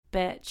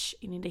Bitch,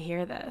 you need to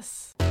hear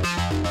this.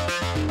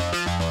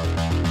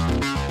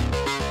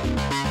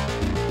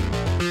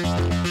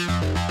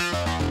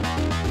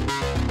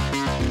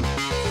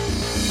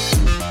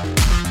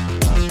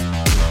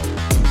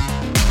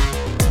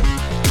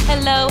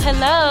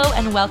 Hello,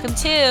 and welcome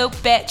to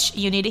Bitch,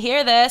 You Need to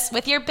Hear This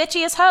with your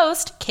bitchiest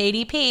host,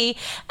 KDP.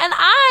 And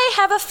I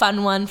have a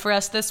fun one for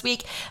us this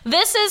week.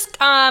 This is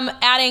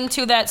adding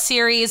to that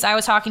series I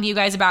was talking to you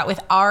guys about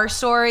with Our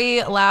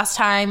Story. Last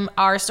time,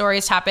 Our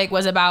Story's topic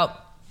was about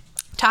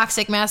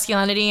toxic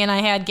masculinity, and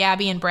I had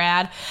Gabby and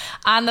Brad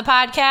on the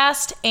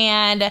podcast.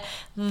 And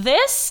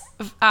this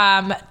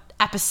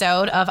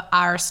episode of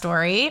Our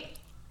Story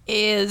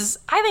is,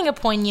 I think, a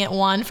poignant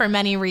one for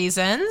many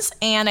reasons,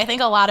 and I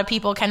think a lot of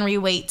people can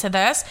relate to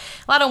this,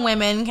 a lot of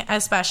women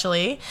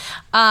especially,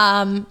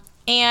 and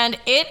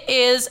it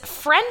is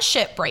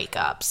friendship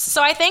breakups.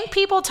 So I think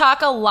people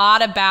talk a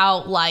lot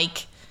about,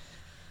 like,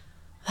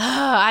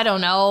 I don't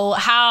know,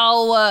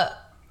 how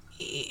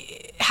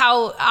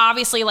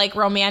obviously, like,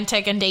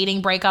 romantic and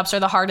dating breakups are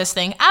the hardest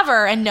thing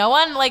ever, and no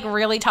one, like,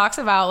 really talks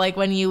about, like,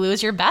 when you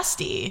lose your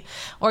bestie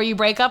or you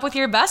break up with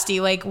your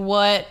bestie, like,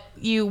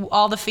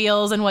 all the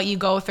feels and what you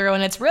go through,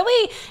 and it's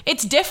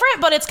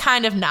different, but it's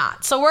kind of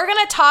not. So we're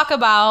gonna talk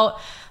about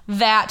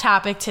that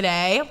topic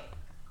today,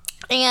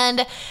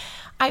 and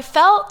I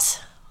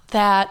felt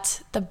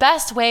that the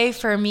best way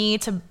for me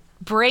to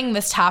bring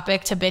this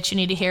topic to Bitch, You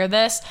Need to Hear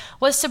This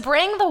was to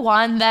bring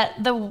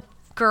the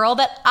girl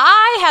that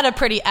I had a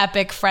pretty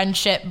epic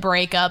friendship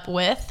breakup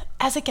with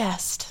as a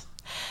guest.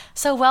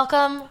 So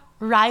welcome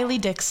Riley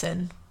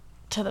Dixon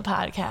to the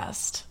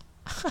podcast.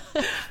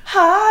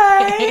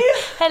 Hi.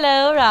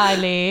 Hello,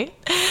 Riley.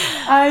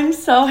 I'm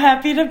so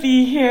happy to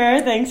be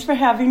here. Thanks for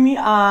having me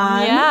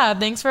on. Yeah,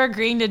 thanks for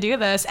agreeing to do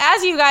this.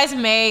 As you guys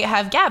may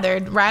have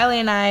gathered, Riley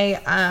and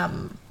I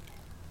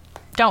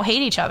don't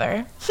hate each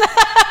other.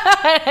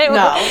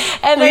 No,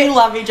 and we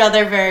love each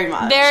other very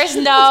much. There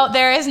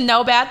is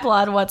no bad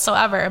blood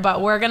whatsoever, but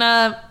we're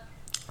gonna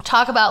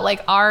talk about,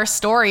 like, our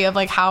story of,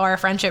 like, how our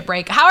friendship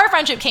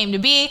came to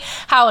be,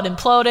 how it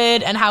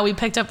imploded, and how we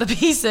picked up the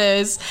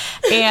pieces,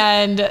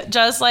 and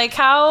just, like,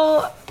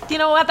 how, you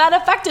know, that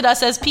affected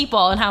us as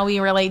people and how we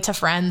relate to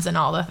friends and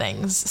all the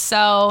things.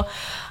 So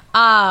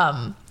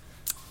Riley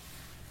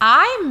and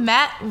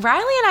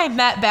I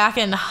met back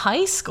in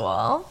high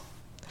school.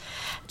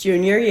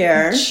 Junior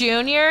year.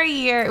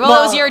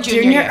 Well, it was your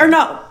junior year. Or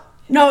no,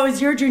 it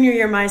was your junior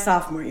year, my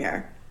sophomore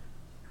year,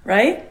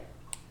 right?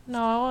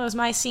 No, it was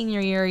my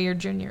senior year, your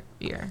junior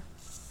year.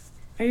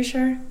 Are you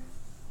sure?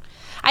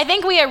 I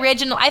think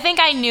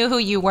I knew who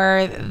you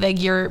were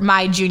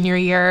my junior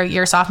year,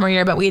 your sophomore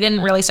year, but we didn't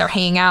really start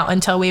hanging out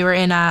until we were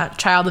in a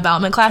child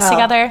development class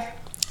together.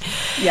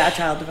 Yeah,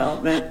 child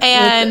development.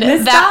 And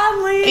Miss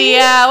Donnelly.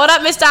 Yeah, what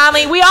up, Miss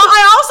Donnelly?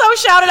 I also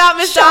shouted out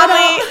Miss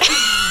Donnelly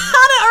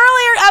on an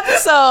earlier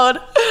episode.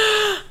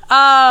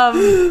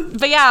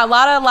 But yeah, a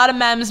lot of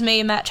memes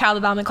made in that child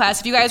development class.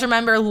 If you guys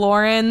remember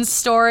Lauren's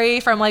story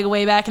from, like,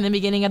 way back in the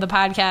beginning of the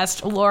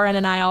podcast, Lauren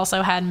and I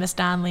also had Miss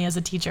Donnelly as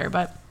a teacher.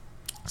 But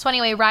so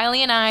anyway,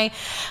 Riley and I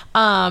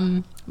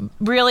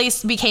really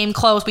became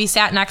close. We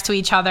sat next to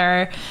each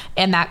other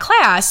in that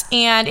class,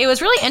 and it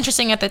was really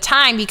interesting at the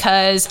time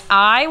because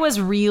I was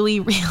really,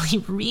 really,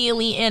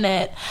 really in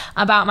it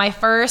about my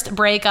first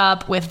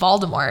breakup with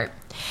Voldemort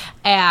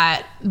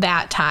at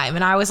that time,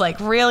 and I was, like,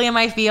 really in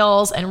my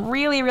feels and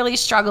really, really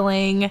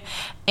struggling,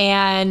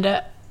 and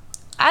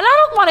I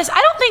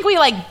don't think we,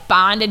 like,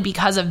 bonded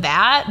because of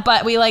that,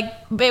 but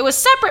it was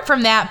separate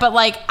from that, but,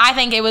 like, I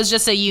think it was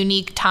just a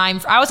unique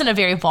time. I was in a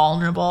very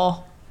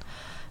vulnerable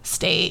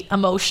state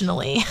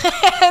emotionally.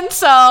 And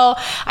so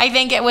I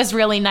think it was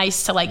really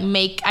nice to, like,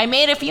 I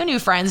made a few new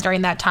friends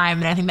during that time,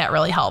 and I think that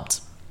really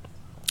helped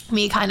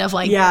me kind of,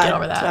 like, get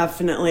over that.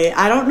 Definitely.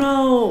 I don't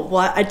know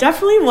I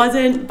definitely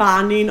wasn't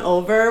bonding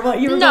over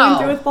what you were going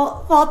through with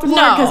Baltimore,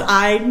 because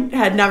I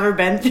had never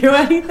been through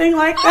anything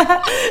like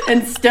that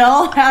and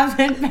still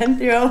haven't been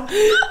through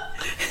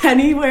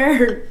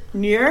anywhere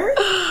near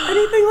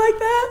anything like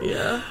that.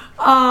 Yeah.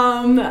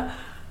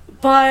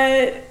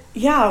 But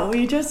yeah,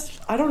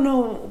 I don't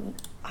know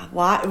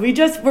why,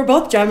 we're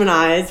both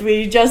Geminis.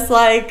 We just,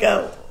 like,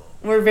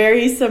 we're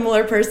very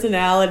similar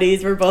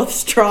personalities. We're both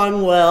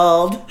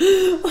strong-willed.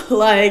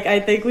 Like, I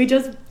think we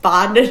just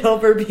bonded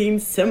over being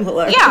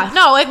similar. Yeah,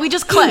 no, like, we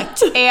just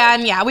clicked.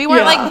 And yeah, we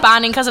weren't like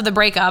bonding because of the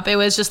breakup. It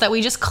was just that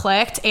we just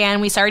clicked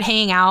and we started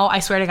hanging out, I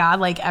swear to God,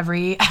 like,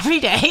 every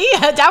day,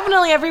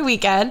 definitely every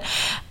weekend.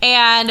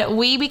 And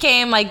we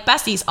became, like,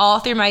 besties all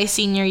through my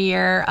senior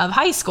year of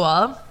high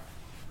school.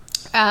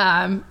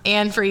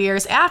 And for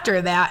years after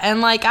that.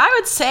 And, like, I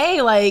would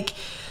say, like,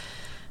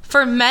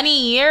 for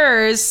many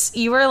years,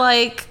 you were,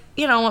 like,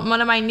 you know,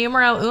 one of my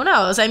numero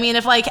unos. I mean,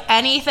 if, like,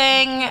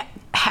 anything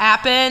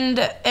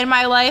happened in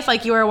my life,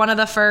 like, you were one of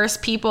the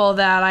first people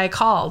that I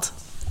called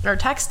or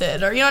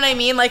texted, or, you know what I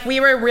mean? Like, we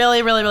were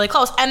really, really, really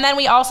close. And then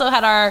we also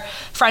had our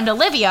friend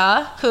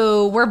Olivia,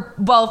 who we're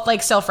both,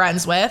 like, still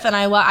friends with. And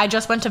I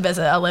just went to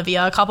visit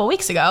Olivia a couple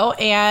weeks ago.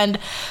 And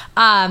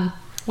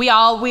we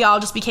all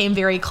just became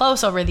very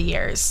close over the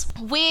years.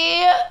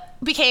 We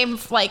became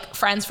like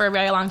friends for a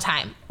very long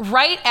time.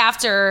 Right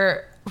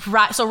after,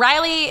 so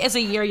Riley is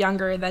a year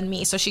younger than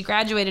me, so she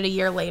graduated a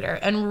year later.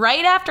 And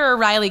right after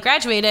Riley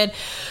graduated,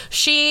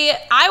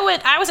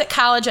 I was at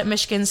college at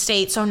Michigan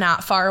State, so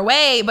not far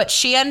away, but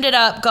she ended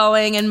up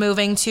going and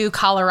moving to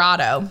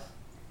Colorado.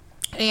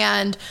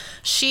 And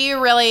she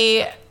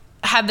really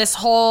had this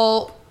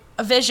whole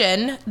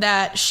vision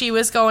that she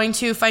was going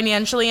to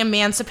financially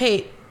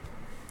emancipate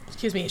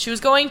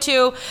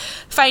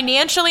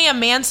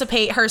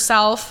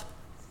herself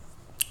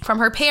from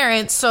her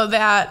parents so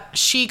that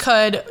she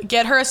could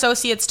get her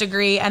associate's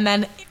degree and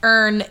then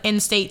earn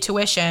in-state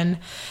tuition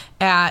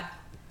to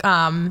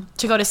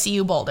go to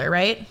CU Boulder,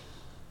 right?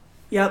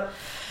 Yep.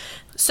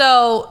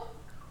 So,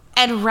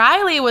 and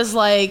Riley was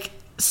like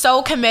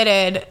so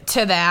committed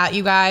to that,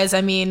 you guys.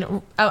 I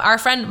mean, my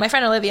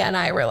friend Olivia and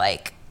I were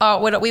like,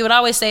 we would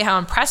always say how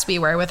impressed we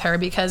were with her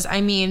because,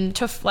 I mean,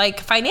 to like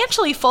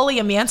financially fully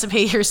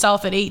emancipate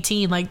yourself at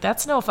 18, like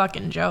that's no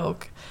fucking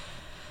joke.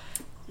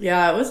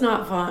 Yeah, it was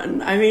not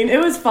fun. I mean, it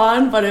was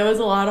fun, but it was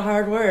a lot of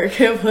hard work.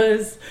 It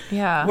was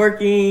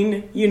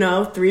working,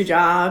 3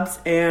 jobs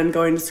and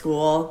going to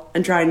school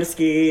and trying to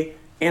ski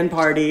and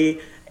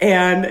party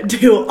and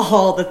do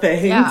all the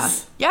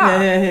things.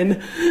 Yeah.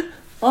 And,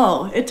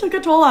 it took a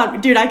toll on me.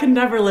 Dude, I could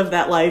never live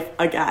that life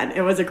again.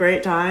 It was a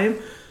great time,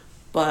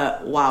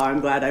 but wow,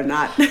 I'm glad I'm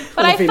not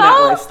living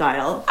that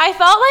lifestyle. I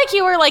felt like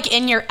you were like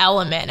in your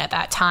element at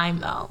that time,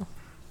 though.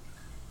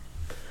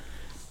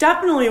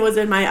 Definitely was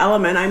in my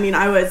element. I mean,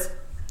 I was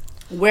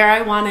where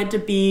I wanted to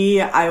be.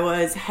 I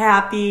was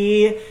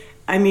happy.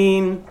 I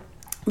mean,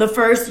 the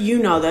first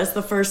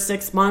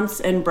 6 months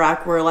in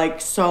Breck were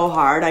like so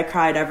hard. I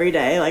cried every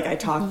day. Like I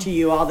talked to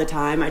you all the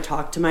time. I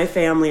talked to my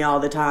family all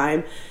the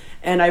time.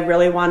 And I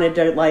really wanted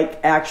to like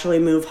actually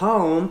move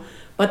home.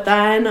 But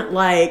then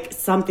like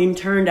something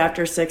turned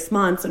after 6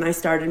 months and I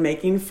started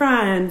making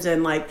friends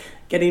and like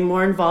getting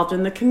more involved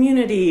in the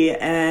community,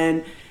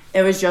 and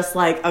it was just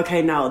like,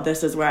 okay, no,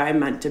 this is where I'm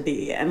meant to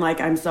be. And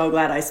like, I'm so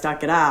glad I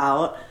stuck it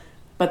out.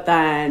 But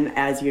then,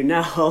 as you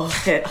know,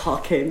 it all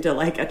came to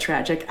like a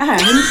tragic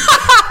end.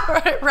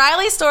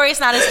 Riley's story is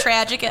not as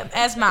tragic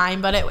as mine,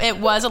 but it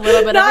was a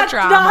little bit of a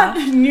drama.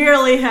 Not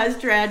nearly as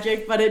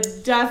tragic, but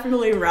it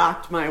definitely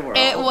rocked my world.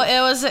 It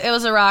was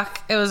a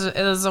rock. It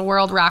was a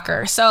world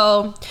rocker.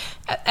 So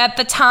at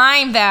the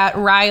time that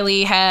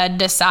Riley had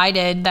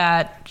decided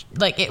that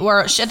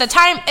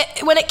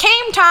when it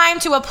came time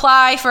to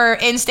apply for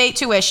in-state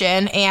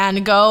tuition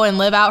and go and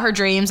live out her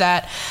dreams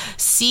at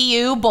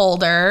CU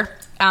Boulder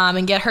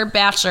and get her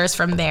bachelor's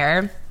from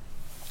there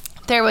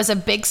was a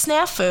big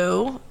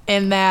snafu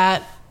in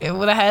that it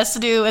has to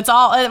do, it's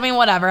all, I mean,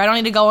 whatever. I don't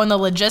need to go in the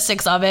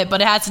logistics of it,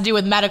 but it has to do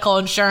with medical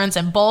insurance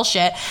and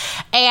bullshit.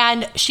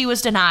 And she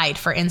was denied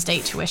for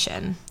in-state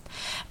tuition.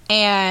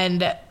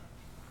 And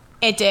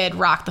it did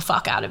rock the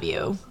fuck out of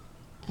you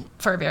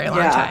for a very long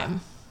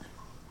time.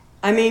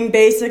 I mean,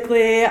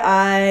 basically,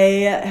 I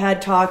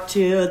had talked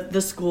to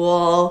the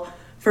school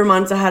for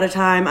months ahead of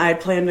time. I had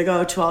planned to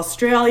go to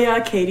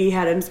Australia. Katie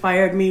had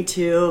inspired me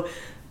to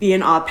be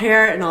an au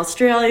pair in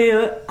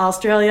Australia.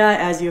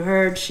 As you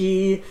heard,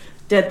 she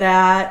did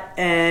that.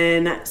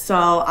 And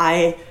so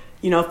I,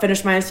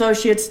 finished my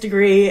associate's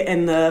degree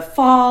in the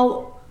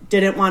fall.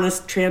 Didn't want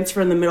to transfer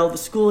in the middle of the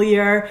school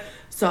year.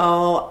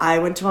 So I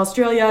went to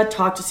Australia,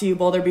 talked to CU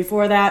Boulder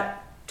before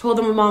that, told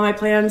them about my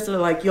plans. So they're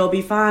like, you'll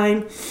be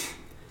fine.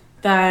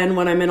 Then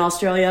when I'm in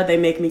Australia, they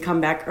make me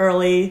come back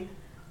early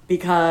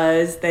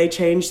because they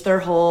changed their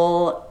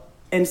whole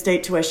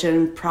in-state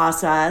tuition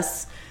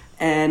process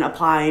and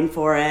applying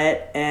for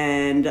it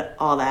and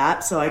all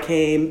that. So I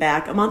came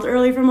back a month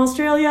early from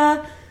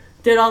Australia,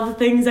 did all the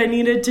things I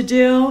needed to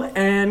do,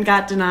 and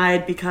got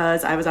denied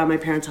because I was on my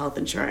parents' health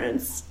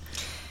insurance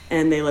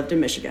and they lived in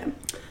Michigan.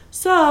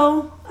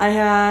 So I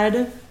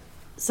had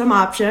some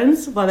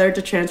options, whether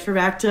to transfer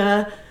back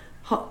to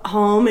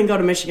home and go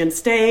to Michigan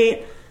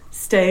State,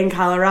 stay in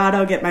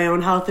Colorado, get my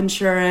own health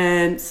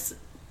insurance,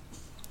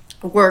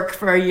 work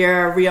for a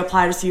year,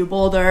 reapply to CU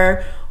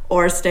Boulder,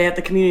 or stay at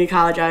the community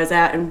college I was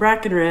at in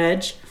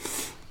Breckenridge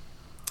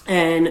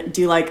and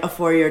do like a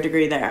 4-year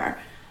degree there.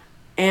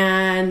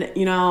 And,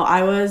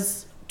 I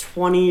was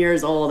 20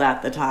 years old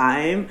at the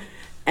time.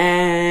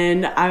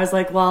 And I was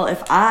like, well,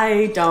 if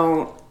I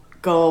don't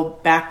go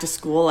back to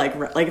school, like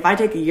if I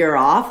take a year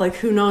off, like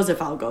who knows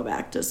if I'll go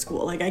back to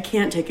school. Like I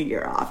can't take a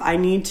year off. I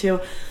need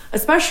to,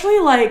 especially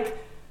like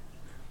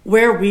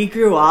where we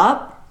grew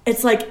up,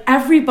 it's like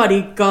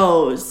everybody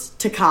goes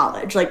to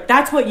college. Like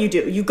that's what you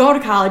do. You go to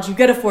college, you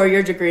get a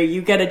 4-year degree,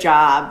 you get a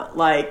job,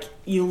 like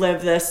you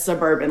live this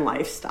suburban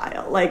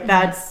lifestyle. Like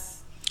that's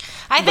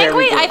I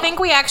think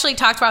we actually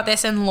talked about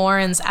this in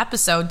Lauren's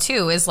episode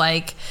too, is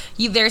like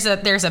there's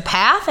a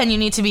path and you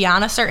need to be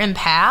on a certain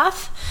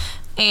path.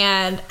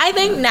 And I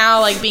think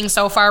now, like, being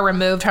so far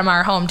removed from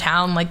our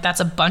hometown, like,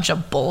 that's a bunch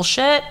of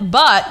bullshit.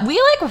 But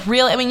we, like,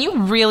 really, I mean,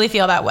 you really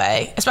feel that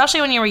way.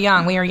 Especially when you were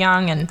young. We were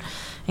young and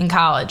in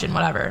college and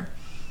whatever.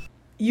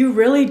 You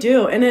really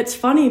do. And it's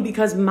funny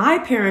because my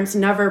parents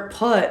never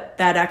put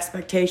that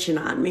expectation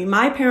on me.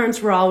 My parents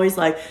were always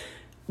like,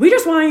 we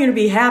just want you to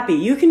be happy.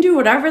 You can do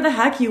whatever the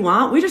heck you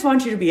want. We just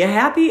want you to be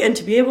happy and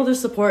to be able to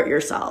support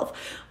yourself.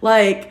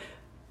 Like,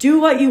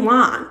 do what you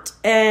want.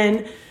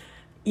 And,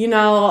 you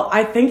know,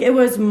 I think it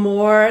was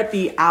more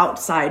the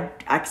outside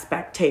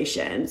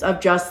expectations of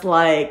just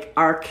like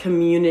our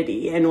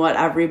community and what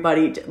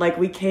everybody, like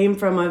we came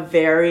from a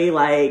very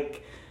like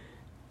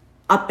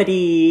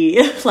uppity,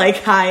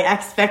 like high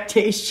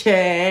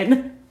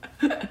expectation.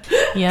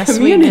 Yes,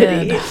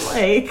 community. we did.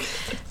 Like,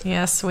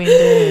 yes, we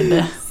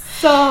did.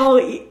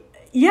 So,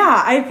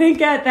 yeah, I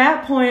think at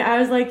that point I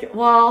was like,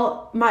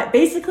 well,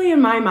 basically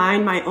in my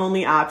mind, my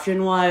only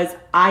option was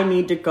I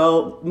need to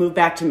go move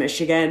back to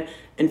Michigan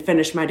and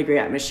finish my degree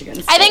at Michigan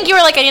State. I think you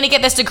were like, I need to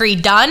get this degree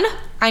done.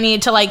 I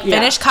need to like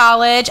finish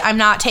college. I'm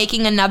not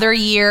taking another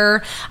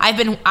year. I've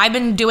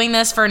been doing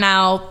this for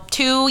now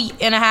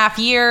 2.5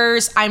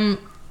 years. I'm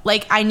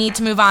like, I need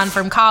to move on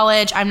from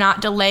college. I'm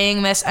not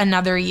delaying this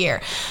another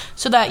year.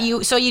 So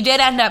you did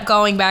end up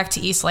going back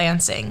to East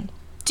Lansing.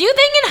 Do you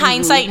think in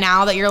hindsight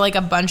now that you're like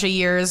a bunch of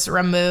years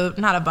removed,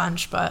 not a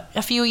bunch, but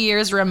a few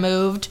years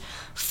removed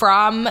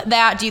from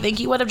that, do you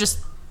think you would have just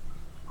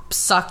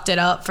sucked it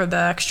up for the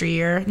extra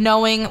year,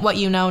 knowing what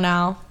you know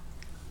now?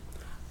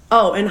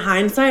 Oh, in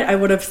hindsight, I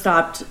would have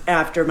stopped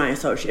after my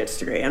associate's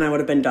degree and I would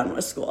have been done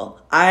with school.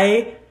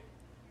 I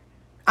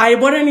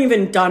wouldn't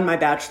even done my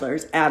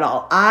bachelor's at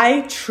all.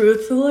 I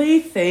truthfully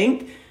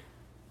think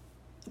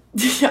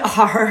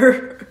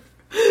our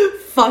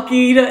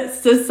fucking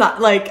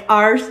society, like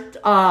our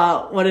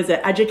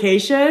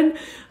education,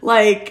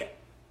 like,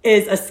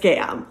 is a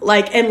scam.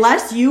 Like,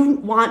 unless you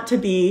want to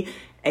be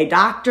a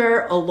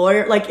doctor, a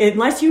lawyer, like,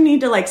 unless you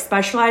need to, like,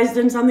 specialize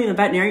in something, a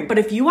veterinarian, but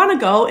if you want to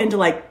go into,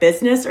 like,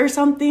 business or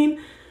something,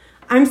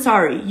 I'm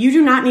sorry, you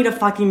do not need a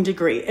fucking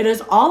degree. It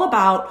is all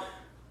about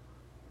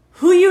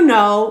who you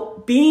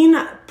know, being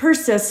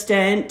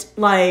persistent,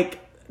 like,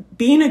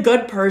 being a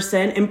good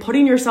person and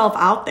putting yourself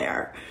out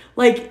there.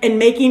 Like,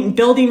 and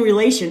building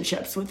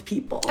relationships with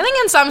people. I think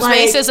in some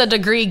spaces a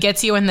degree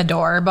gets you in the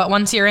door, but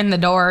once you're in the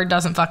door, it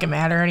doesn't fucking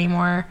matter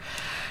anymore.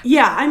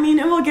 Yeah, I mean,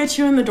 it will get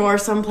you in the door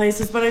some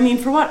places, but I mean,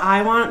 for what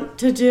I want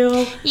to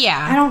do,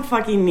 I don't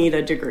fucking need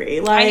a degree.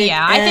 Like,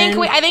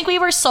 I think we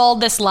were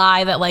sold this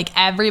lie that like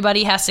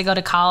everybody has to go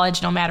to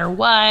college no matter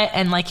what,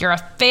 and like you're a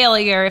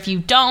failure if you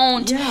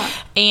don't. Yeah.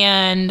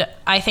 And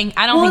I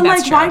don't think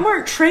that's true. Why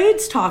weren't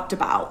trades talked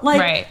about? Like,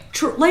 right.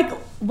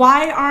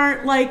 Why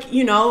aren't like,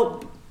 you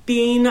know,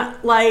 being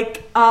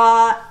like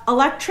a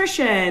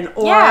electrician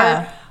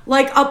or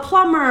like a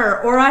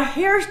plumber or a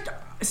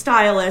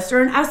hairstylist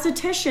or an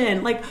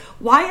esthetician, like,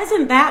 why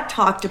isn't that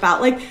talked about?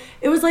 Like,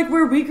 it was like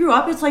where we grew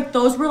up, it's like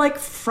those were like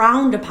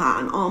frowned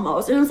upon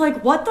almost, and it was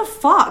like, what the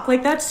fuck,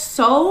 like, that's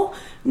so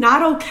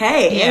not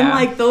okay. And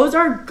like, those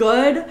are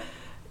good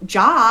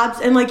jobs,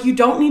 and like, you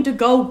don't need to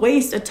go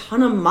waste a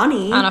ton of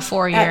money on a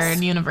 4-year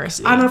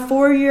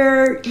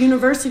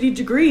university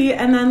degree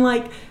and then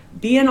like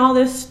be in all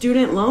this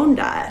student loan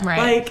debt.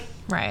 Right.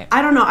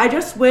 I don't know. I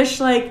just wish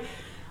like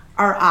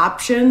our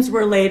options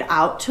were laid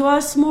out to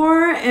us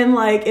more, and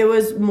like it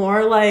was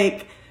more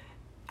like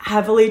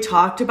heavily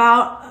talked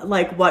about,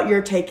 like what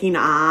you're taking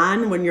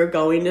on when you're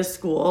going to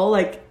school,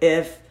 like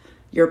if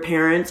your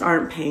parents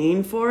aren't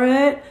paying for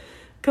it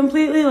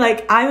completely.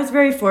 Like, I was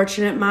very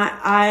fortunate.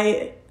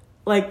 My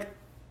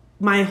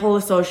whole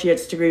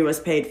associate's degree was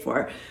paid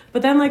for.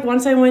 But then like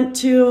once I went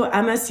to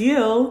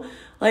MSU,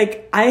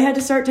 like, I had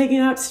to start taking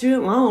out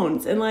student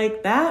loans, and,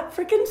 like, that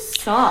freaking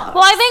sucks.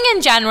 Well, I think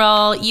in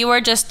general, you were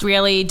just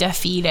really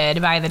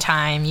defeated by the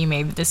time you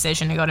made the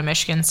decision to go to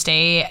Michigan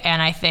State,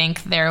 and I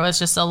think there was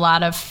just a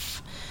lot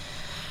of,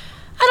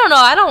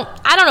 I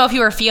don't know if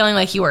you were feeling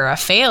like you were a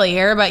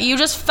failure, but you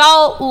just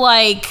felt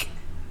like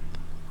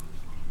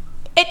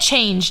it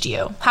changed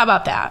you. How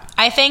about that?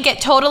 I think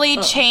it totally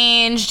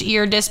changed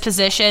your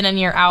disposition and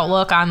your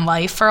outlook on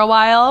life for a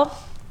while.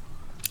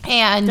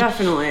 And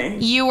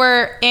definitely you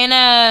were in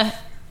a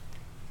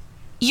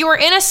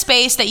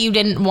space that you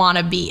didn't want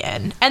to be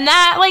in, and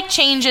that like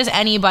changes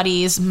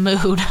anybody's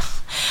mood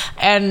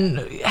and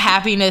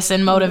happiness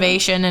and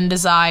motivation and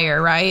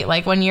desire, right?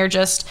 Like when you're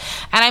just,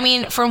 and I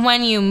mean, from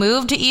when you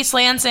moved to East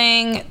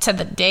Lansing to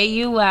the day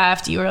you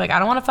left, you were like, I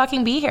don't want to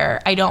fucking be here.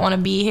 I don't want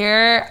to be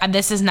here.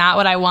 This is not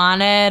what I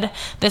wanted.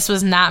 This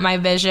was not my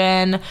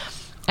vision.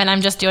 And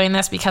I'm just doing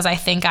this because I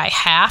think I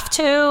have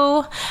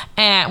to,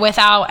 and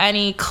without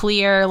any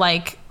clear,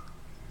 like,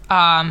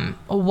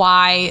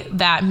 why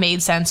that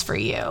made sense for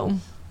you.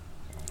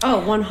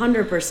 Oh,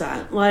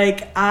 100%.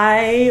 Like,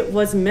 I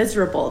was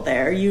miserable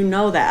there. You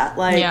know that.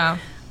 Like, yeah.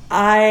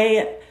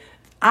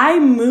 I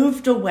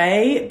moved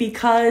away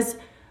because,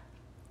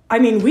 I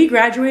mean, we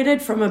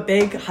graduated from a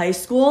big high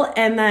school,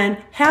 and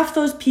then half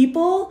those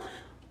people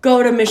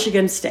go to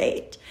Michigan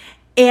State.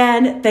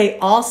 And they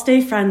all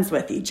stay friends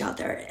with each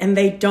other, and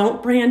they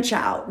don't branch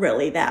out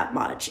really that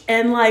much.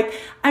 And like,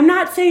 I'm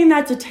not saying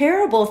that's a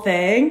terrible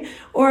thing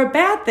or a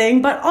bad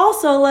thing, but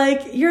also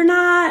like, you're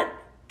not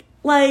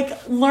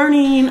like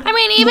learning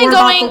even more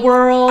going about the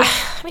world.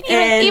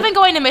 Even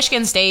going to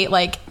Michigan State,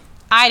 like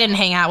I didn't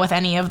hang out with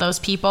any of those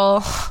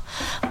people.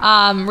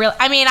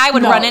 I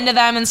would run into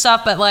them and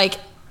stuff, but like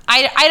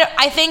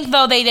I think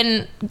though they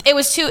didn't. It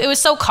was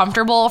so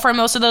comfortable for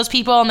most of those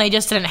people, and they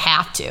just didn't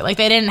have to. Like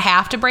they didn't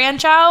have to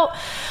branch out.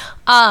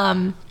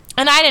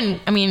 And I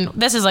didn't. I mean,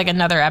 this is like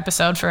another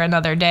episode for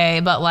another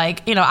day, but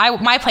like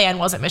my plan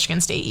wasn't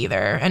Michigan State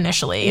either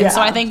initially, and so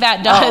I think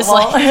that does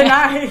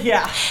I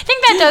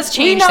think that does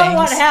change things. We know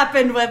what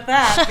happened with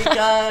that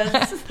because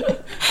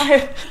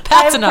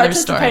that's another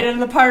story. Participated in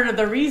the part of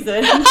the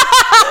reason.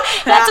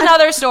 That's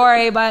another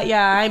story, but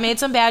yeah, I made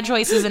some bad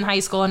choices in high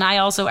school, and I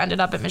also ended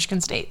up at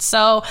Michigan State.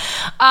 So,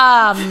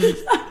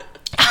 I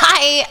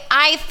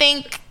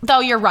think though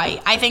you're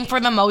right. I think for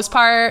the most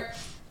part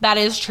that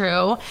is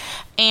true.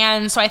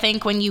 And so I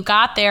think when you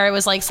got there, it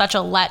was like such a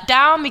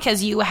letdown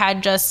because you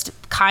had just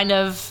kind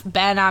of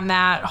been on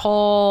that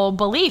whole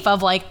belief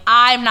of like,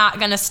 I'm not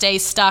going to stay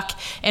stuck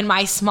in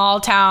my small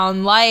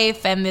town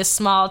life and this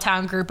small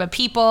town group of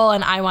people.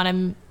 And I want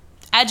to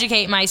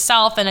educate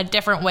myself in a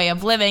different way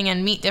of living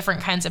and meet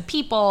different kinds of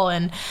people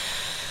and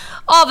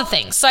all the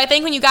things. So I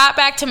think when you got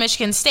back to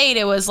Michigan State,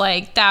 it was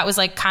like, that was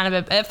like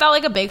it felt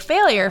like a big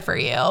failure for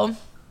you.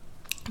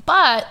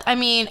 But, I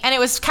mean, and it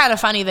was kind of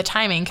funny, the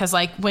timing, because,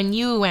 like, when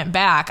you went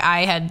back,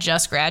 I had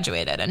just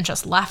graduated and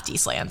just left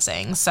East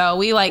Lansing. So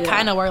we, like,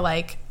 kind of were,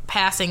 like,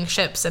 passing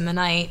ships in the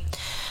night.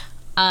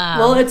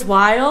 Well, it's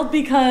wild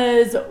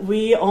because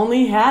we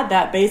only had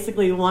that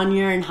basically 1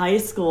 year in high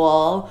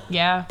school.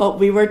 Yeah. But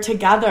we were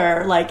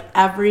together, like,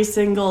 every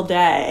single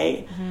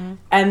day. Mm-hmm.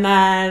 And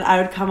then I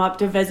would come up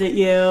to visit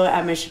you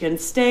at Michigan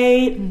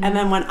State. Mm-hmm. And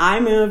then when I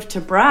moved to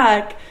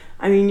Breck,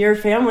 I mean, your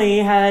family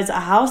has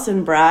a house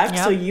in Breck,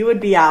 so you would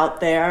be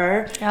out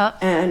there. Yep.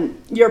 And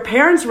your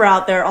parents were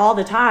out there all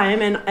the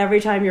time. And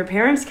every time your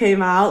parents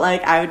came out,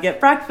 like, I would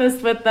get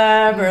breakfast with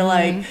them or,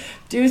 like,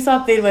 do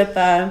something with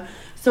them.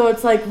 So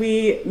it's like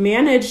we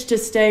managed to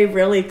stay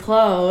really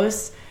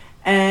close.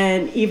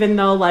 And even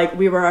though, like,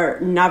 we were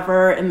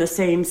never in the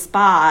same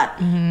spot,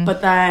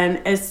 but then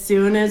as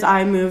soon as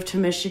I moved to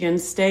Michigan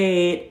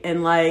State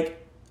and,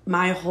 like,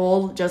 my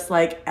whole just,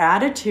 like,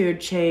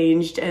 attitude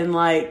changed and,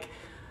 like,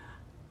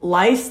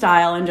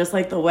 lifestyle and just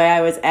like the way I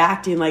was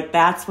acting, like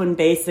that's when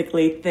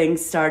basically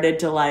things started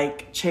to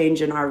like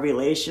change in our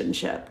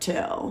relationship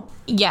too.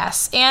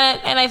 Yes,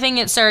 and I think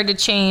it started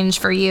to change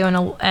for you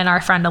and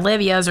our friend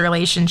Olivia's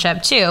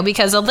relationship too,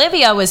 because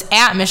Olivia was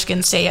at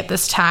Michigan State at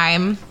this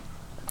time,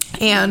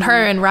 and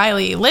her and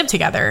Riley lived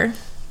together.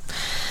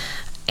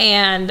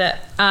 And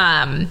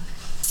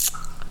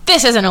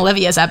this isn't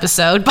Olivia's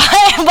episode, but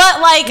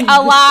like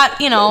a lot,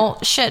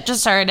 shit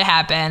just started to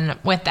happen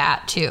with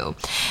that too.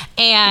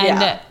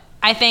 And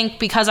I think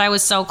because I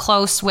was so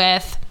close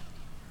with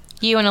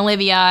you and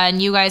Olivia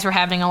and you guys were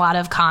having a lot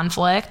of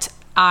conflict,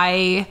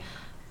 I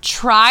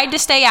tried to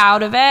stay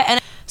out of it.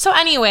 And so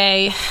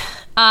anyway, you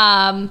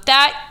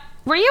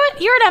were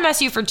at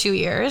MSU for 2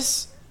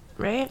 years,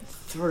 right?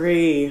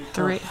 Three.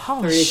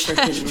 Oh, three shit.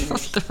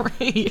 years.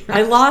 3 years.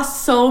 I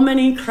lost so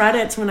many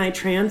credits when I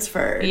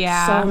transferred.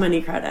 Yeah. So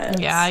many credits.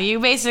 Yeah, you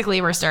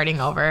basically were starting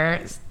over,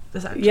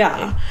 essentially.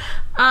 Yeah.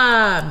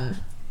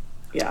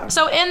 Yeah.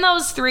 So in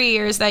those 3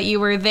 years that you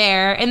were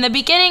there, in the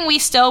beginning, we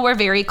still were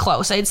very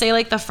close. I'd say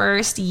like the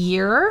first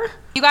year.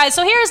 You guys,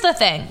 so here's the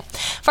thing.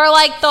 For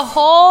like the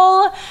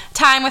whole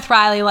time with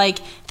Riley, like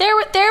there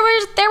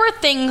were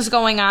things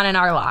going on in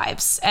our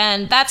lives.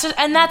 And that's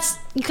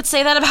you could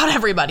say that about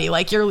everybody.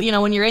 Like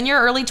when you're in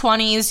your early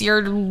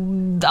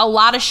 20s, a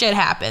lot of shit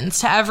happens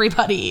to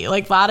everybody.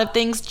 Like a lot of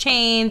things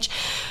change,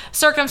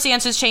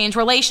 circumstances change,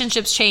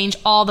 relationships change,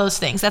 all those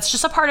things. That's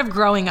just a part of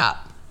growing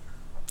up.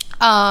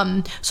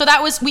 So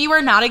we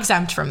were not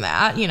exempt from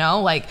that,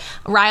 like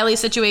Riley's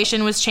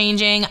situation was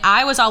changing.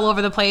 I was all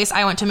over the place.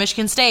 I went to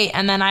Michigan State,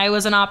 and then I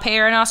was an au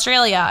pair in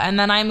Australia, and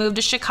then I moved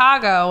to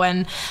Chicago,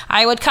 and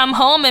I would come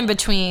home in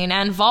between,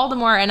 and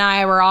Voldemort and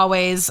I were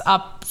always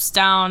up,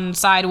 down,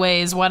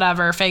 sideways,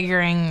 whatever,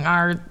 figuring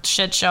our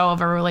shit show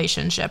of a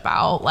relationship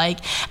out. Like,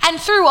 and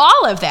through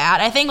all of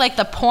that, I think like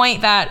the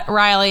point that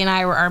Riley and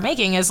I are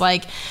making is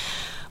like,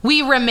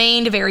 we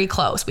remained very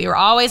close. We were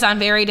always on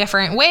very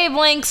different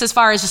wavelengths as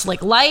far as just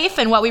like life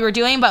and what we were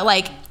doing. But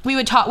like we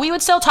would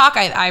still talk.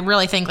 I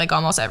really think like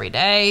almost every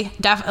day,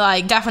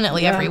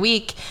 definitely every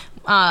week.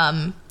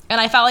 And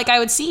I felt like I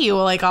would see you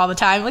like all the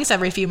time, at least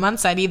every few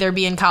months. I'd either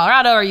be in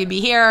Colorado or you'd be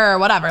here or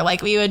whatever.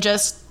 Like we would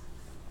just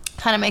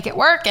kind of make it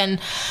work. And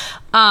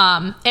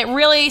it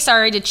really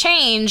started to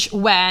change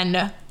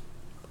when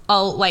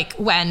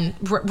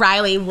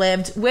Riley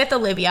lived with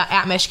Olivia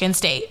at Michigan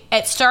State.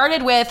 It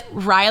started with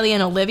Riley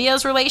and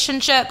Olivia's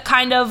relationship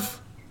kind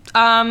of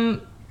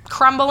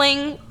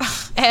crumbling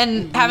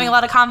and having a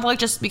lot of conflict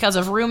just because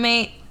of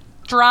roommate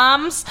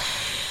drums.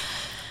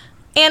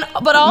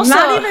 But also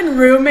not even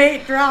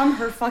roommate drama,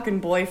 her fucking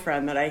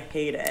boyfriend that I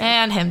hated.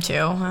 And him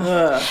too.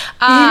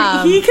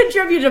 He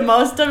contributed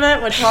most of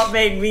it, which what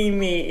made me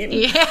mean.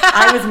 Yeah.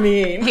 I was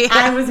mean. Yeah.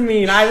 I was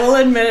mean. I will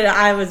admit it.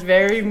 I was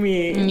very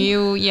mean.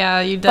 You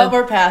did. But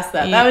we're past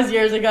that. That was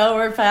years ago.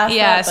 We're past that.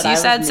 Yes, you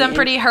said some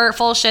pretty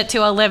hurtful shit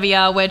to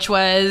Olivia, which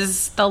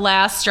was the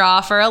last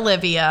straw for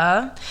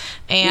Olivia.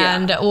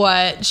 And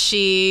what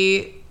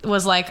she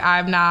was like,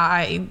 I'm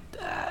not...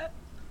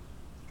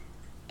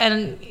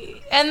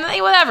 And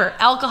whatever,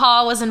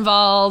 alcohol was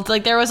involved.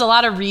 Like, there was a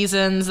lot of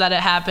reasons that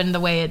it happened the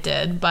way it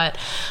did. But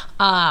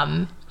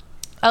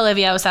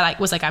Olivia was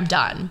like, I'm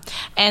done.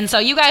 And so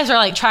you guys are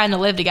like trying to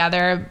live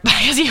together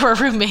because you were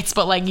roommates,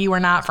 but like you were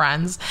not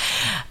friends.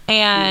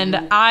 And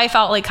I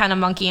felt like kind of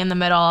monkey in the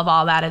middle of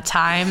all that at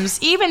times.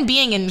 Even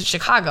being in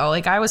Chicago,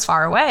 like I was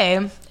far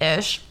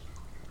away-ish.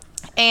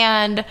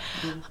 And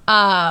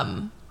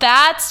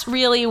that's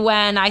really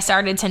when I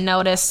started to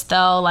notice,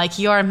 though, like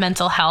your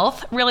mental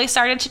health really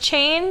started to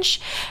change.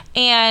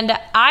 And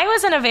I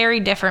was in a very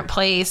different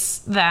place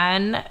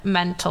then,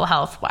 mental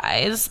health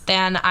wise,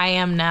 than I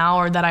am now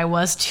or that I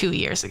was 2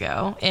 years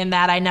ago, in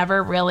that I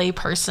never really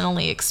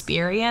personally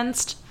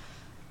experienced.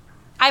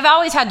 I've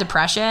always had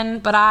depression,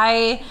 but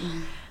I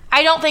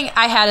don't think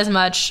I had as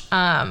much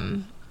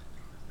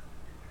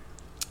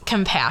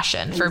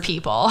compassion for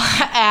people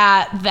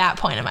at that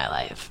point in my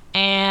life.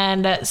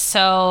 And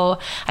so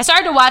I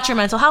started to watch your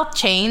mental health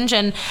change,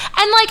 and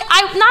like,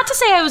 I, not to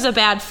say I was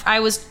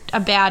a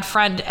bad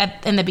friend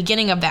in the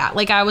beginning of that.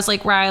 Like, I was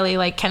like, Riley,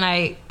 like,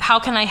 how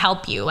can I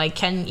help you? Like,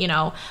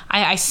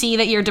 I see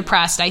that you're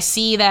depressed. I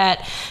see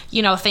that,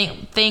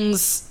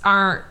 things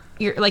aren't,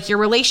 your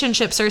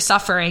relationships are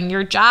suffering.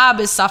 Your job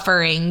is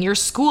suffering. Your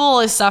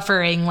school is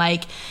suffering.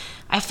 Like,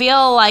 I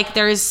feel like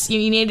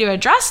you need to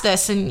address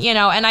this. And,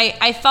 and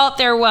I felt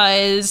there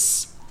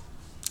was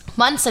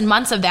months and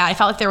months of that. I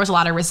felt like there was a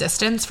lot of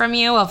resistance from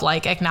you of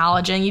like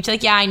acknowledging. You'd be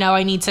like, yeah, I know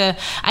I need to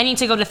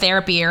go to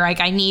therapy, or like,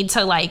 I need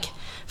to like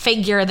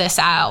figure this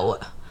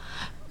out.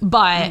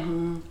 But,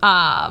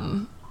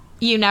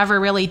 you never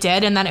really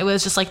did. And then it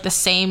was just like the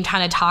same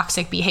kind of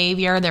toxic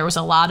behavior. There was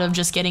a lot of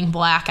just getting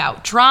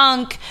blackout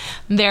drunk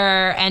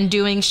there and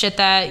doing shit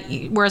that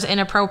was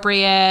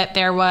inappropriate.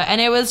 And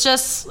it was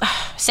just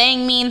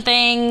saying mean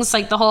things,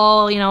 like the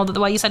whole,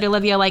 what you said to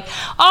Olivia, like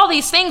all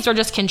these things were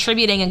just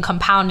contributing and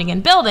compounding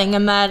and building.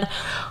 And then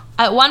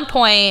at one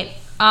point,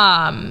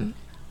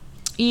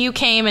 you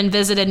came and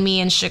visited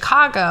me in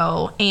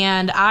Chicago,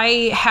 and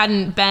I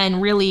hadn't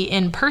been really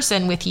in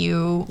person with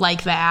you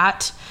like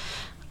that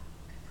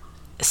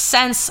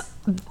since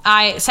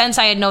I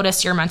had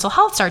noticed your mental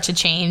health start to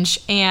change.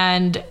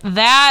 And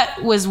that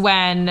was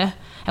when, and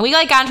we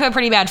like got into a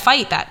pretty bad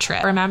fight that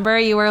trip. Remember,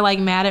 you were like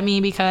mad at me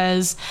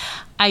because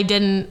I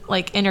didn't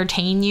like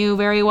entertain you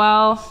very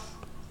well.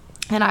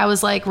 And I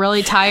was like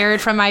really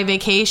tired from my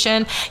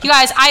vacation. You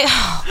guys,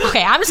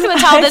 I'm just going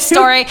to tell this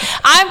story.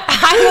 I'm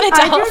going to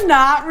tell. I do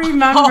not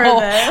remember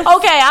this.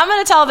 Okay, I'm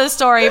going to tell this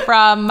story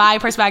from my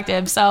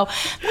perspective. So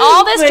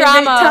all this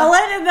drama. Tell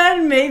it, and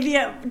then maybe.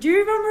 Do you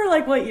remember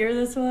like what year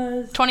this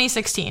was?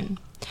 2016.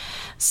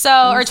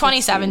 So, or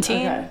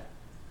 2017. Okay.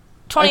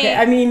 Okay,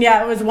 I mean,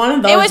 yeah, it was one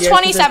of those. It was years,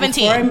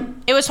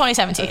 2017. It was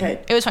 2017.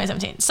 Okay. It was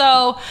 2017.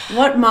 So.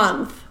 What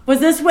month was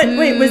this?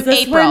 Wait, was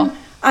this April.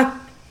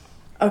 when?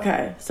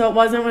 Okay, so it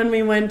wasn't when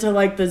we went to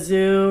like the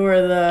zoo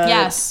or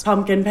the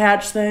pumpkin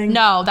patch thing?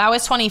 No, that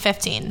was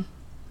 2015.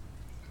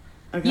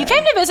 Okay. You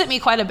came to visit me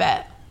quite a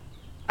bit.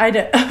 I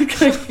did.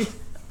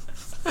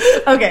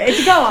 Okay,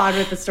 to go on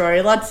with the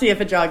story, let's see if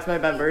it jogs my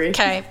memory.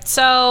 Okay,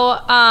 so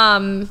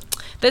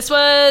this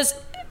was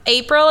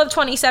April of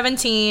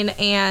 2017,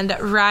 and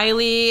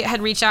Riley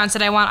had reached out and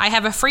said, I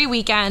have a free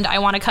weekend. I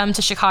want to come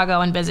to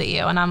Chicago and visit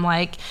you. And I'm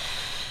like,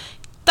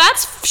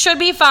 that should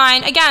be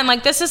fine. Again,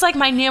 like, this is like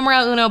my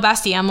numero uno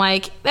bestie. I'm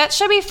like, that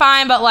should be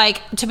fine. But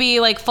like, to be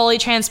like fully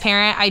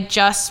transparent, I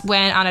just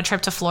went on a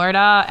trip to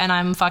Florida and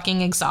I'm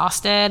fucking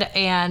exhausted,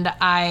 and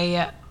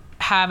I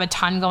have a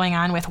ton going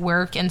on with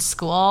work and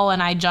school,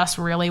 and I just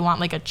really want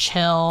like a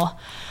chill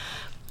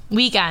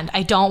weekend.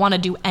 I don't want to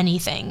do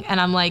anything. And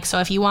I'm like, so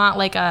if you want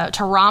like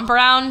to romp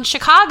around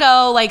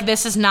Chicago, like,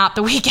 this is not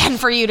the weekend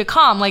for you to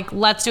come. Like,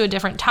 let's do a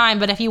different time.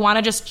 But if you want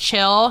to just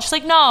chill, she's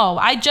like, no,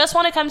 I just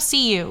want to come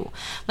see you.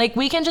 Like,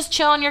 we can just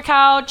chill on your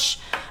couch,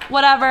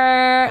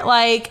 whatever,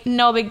 like,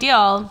 no big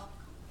deal.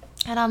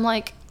 And I'm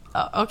like,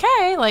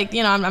 okay, like,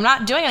 I'm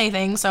not doing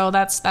anything, so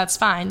that's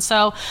fine.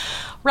 So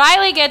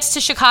Riley gets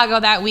to Chicago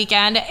that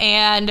weekend,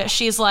 and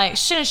she's like, as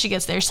soon as she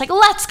gets there, she's like,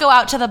 let's go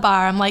out to the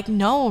bar. I'm like,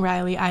 no,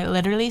 Riley, I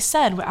literally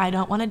said I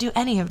don't want to do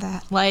any of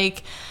that.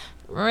 Like,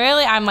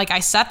 really? I'm like,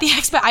 I felt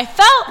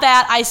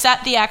that I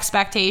set the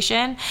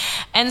expectation.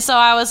 And so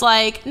I was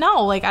like,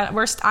 no, like,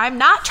 I'm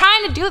not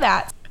trying to do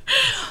that.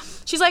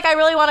 She's like, I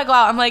really want to go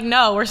out. I'm like,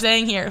 no, we're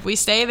staying here. We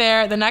stay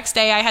there. The next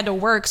day I had to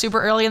work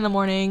super early in the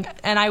morning,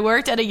 and I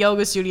worked at a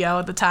yoga studio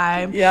at the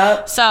time.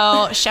 Yep.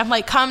 So I'm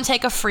like, come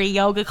take a free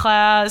yoga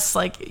class.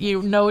 Like,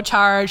 no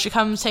charge. She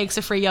comes, takes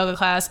a free yoga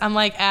class. I'm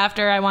like,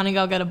 after I want to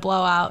go get a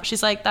blowout.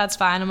 She's like, that's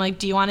fine. I'm like,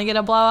 do you want to get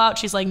a blowout?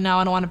 She's like, no,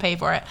 I don't want to pay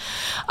for it.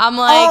 I'm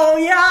like, oh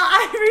yeah,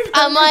 I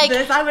remember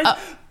this. I was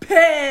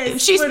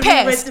pissed. She's when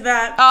pissed. We went to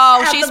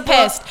that She's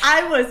pissed.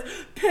 I was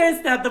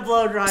pissed at the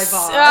blow dry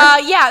bar.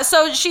 Yeah,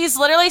 so she's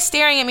literally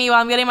staring at me while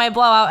I'm getting my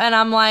blowout, and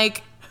I'm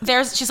like,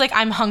 she's like,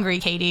 I'm hungry,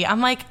 Katie. I'm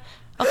like,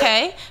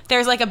 okay,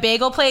 there's like a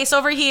bagel place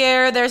over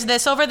here, there's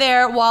this over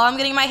there. While I'm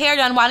getting my hair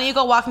done, why don't you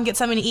go walk and get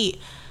something to eat?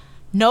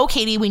 No,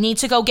 Katie, we need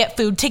to go get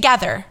food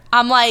together.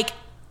 I'm like,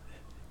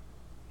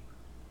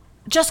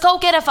 just go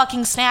get a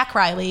fucking snack,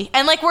 Riley.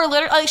 And like, we're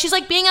literally, like, she's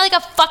like being like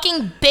a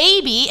fucking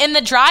baby in the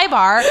dry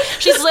bar.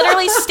 She's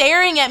literally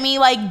staring at me,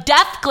 like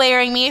death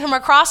glaring me from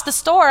across the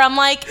store. I'm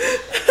like,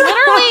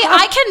 literally,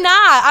 I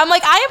cannot. I'm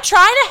like, I am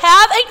trying to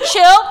have a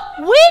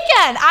chill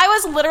weekend. I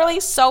was literally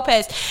so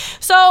pissed.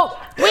 So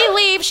we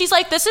leave. She's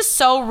like, this is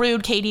so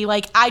rude, Katie.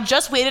 Like, I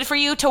just waited for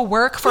you to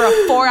work for a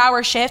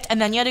 4-hour shift, and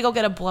then you had to go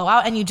get a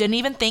blowout, and you didn't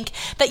even think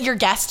that your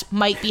guest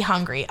might be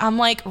hungry. I'm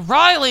like,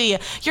 Riley,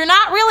 you're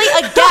not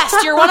really a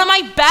guest. You're one of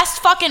my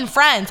best fucking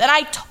friends, and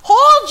I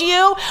told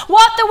you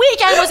what the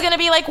weekend was gonna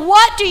be like.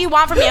 What do you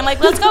want from me? I'm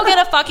like, let's go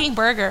get a fucking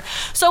burger.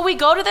 So we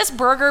go to this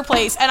burger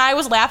place, and I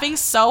was laughing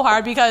so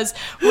hard because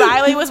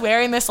Riley was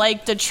wearing this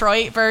like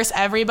Detroit versus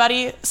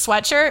everybody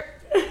sweatshirt.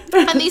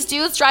 And these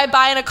dudes drive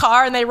by in a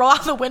car, and they roll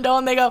out the window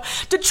and they go,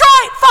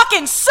 Detroit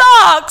fucking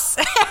sucks.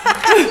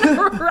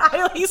 And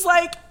Riley's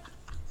like,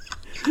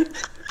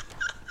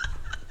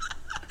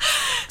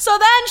 so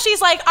then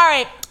she's like, all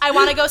right, I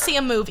want to go see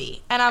a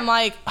movie. And I'm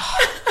like,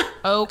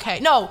 oh, okay.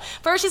 No,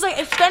 first she's like,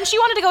 then she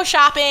wanted to go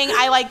shopping.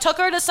 I took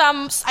her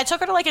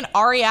to like an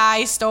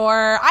REI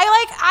store.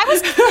 I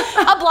was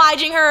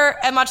obliging her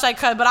as much as I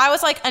could, but I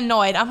was like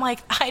annoyed. I'm like,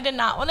 I did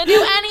not want to do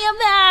any of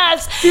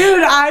this.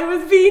 Dude, I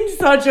was being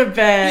such a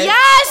bitch.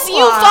 Yes,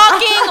 you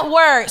fucking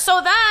were.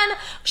 So then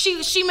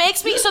she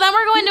makes me, so then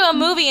we're going to a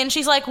movie, and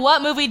she's like,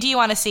 what movie do you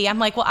want to see? I'm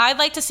like, well, I'd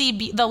like to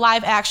see the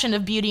live action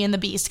of Beauty and the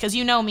Beast, because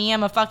you know me,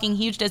 I'm a fucking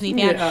huge Disney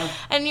fan. Yeah.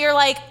 And you're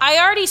like, I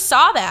already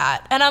saw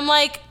that. And I'm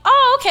like,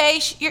 oh,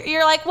 okay.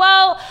 You're like,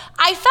 well,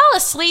 I fell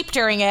asleep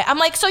during it. I'm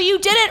like, so you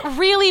didn't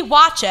really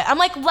watch it. I'm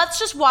like, let's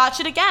just watch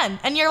it again.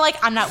 And you're like,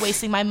 I'm not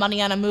wasting my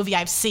money on a movie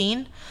I've seen.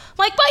 I'm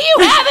like, but you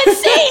haven't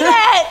seen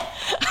it.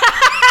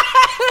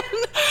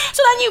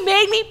 So then you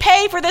made me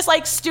pay for this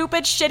like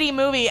stupid shitty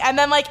movie. And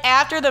then like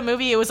after the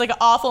movie, it was like an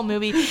awful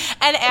movie.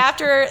 And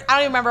after, I don't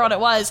even remember what it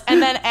was.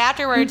 And then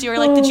afterwards you were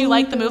like, did you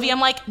like the movie?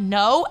 I'm like,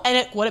 no. And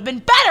it would have been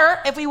better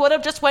if we would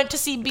have just went to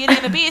see Beauty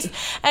and the Beast.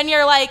 And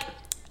you're like,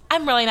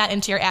 I'm really not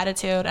into your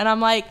attitude. And I'm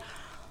like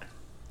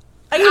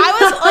I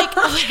was like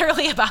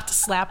literally about to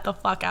slap the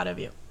fuck out of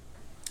you.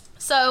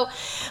 So,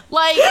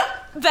 like,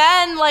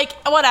 then, like,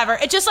 whatever.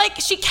 It just,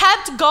 like, she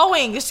kept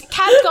going.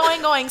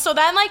 Going. So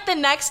then, like, the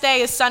next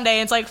day is Sunday,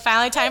 and it's, like,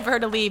 finally time for her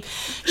to leave.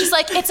 She's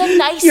like, it's a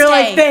nice You're day.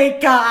 like,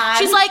 thank God.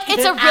 She's like,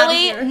 it's a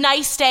really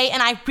nice day,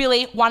 and I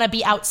really want to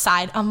be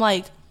outside. I'm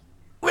like,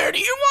 where do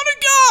you want to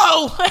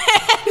go?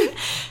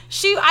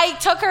 I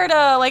took her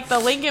to, like, the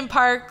Lincoln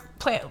Park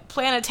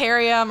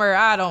planetarium, or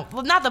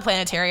not the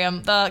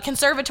planetarium, the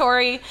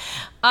conservatory,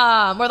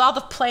 where all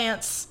the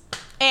plants.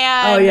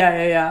 And,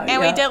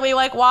 And we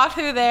like walked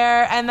through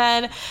there, and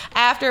then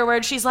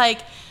afterwards she's like,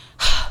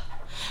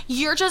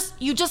 you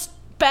just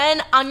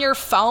been on your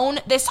phone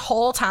this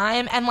whole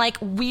time, and like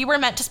we were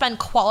meant to spend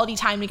quality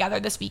time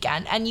together this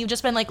weekend, and you've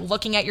just been like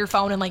looking at your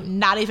phone and like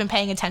not even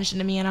paying attention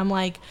to me. And I'm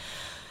like,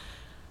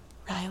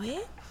 Riley,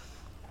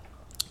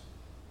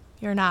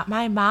 you're not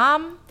my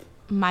mom,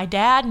 my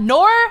dad,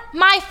 nor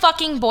my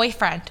fucking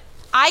boyfriend.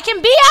 I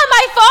can be on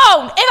my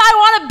phone if I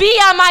want to be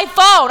on my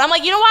phone. I'm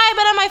like, you know why I've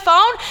been on my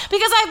phone?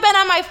 Because I've been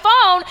on my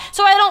phone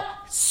so I don't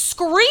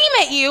scream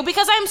at you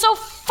because I'm so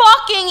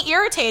fucking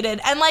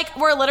irritated. And like,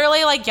 we're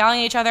literally like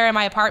yelling at each other in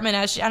my apartment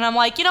and I'm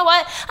like, you know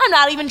what? I'm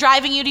not even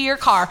driving you to your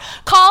car.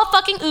 Call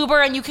fucking Uber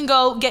and you can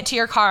go get to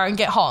your car and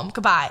get home.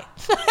 Goodbye.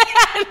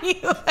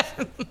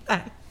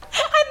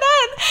 And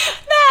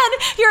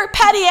then your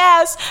petty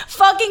ass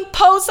fucking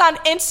posts on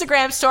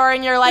Instagram story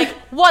and you're like,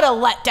 what a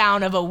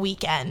letdown of a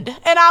weekend.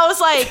 And I was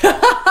like,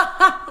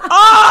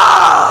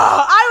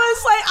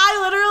 I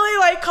literally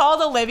like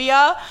called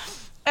Olivia,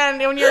 and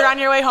when you're on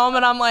your way home,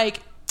 and I'm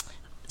like,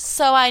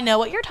 so I know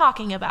what you're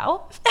talking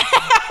about.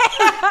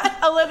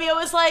 Olivia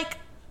was like,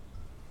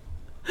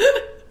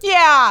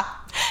 yeah,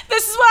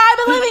 this is what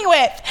I've been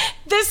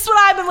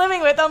living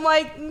with. I'm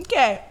like,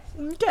 okay.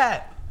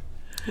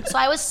 So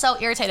I was so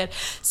irritated.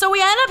 So we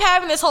ended up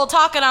having this whole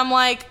talk, and I'm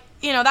like,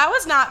 you know, that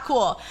was not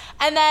cool.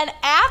 And then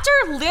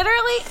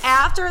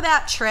after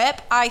that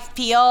trip, I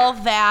feel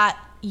that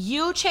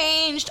you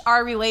changed,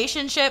 our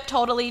relationship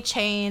totally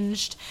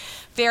changed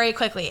very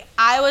quickly.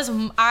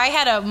 I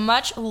had a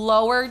much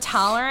lower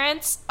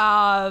tolerance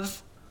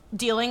of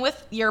dealing with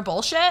your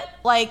bullshit.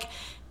 Like,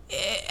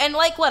 and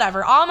like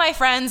whatever, all my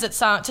friends to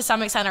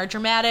some extent are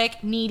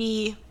dramatic,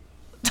 needy,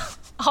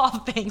 all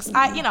things.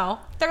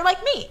 They're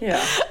like me.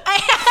 Yeah.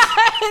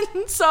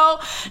 And so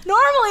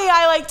normally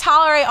I like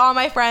tolerate all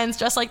my friends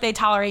just like they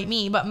tolerate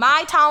me, but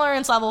my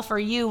tolerance level for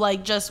you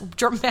like just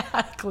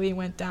dramatically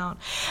went down.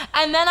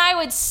 And then I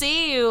would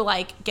see you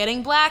like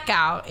getting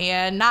blackout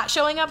and not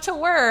showing up to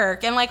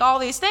work and like all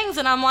these things,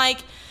 and I'm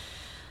like,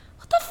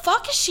 what the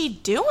fuck is she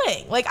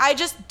doing? Like, I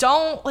just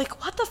don't,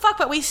 like, what the fuck?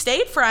 But we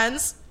stayed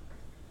friends.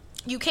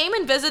 You came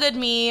and visited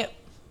me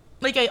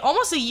like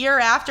almost a year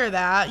after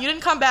that. You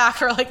didn't come back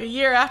for like a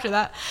year after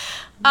that.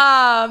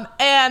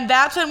 And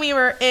that's when we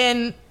were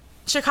in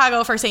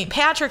Chicago for St.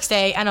 Patrick's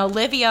Day, and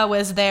Olivia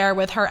was there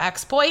with her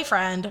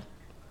ex-boyfriend,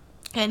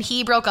 and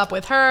he broke up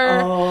with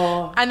her.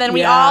 Oh, and then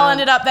we all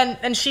ended up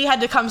and she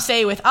had to come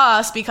stay with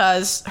us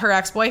because her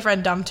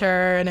ex-boyfriend dumped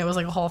her, and it was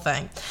like a whole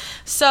thing.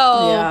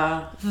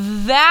 So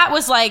that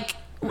was like,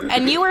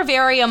 and you were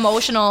very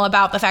emotional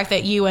about the fact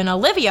that you and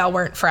Olivia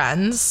weren't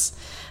friends.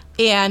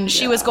 And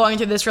she was going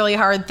through this really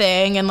hard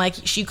thing, and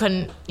like you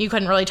couldn't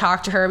really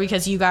talk to her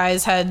because you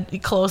guys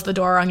had closed the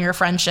door on your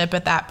friendship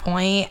at that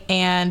point.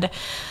 And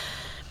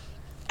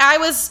I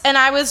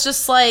was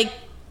just like,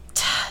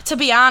 to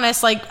be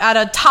honest, like at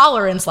a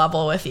tolerance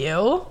level with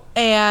you.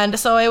 And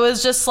so it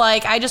was just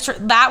like,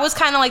 that was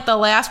kind of like the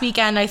last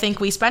weekend I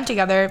think we spent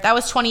together. That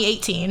was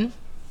 2018.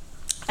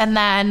 And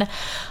then,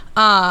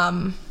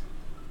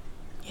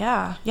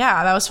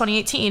 that was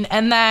 2018.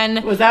 And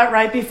then... Was that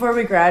right before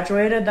we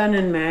graduated then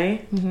in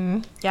May? Mm-hmm.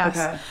 Yes.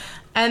 Okay.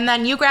 And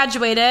then you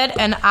graduated,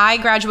 and I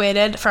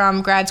graduated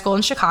from grad school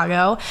in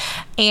Chicago,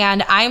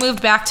 and I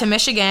moved back to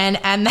Michigan.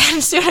 And then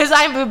as soon as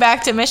I moved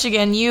back to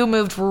Michigan, you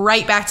moved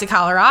right back to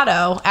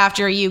Colorado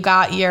after you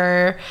got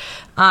your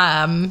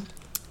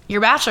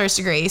bachelor's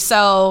degree.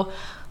 So,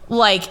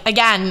 like,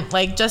 again,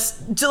 like,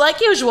 just like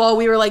usual,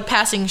 we were, like,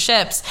 passing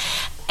ships.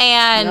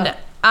 And...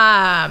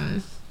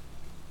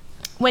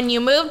 when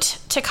you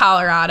moved to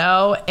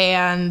Colorado,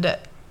 and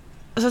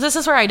so this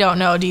is where I don't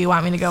know, do you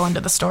want me to go into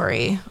the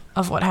story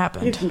of what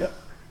happened? You can go.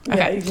 Okay.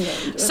 Yeah, you can go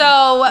into it.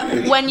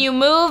 So when you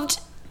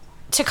moved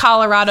to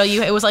Colorado,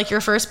 it was like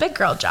your first big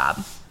girl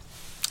job.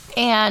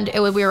 And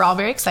we were all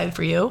very excited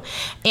for you.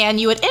 And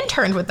you had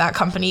interned with that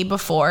company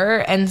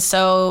before, and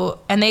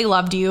they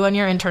loved you and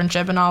your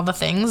internship and all the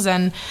things.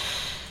 And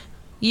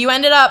you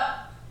ended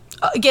up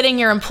getting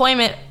your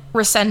employment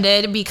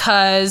rescinded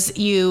because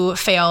you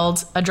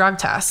failed a drug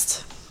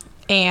test.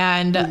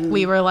 And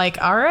we were like,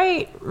 all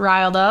right,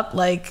 riled up,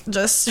 like,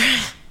 just...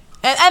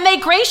 and they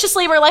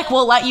graciously were like,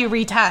 we'll let you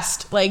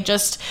retest. Like,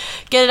 just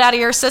get it out of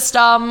your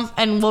system,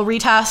 and we'll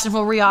retest, and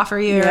we'll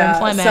reoffer you your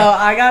employment. So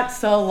I got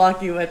so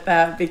lucky with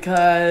that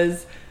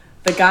because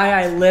the guy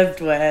I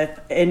lived with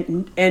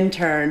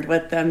interned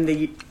with them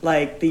the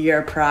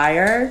year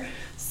prior.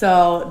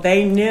 So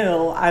they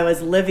knew I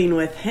was living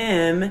with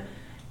him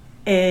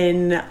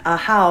in a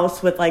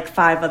house with like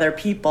 5 other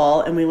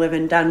people, and we live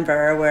in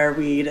Denver where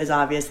weed is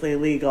obviously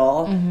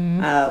legal.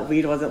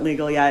 Weed wasn't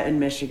legal yet in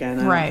Michigan,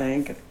 I don't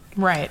think.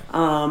 Right.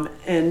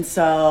 And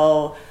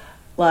so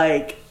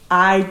like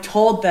I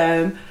told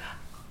them,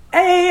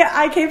 hey,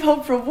 I came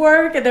home from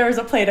work and there was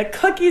a plate of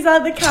cookies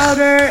on the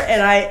counter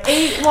and I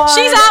ate one.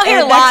 She's out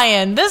here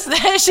lying.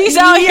 She's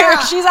out here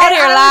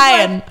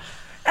lying.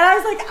 And I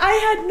was like,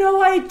 I had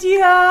no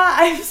idea.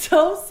 I'm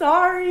so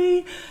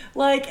sorry.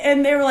 Like,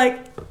 and they were like,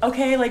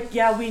 okay, like,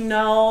 yeah, we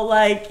know,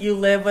 like, you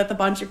live with a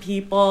bunch of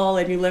people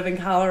and you live in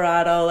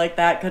Colorado, like,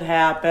 that could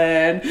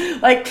happen.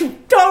 Like,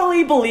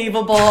 totally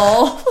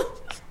believable.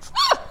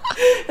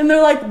 And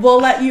they're like, we'll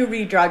let you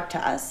re-drug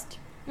test.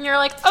 And you're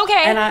like,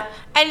 okay.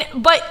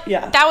 But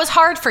that was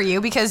hard for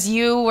you because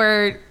you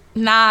were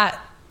not,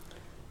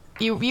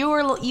 you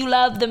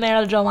loved the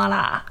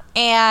marijuana.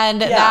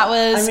 And that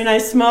was... I mean, I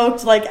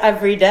smoked, like,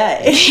 every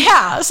day.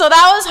 Yeah, so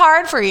that was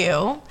hard for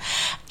you.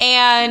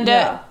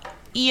 And...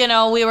 you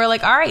know, we were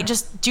like, all right,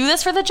 just do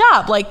this for the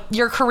job. Like,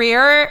 your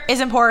career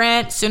is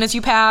important. As soon as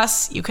you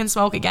pass, you can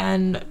smoke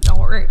again. Don't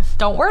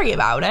worry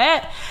about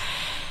it.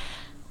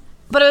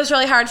 But it was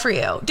really hard for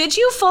you. Did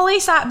you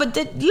fully stop? But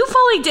you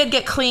fully did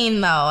get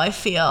clean, though, I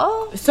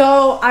feel.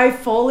 So I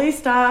fully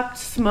stopped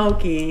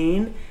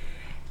smoking,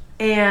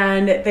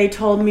 and they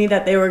told me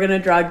that they were going to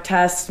drug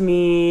test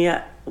me,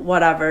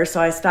 whatever. So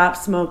I stopped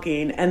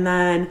smoking, and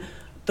then...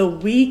 the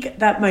week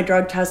that my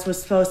drug test was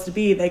supposed to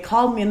be, they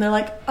called me and they're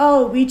like,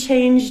 oh, we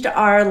changed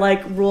our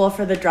like rule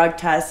for the drug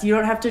test. You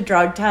don't have to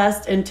drug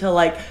test until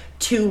like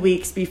 2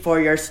 weeks before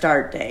your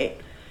start date.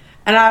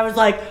 And I was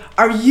like,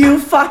 are you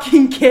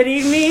fucking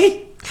kidding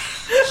me?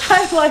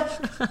 I'm like,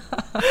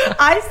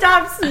 I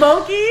stopped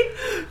smoking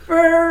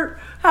for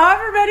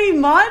however many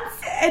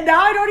months and now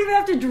I don't even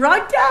have to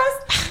drug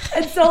test?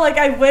 And so, like,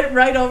 I went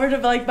right over to,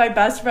 like, my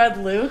best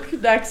friend Luke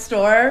next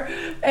door.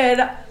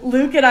 And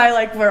Luke and I,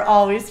 like, were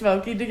always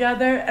smoking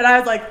together. And I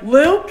was like,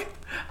 Luke,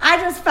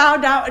 I just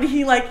found out. And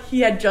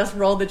he had just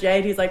rolled the J.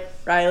 And he's like,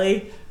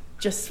 Riley,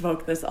 just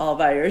smoke this all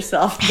by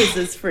yourself. This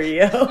is for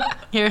you.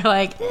 You're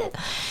like,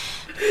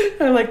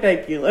 I'm like,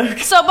 thank you, Luke.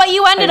 So, but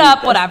you ended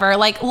up, whatever,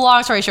 like,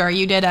 long story short,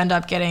 you did end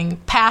up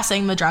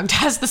passing the drug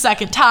test the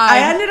second time. I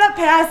ended up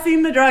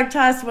passing the drug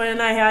test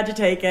when I had to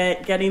take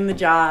it, getting the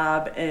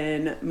job,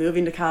 and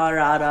moving to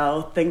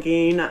Colorado,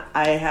 thinking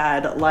I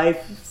had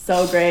life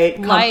so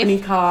great, company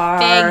car.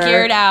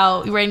 Figured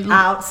out.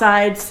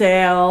 Outside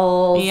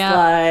sales,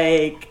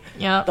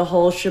 Yep. the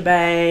whole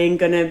shebang,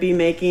 gonna be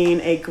making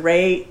a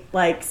great,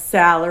 like,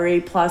 salary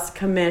plus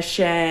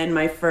commission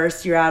my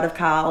first year out of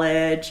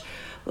college,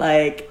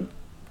 like,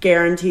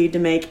 guaranteed to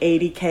make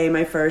 $80K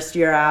my first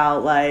year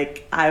out.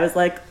 Like, I was,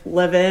 like,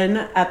 living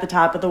at the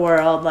top of the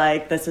world,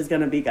 like, this is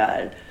gonna be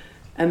good.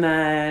 And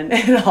then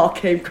it all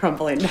came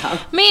crumbling down.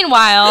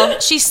 Meanwhile,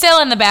 she's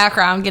still in the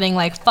background getting,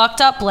 like, fucked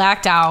up,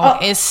 blacked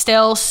out, is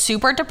still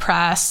super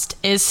depressed,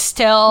 is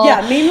still...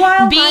 Yeah,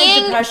 meanwhile,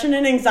 my depression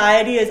and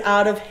anxiety is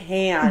out of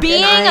hand.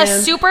 Being a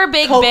super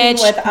big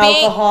bitch. With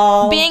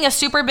alcohol. Being a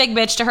super big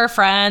bitch to her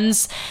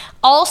friends.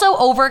 Also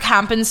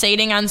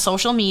overcompensating on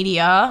social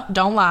media.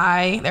 Don't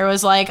lie. There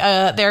was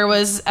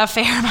a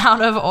fair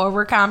amount of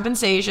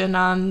overcompensation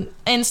on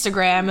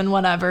Instagram and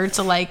whatever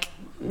to, like...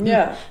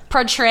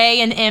 portray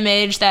an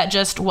image that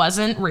just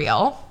wasn't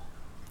real.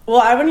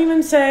 Well, I wouldn't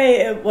even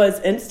say it was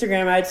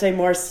Instagram. I'd say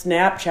more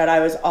Snapchat.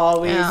 I was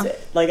always,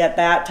 like, at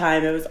that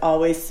time, it was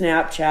always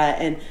Snapchat.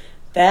 And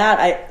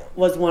that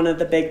was one of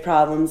the big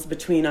problems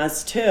between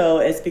us, too,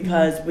 is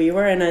because we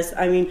were in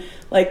I'm,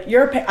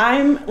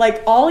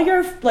 like, all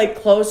your,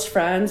 like, close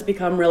friends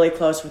become really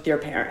close with your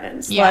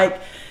parents. Yeah.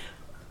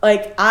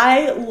 Like,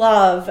 I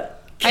love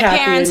Kathy my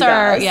parents and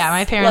are, Gus.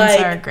 my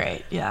parents are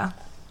great, yeah.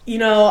 You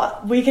know,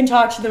 we can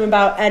talk to them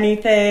about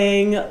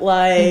anything,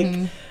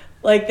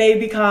 like they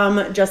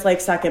become just like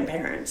second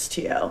parents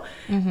to you,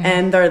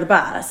 and they're the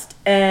best.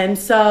 And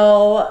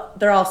so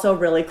they're also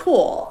really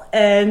cool.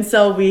 And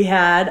so we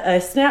had a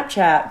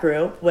Snapchat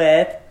group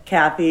with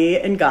Kathy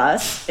and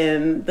Gus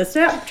in the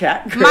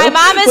Snapchat group. My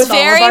mom is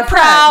very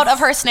proud of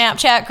her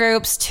Snapchat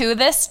groups to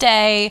this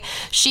day.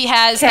 She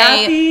has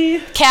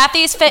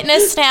Kathy's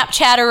Fitness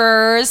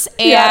Snapchatterers,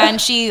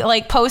 and she,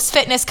 like, posts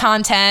fitness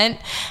content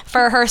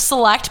for her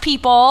select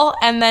people.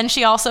 And then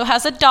she also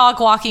has a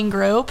dog walking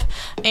group,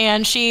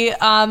 and she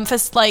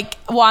just, like,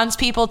 wants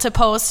people to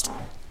post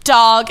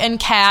dog and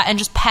cat and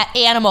just pet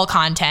animal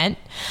content.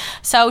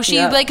 So she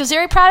was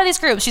very proud of these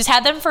groups. She's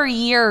had them for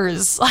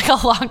years, like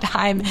a long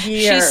time.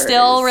 She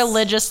still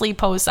religiously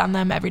posts on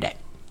them every day.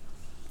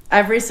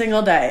 Every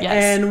single day.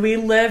 Yes. And we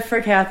live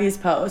for Kathy's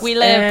posts. We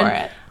live for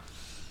it.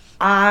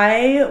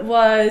 I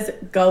was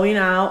going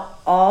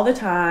out all the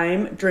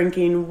time,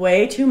 drinking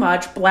way too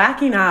much,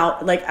 blacking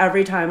out, like,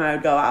 every time I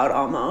would go out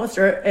almost.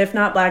 Or if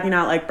not blacking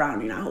out, like,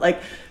 browning out.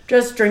 Like,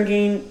 just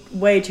drinking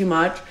way too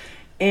much.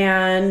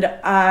 And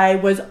I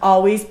was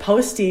always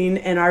posting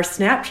in our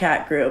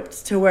Snapchat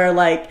groups to where,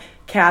 like,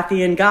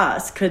 Kathy and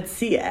Gus could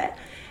see it.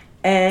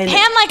 And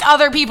like,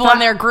 other people in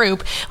their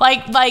group.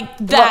 Like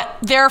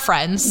their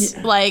friends.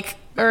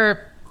 whoever,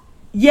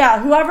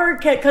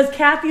 because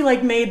Kathy,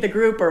 like, made the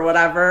group or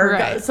whatever.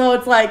 Right. So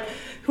it's like,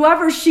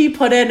 whoever she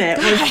put in it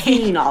was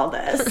seeing all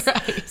this.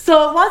 Right.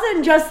 So it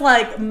wasn't just,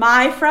 like,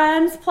 my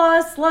friends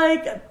plus,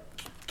 like,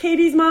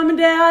 Katie's mom and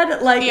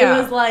dad. Like, it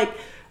was, like...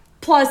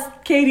 Plus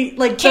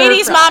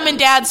Katie's mom and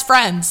dad's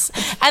friends.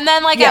 And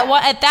then, like,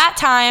 at that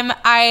time,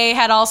 I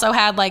had also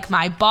had, like,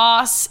 my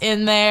boss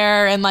in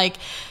there and, like,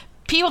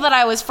 people that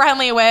I was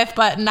friendly with,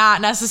 but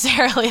not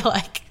necessarily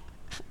like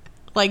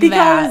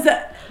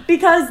that.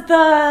 Because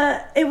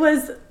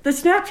the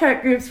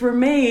Snapchat groups were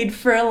made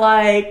for,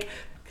 like,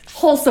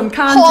 wholesome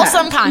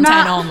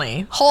content.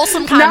 Only.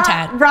 Wholesome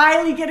content. Not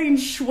Riley getting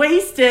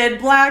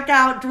wasted,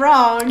 blackout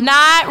drunk.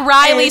 Not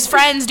Riley's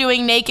friends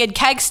doing naked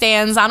keg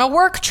stands on a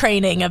work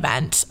training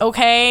event,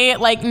 okay?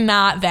 Like,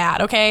 not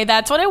that, okay?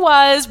 That's what it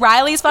was.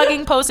 Riley's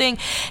fucking posting,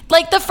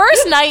 like, the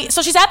first night,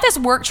 so she's at this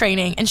work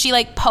training, and she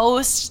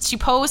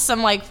posts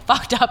some, like,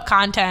 fucked up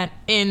content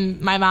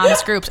in my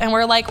mom's groups, and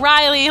we're like,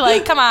 Riley,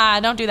 like, come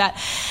on, don't do that.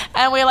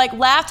 And we, like,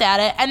 laughed at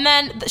it, and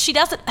then she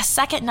does it a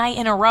second night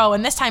in a row,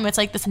 and this time it's,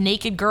 like, this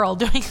naked girl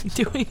doing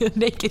a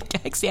naked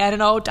keg stand in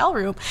a hotel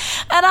room,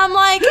 and I'm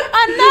like,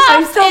 enough.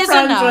 I'm still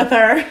friends with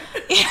her.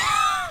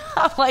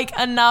 I'm like,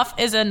 enough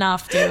is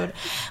enough, dude.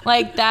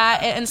 Like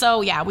that. And so,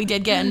 we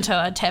did get into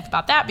a tiff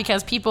about that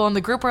because people in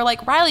the group were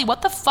like, Riley,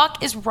 what the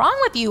fuck is wrong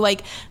with you?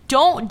 Like,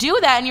 don't do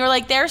that. And you were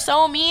like, they're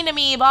so mean to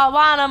me, blah,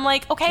 blah. And I'm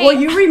like, okay. Well,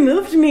 you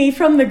removed me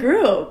from the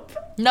group.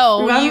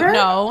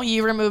 No,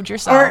 you removed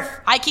yourself.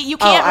 You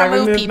can't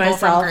remove people myself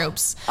from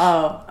groups.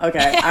 Oh,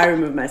 okay. I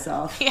removed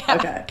myself.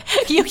 Okay.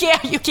 You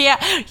can't.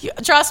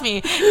 Trust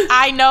me.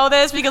 I know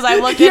this because I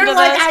looked into this.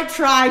 I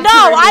tried. No,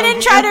 I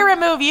didn't try to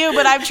remove you,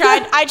 but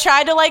I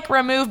tried to, like,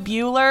 remove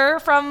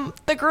Bueller from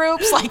the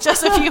groups, like,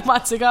 just a few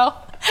months ago.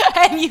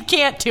 And you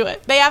can't do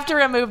it. They have to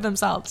remove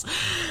themselves.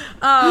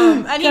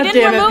 And he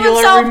didn't remove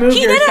himself.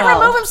 He didn't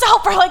remove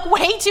himself for, like,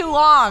 way too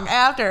long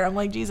after. I'm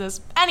like,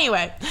 Jesus.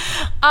 Anyway,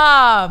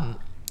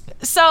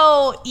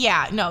 so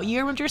you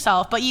removed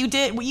yourself, but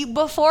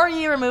before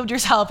you removed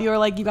yourself, you were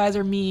like, you guys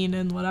are mean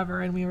and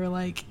whatever, and we were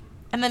like,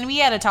 And then we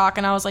had a talk,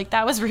 and I was like,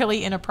 that was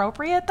really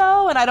inappropriate,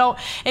 though. And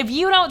if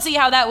you don't see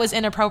how that was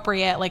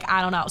inappropriate, like,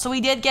 I don't know. So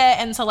we did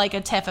get into, like,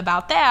 a tiff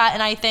about that.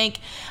 And I think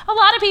a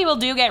lot of people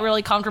do get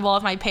really comfortable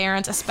with my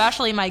parents,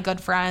 especially my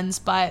good friends.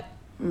 But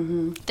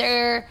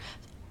they're,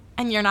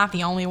 and you're not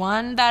the only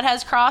one that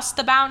has crossed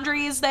the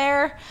boundaries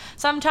there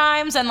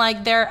sometimes. And,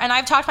 like, and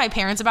I've talked to my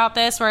parents about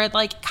this, where it,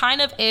 like,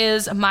 kind of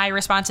is my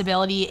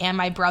responsibility and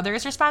my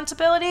brother's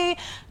responsibility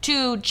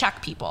to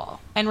check people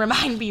and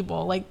remind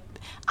people, like,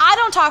 I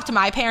don't talk to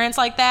my parents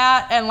like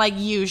that, and, like,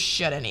 you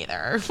shouldn't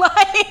either.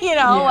 Like, you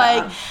know,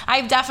 like,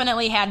 I've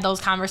definitely had those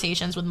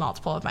conversations with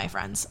multiple of my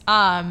friends.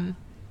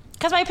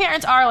 Because my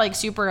parents are, like,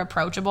 super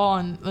approachable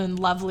and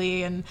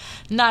lovely and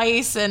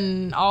nice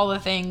and all the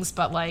things,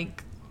 but,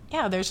 like,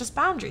 yeah, there's just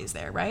boundaries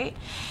there, right?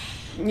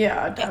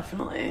 Yeah,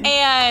 definitely.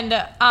 And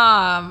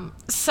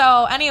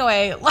so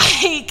anyway,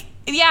 like,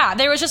 yeah,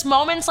 there was just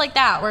moments like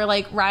that where,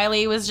 like,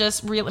 Riley was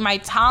just really, my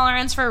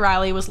tolerance for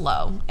Riley was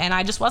low, and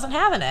I just wasn't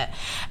having it.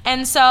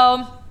 And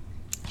so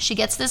she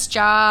gets this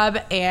job,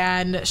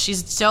 and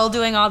she's still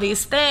doing all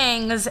these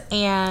things,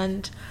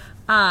 and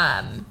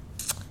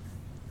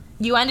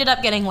you ended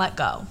up getting let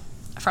go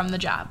from the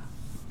job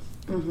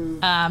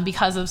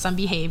because of some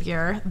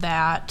behavior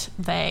that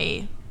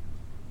they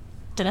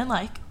didn't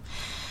like.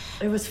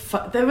 That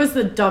was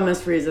the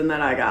dumbest reason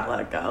that I got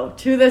let go.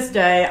 To this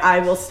day, I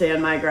will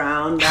stand my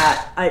ground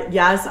that,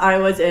 yes, I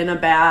was in a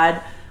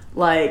bad,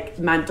 like,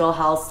 mental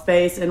health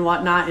space and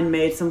whatnot and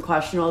made some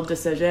questionable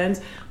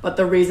decisions, but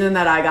the reason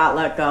that I got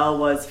let go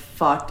was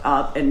fucked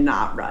up and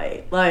not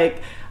right.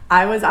 Like,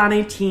 I was on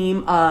a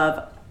team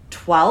of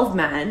 12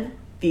 men,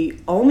 the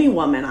only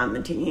woman on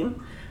the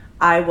team.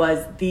 I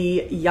was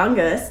the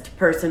youngest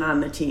person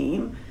on the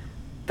team.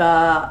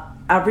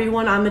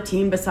 Everyone on the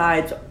team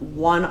besides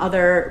one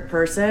other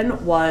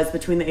person was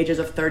between the ages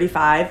of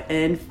 35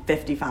 and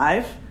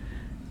 55,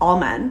 all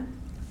men.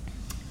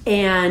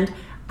 And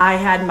I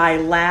had my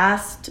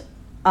last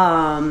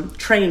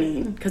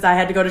training, because I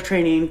had to go to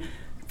training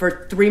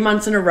for 3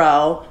 months in a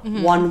row,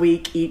 1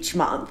 week each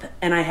month.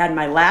 And I had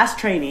my last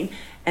training,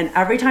 and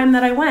every time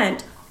that I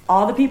went,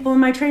 all the people in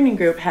my training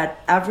group had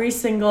every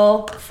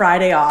single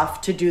Friday off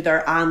to do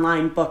their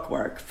online book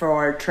work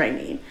for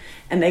training,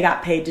 and they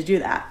got paid to do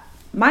that.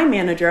 My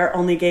manager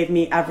only gave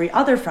me every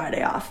other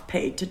Friday off,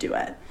 paid to do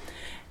it.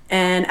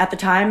 And at the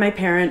time, my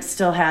parents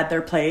still had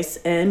their place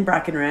in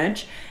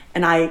Breckenridge,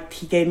 and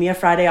he gave me a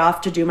Friday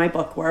off to do my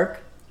book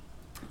work.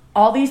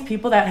 All these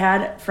people that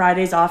had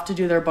Fridays off to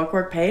do their book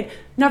work paid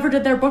never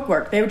did their book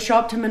work. They would show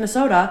up to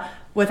Minnesota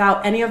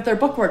without any of their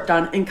book work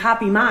done and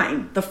copy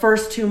mine the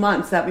first 2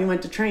 months that we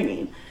went to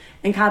training.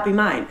 And copy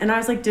mine. And I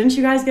was like, didn't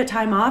you guys get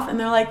time off? And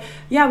they're like,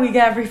 yeah, we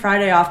get every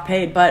Friday off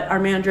paid, but our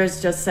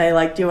managers just say,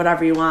 like, do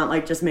whatever you want,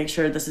 like, just make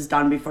sure this is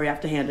done before you have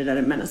to hand it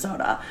in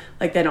Minnesota.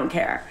 Like, they don't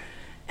care.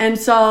 And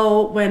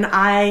so when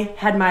I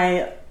had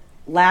my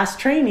last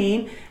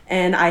training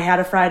and I had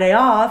a Friday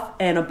off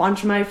and a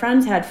bunch of my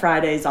friends had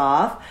Fridays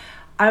off,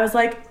 I was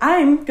like,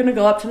 I'm gonna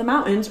go up to the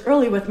mountains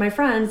early with my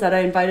friends that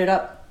I invited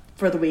up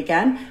for the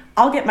weekend.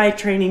 I'll get my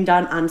training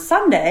done on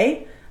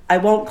Sunday. I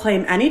won't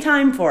claim any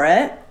time for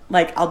it.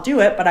 Like, I'll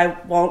do it, but I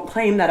won't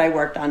claim that I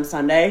worked on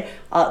Sunday.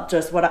 I'll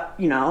just,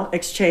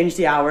 exchange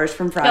the hours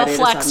from Friday to Sunday.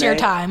 They'll flex your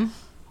time.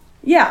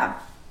 Yeah.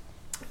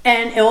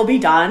 And it will be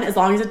done. As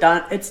long as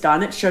it's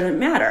done, it shouldn't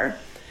matter.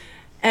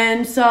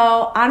 And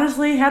so,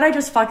 honestly, had I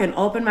just fucking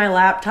opened my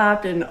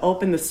laptop and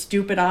opened the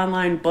stupid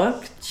online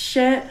book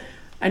shit,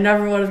 I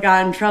never would have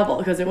gotten in trouble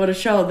because it would have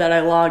showed that I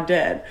logged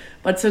in.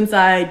 But since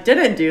I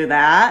didn't do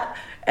that,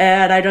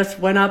 and I just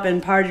went up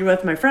and partied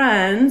with my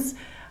friends,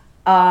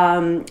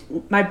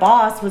 my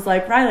boss was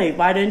like, Riley,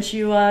 why didn't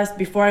you,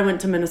 before I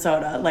went to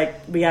Minnesota, like,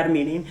 we had a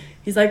meeting,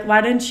 he's like, why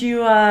didn't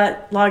you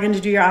log in to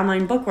do your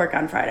online book work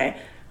on Friday?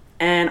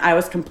 And I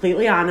was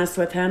completely honest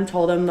with him,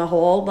 told him the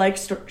whole, like,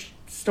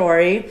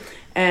 story,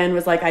 and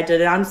was like, I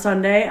did it on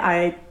Sunday.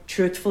 I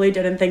truthfully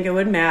didn't think it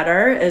would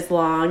matter as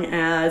long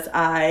as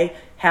I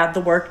had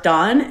the work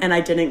done and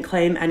I didn't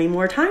claim any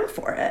more time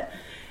for it.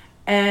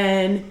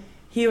 And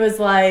he was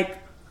like,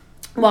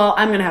 well,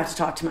 I'm going to have to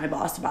talk to my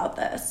boss about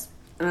this.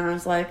 And I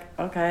was like,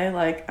 okay,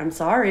 like, I'm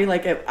sorry.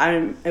 Like,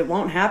 it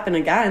won't happen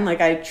again.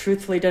 Like, I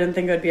truthfully didn't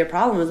think it would be a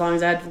problem as long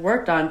as I had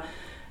work done.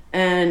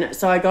 And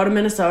so I go to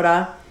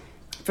Minnesota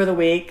for the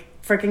week,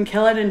 freaking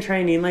kill it in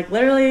training. Like,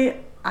 literally,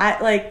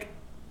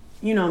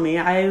 you know me,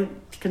 I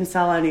can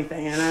sell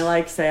anything, and I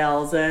like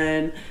sales,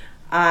 and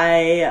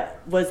I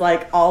was,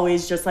 like,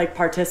 always just, like,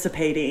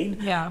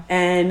 participating. Yeah.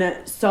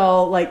 And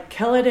so, like,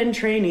 kill it in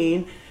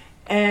training.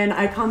 And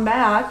I come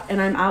back,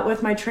 and I'm out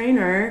with my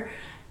trainer,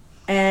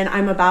 and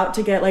I'm about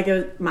to get,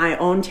 like, my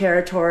own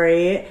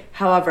territory.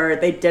 However,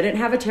 they didn't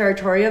have a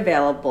territory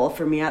available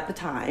for me at the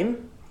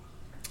time.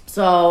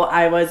 So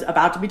I was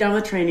about to be done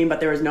with training, but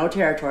there was no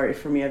territory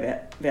for me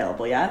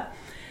available yet.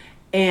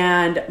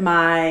 And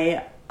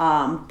my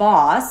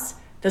boss,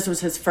 this was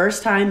his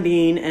first time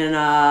being in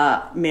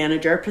a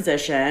manager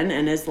position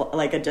and is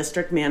like a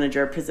district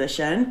manager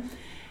position.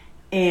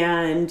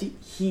 And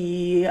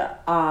he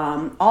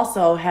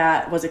also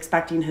was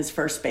expecting his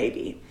first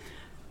baby.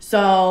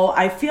 So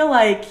I feel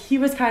like he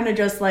was kind of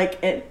just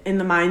like in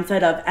the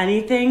mindset of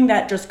anything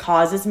that just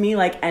causes me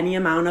like any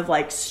amount of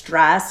like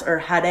stress or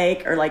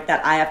headache or like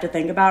that I have to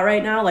think about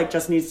right now, like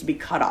just needs to be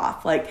cut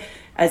off like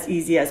as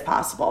easy as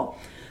possible.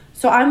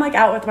 So I'm like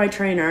out with my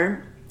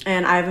trainer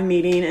and I have a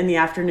meeting in the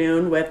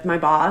afternoon with my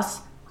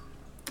boss,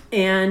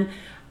 and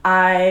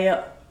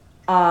I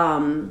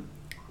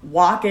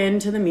walk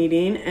into the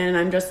meeting and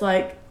I'm just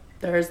like,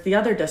 there's the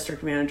other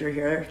district manager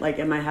here. Like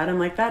in my head, I'm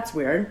like, that's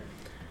weird.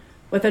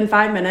 Within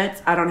 5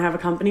 minutes, I don't have a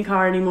company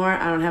car anymore.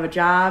 I don't have a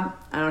job.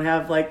 I don't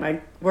have like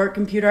my work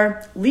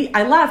computer.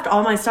 I left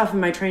all my stuff in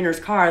my trainer's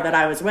car that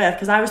I was with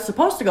because I was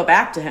supposed to go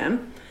back to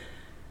him.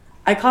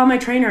 I call my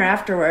trainer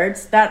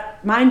afterwards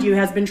that, mind you,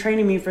 has been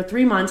training me for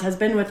 3 months, has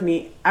been with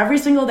me every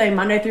single day,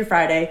 Monday through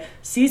Friday,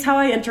 sees how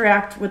I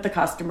interact with the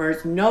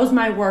customers, knows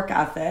my work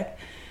ethic.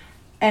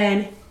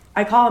 And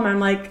I call him, I'm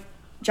like,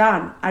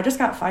 John, I just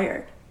got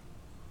fired.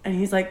 And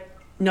he's like,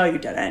 no, you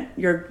didn't.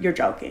 You're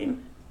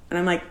joking. And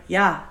I'm like,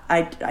 yeah,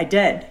 I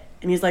did.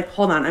 And he's like,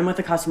 hold on, I'm with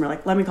a customer.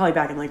 Like, let me call you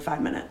back in like 5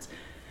 minutes.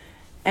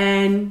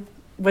 And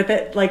with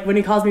it, like when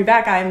he calls me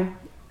back, I'm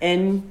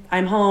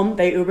home.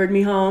 They Ubered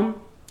me home.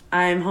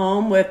 I'm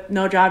home with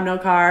no job, no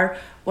car,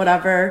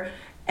 whatever.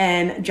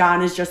 And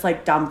John is just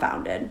like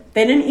dumbfounded.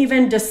 They didn't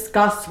even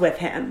discuss with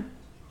him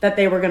that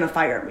they were going to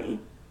fire me.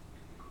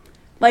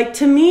 Like,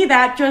 to me,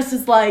 that just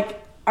is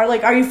like,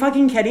 are you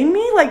fucking kidding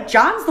me? Like,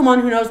 John's the one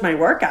who knows my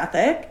work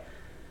ethic.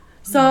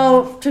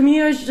 So to me,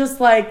 it was just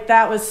like,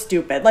 that was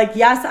stupid. Like,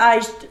 yes,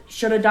 I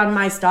should have done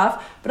my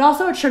stuff, but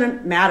also it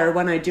shouldn't matter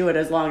when I do it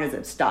as long as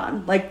it's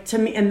done. Like, to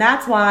me, and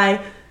that's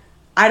why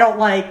I don't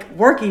like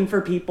working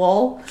for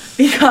people,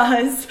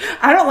 because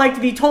I don't like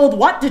to be told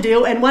what to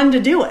do and when to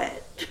do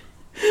it.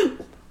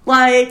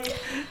 Like,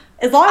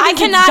 as long as I it's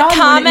cannot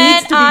done when it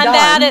needs comment to be on done.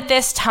 that at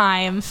this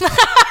time.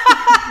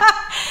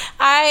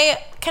 I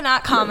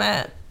cannot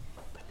comment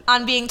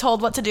on being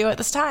told what to do at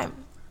this time.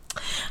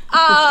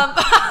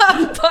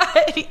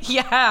 But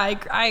yeah,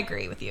 I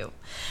agree with you.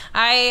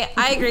 I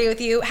agree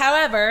with you.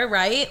 However,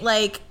 right,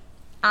 like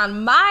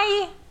on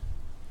my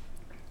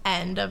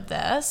end of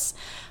this,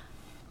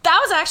 that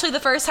was actually the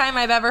first time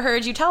I've ever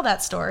heard you tell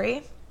that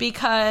story,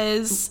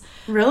 because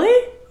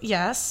Really?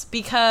 yes,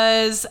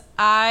 because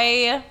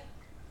I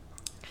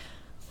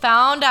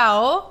found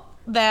out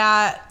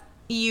that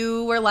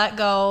you were let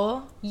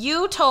go.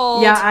 You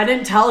told... Yeah, I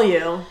didn't tell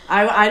you.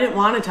 I didn't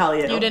want to tell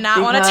you. You did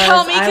not want to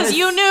tell me because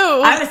you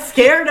knew. I was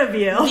scared of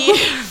you.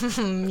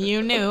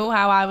 You knew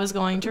how I was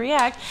going to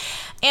react.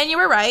 And you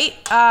were right.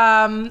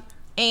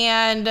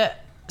 And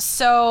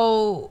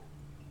so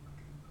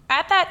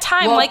at that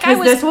time, well, like I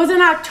was... This was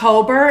in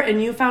October and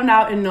you found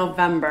out in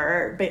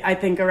November, I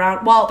think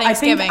around... Well, I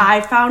think I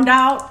found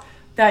out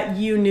that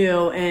you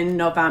knew in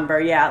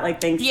November. Yeah,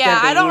 like Thanksgiving. Yeah,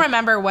 I don't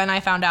remember when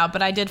I found out,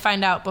 but I did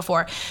find out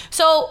before.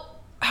 So...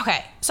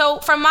 Okay, so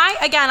from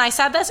again, I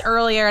said this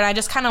earlier and I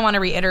just kind of want to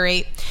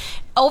reiterate.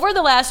 Over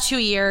the last 2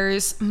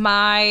 years,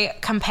 my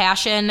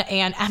compassion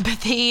and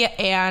empathy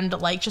and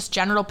like just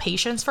general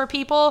patience for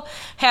people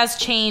has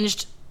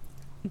changed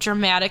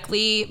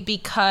dramatically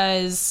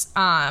because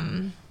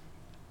of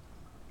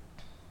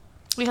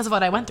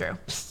what I went through.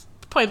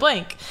 Point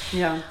blank.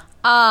 Yeah.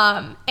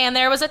 And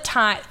there was a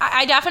time,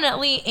 I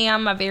definitely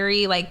am a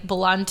very like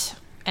blunt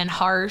and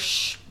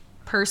harsh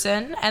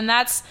person, and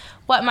that's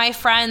what my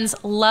friends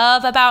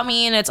love about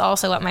me, and it's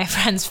also what my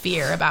friends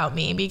fear about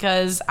me,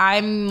 because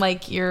I'm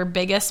like your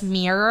biggest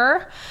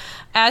mirror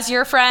as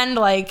your friend,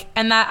 like,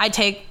 and that I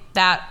take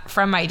that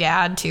from my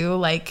dad too.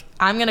 Like,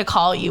 I'm gonna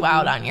call you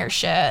out on your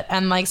shit,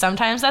 and like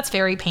sometimes that's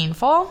very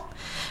painful,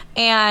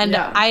 and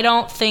yeah. I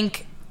don't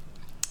think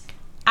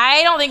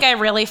I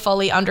really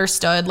fully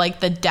understood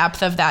like the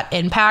depth of that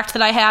impact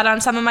that I had on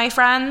some of my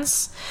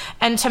friends.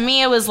 And to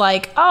me, it was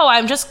like, oh,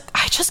 I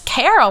just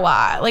care a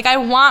lot. Like, I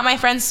want my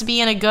friends to be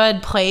in a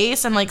good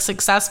place and like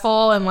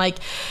successful. And like,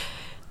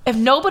 if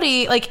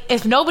nobody's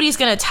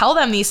going to tell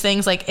them these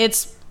things, like,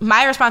 it's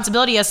my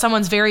responsibility as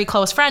someone's very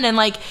close friend. And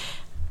like,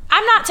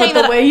 I'm not saying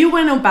that the way you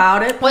went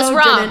about it was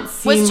wrong. Didn't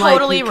seem was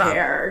totally like you wrong.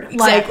 Cared.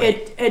 Exactly.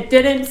 Like it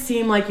didn't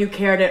seem like you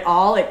cared at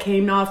all. It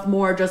came off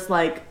more just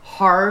like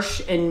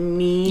harsh and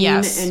mean,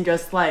 yes. And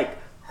just like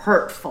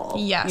hurtful.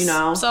 Yes. You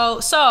know?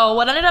 So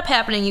what ended up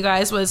happening, you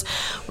guys, was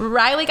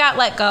Riley got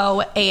let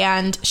go,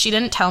 and she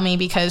didn't tell me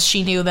because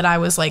she knew that I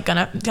was like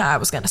I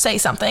was gonna say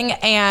something.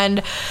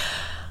 And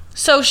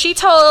so she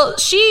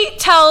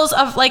tells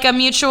of like a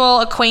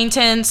mutual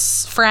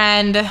acquaintance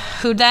friend,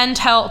 who then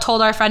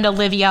told our friend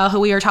Olivia,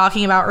 who we were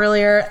talking about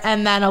earlier,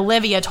 and then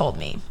Olivia told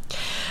me.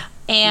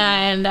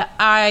 And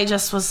I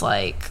just was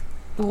like,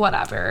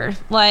 whatever.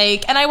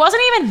 Like, and I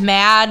wasn't even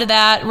mad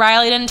that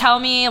Riley didn't tell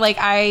me. Like,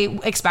 I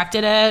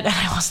expected it and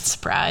I wasn't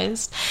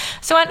surprised.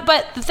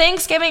 But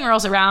Thanksgiving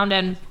rolls around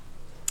and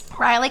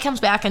Riley comes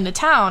back into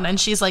town, and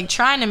she's like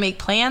trying to make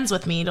plans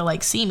with me to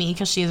like see me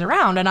because she's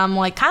around, and I'm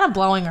like kind of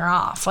blowing her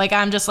off. Like,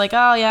 I'm just like,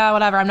 oh yeah,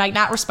 whatever. I'm like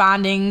not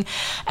responding,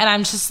 and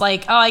I'm just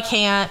like, oh, I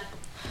can't,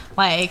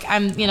 like,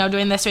 I'm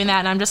doing this, doing that,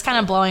 and I'm just kind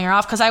of blowing her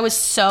off because I was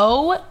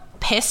so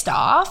pissed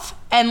off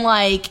and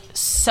like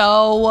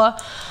so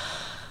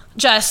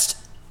just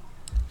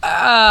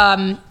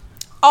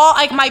all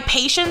like my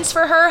patience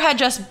for her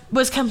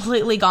was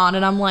completely gone,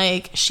 and I'm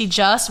like, she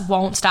just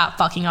won't stop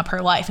fucking up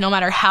her life. No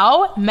matter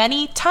how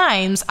many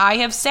times I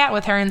have sat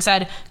with her and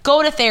said,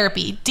 go to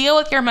therapy, deal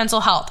with your mental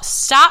health,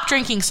 stop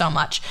drinking so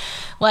much.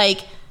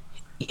 Like,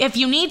 if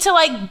you need to,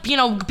 like, you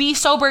know, be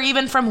sober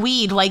even from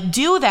weed, like,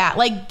 do that.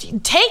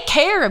 Like, take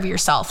care of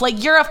yourself.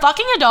 Like, you're a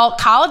fucking adult.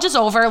 College is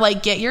over.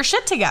 Like, get your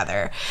shit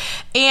together.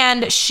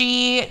 And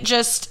she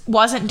just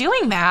wasn't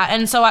doing that.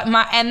 And so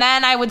and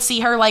then I would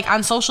see her, like,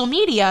 on social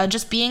media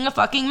just being a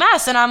fucking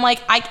mess. And I'm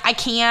like, I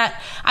can't.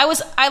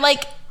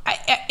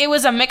 It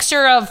was a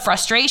mixture of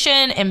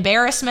frustration,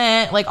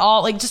 embarrassment, like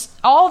just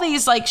all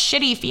these like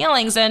shitty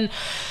feelings. And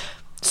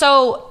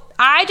so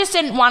I just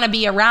didn't want to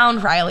be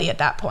around Riley at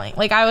that point.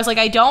 Like, I was like,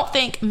 I don't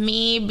think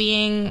me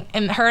being,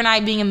 and her and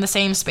I being in the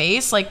same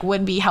space, like,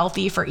 would be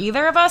healthy for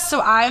either of us. So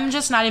I'm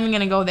just not even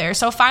going to go there.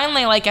 So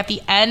finally, like, at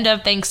the end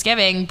of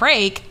Thanksgiving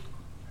break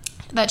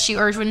when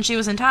she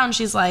was in town,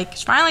 she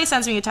finally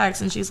sends me a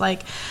text, and she's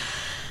like,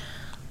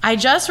 I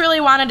just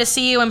really wanted to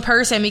see you in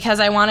person because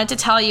I wanted to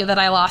tell you that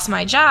I lost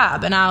my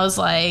job. And I was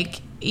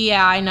like,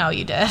 yeah, I know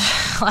you did.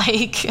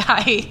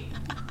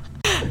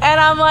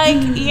 And I'm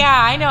like,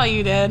 yeah, I know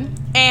you did.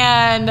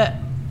 And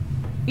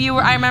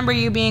I remember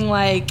you being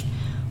like,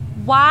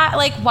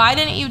 why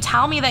didn't you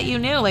tell me that you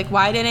knew? Like,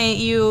 why didn't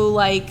you,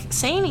 like,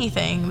 say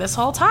anything this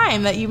whole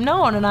time that you've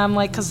known? And I'm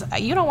like, because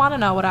you don't want to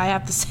know what I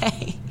have to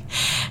say.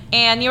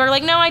 And you were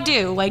like, no, I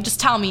do. Like, just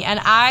tell me. And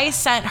I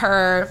sent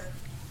her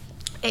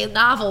a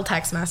novel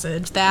text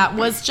message that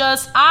was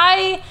just,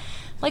 like,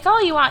 oh,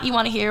 you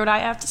want to hear what I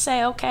have to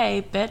say?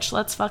 Okay, bitch,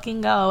 let's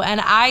fucking go. And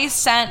I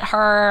sent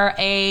her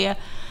a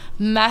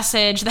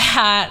message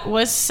that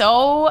was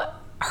so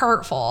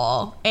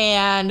hurtful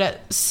and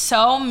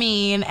so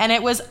mean, and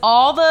it was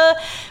all the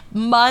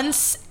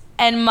months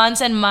and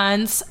months and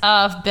months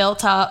of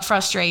built up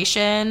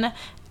frustration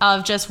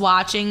of just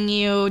watching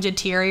you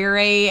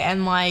deteriorate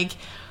and like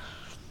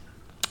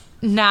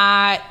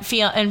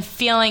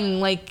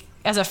feeling like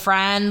as a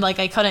friend like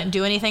I couldn't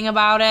do anything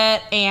about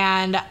it.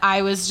 And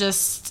I was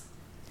just,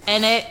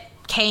 and it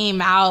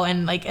came out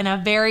and like in a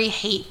very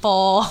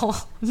hateful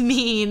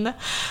mean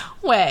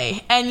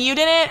way, and you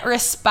didn't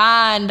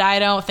respond, I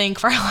don't think,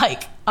 for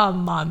like a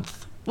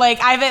month. Like,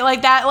 I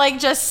like that, like,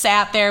 just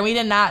sat there. We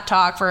did not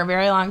talk for a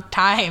very long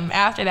time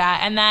after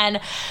that. And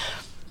then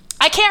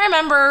I can't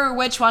remember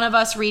which one of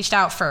us reached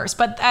out first,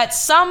 but at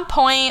some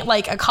point,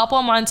 like a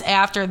couple months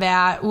after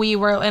that, we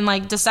were in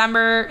like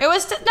December. It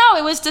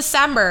was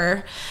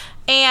December.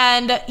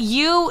 And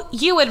you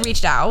had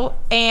reached out,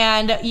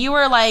 and you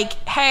were like,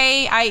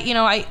 hey,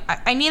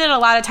 I needed a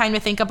lot of time to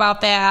think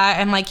about that,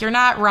 and like, you're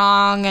not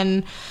wrong,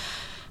 and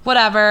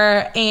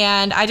whatever.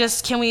 And I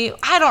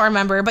don't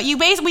remember, but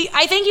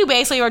I think you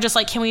basically were just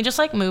like, can we just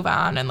like move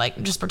on and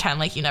like just pretend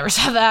like you never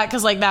said that,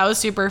 because like that was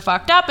super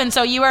fucked up. And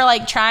so you were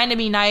like trying to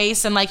be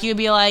nice, and like you'd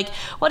be like,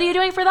 what are you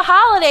doing for the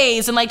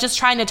holidays, and like just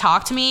trying to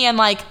talk to me. And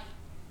like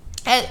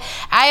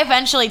I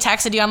eventually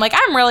texted you. I'm like,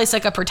 I'm really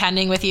sick of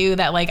pretending with you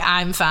that like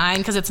I'm fine,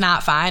 because it's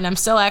not fine. I'm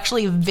still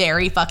actually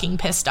very fucking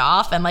pissed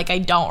off, and like I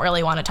don't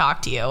really want to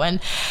talk to you.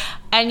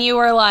 And you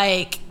were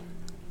like,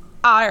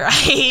 all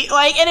right,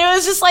 like, and it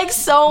was just like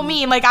so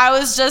mean. Like, I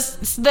was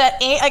just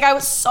I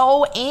was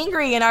so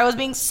angry, and I was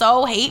being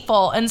so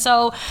hateful. And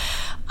so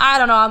I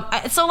don't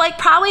know. So like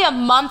probably a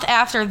month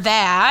after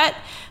that,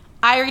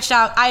 I reached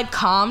out. I had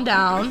calmed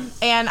down,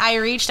 and I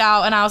reached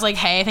out, and I was like,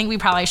 hey, I think we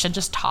probably should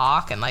just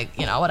talk, and like,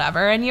 you know,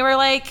 whatever. And you were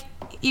like,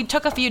 you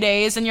took a few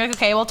days, and you're like,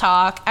 okay, we'll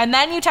talk. And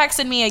then you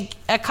texted me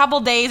a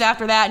couple days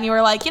after that, and you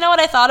were like, you know what,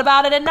 I thought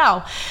about it, and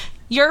no,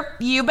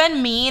 you've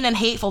been mean and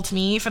hateful to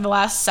me for the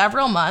last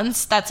several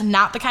months. That's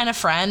not the kind of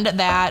friend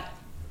that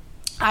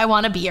I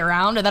want to be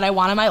around, or that I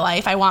want in my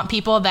life. I want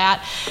people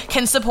that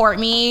can support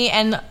me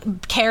and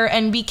care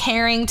and be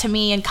caring to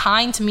me and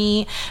kind to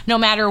me no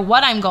matter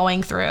what I'm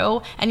going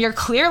through. And you're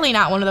clearly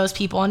not one of those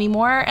people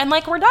anymore. And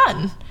like, we're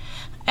done.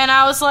 And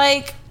I was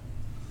like,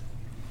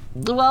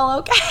 well,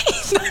 okay.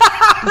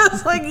 I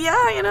was like,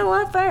 yeah, you know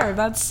what, fair.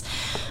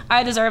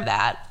 I deserve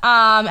that.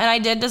 And I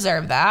did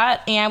deserve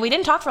that. And we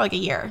didn't talk for like a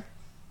year.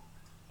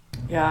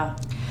 Yeah.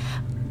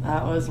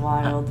 That was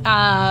wild.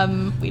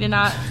 We did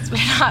not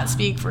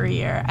speak for a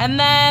year. And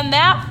then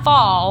that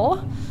fall,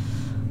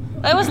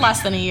 it was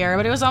less than a year,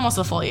 but it was almost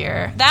a full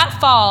year. That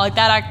fall, like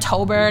that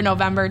October,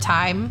 November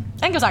time, I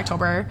think it was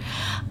October,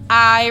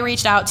 I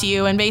reached out to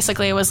you, and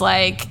basically it was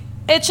like,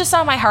 it's just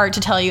on my heart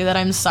to tell you that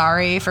I'm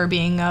sorry for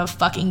being a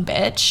fucking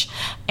bitch,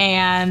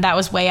 and that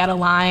was way out of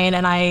line.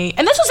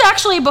 And this was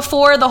actually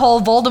before the whole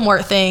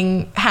Voldemort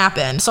thing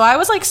happened. So I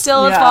was like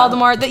still with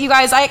Voldemort. That you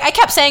guys, I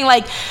kept saying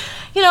like,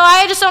 you know,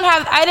 I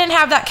didn't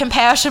have that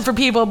compassion for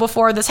people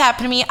before this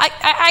happened to me.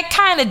 I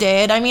kind of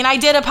did. I mean, I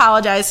did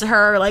apologize to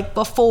her like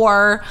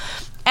before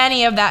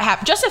any of that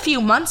happened. Just a few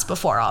months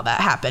before all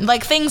that happened,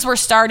 like things were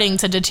starting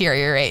to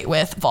deteriorate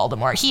with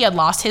Voldemort. He had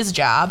lost his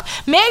job.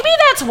 Maybe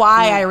that's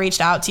why I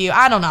reached out to you.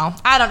 I don't know.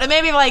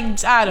 Maybe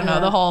like, I don't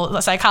know the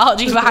whole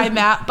psychology behind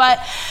that. But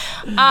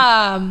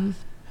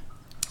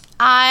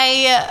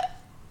I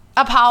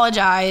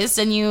apologized,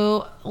 and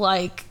you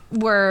like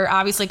were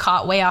obviously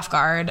caught way off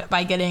guard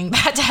by getting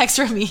that text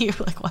from me. You're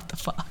like, what the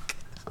fuck?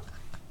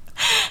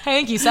 I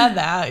think you said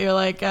that. You're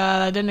like,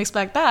 I didn't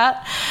expect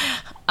that.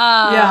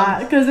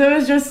 Yeah, because it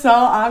was just so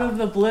out of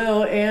the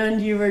blue,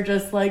 and you were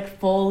just like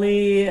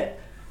fully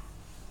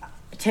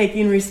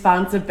taking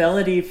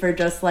responsibility for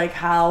just like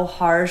how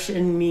harsh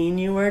and mean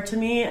you were to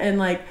me, and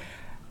like,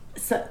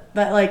 so,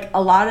 but like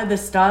a lot of the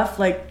stuff,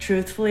 like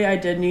truthfully, I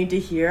did need to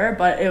hear,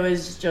 but it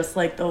was just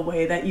like the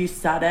way that you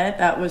said it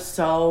that was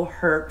so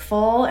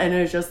hurtful, and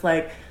it was just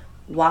like,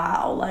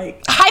 wow,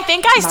 like I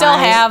think I still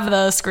have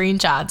the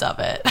screenshots of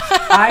it.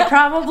 I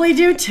probably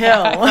do too.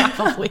 I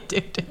probably do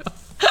too.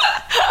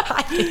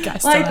 I think I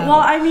still have well,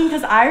 I mean,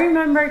 because I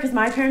remember, because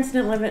my parents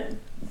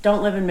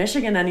don't live in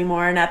Michigan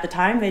anymore, and at the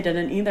time they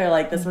didn't either.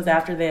 Like, this was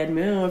after they had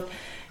moved,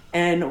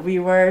 and we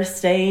were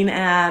staying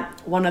at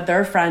one of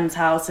their friends'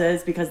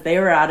 houses because they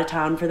were out of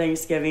town for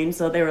Thanksgiving.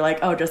 So they were like,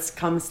 "Oh, just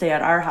come stay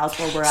at our house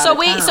while we're out of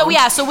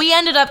town." So we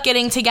ended up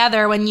getting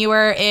together when you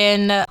were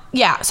in.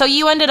 Yeah, so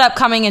you ended up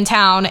coming in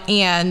town,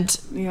 and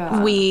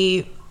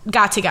we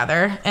got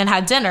together and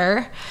had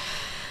dinner.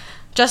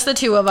 Just the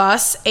two of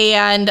us.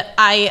 And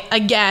I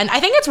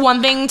think it's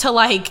one thing to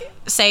like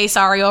say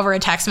sorry over a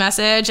text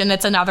message, and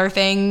it's another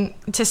thing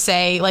to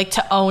say, like,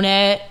 to own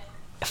it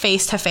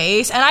face to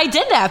face. And I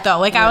did that though.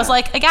 Like, I was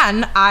like,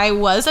 again, I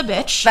was a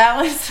bitch.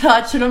 That was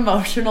such an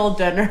emotional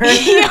dinner.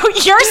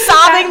 You're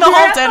sobbing the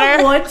whole dinner. At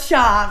the wood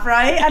shop,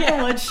 right? At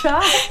the wood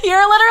shop.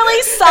 You're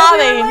literally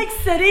sobbing. And we were like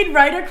sitting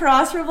right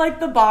across from like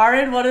the bar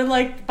and one of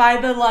like by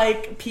the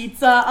like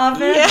pizza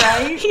oven,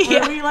 right?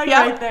 Were we like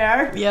right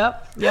there?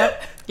 Yep.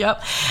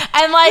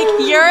 And like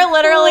you're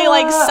literally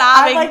like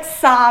sobbing. I'm like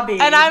sobbing.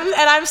 And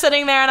I'm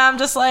sitting there and I'm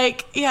just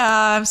like,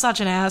 yeah, I'm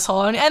such an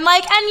asshole. And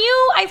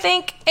you, I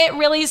think it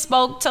really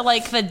spoke to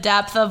like the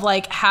depth of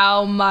like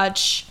how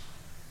much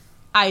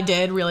I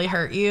did really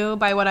hurt you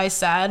by what I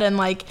said. And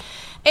like,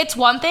 it's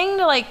one thing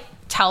to like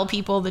tell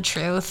people the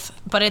truth,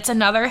 but it's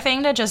another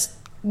thing to just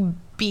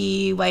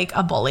be like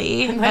a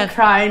bully. I'm like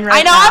crying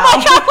right now. I know,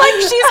 I'm like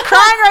she's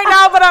crying right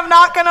now, but I'm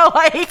not gonna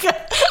like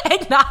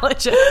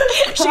acknowledge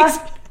it.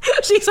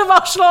 She's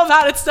emotional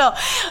about it still.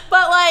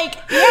 But like,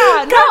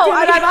 yeah, no.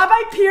 And I'm on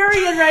my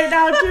period right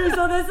now too,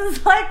 so this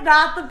is like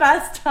not the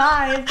best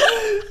time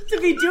to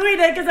be doing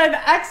it because I'm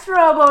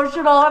extra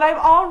emotional and I'm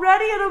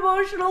already an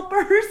emotional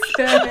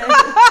person.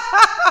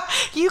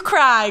 You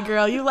cry,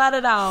 girl. You let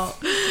it out.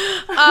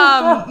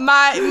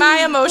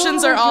 My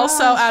emotions are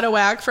also out of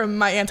whack from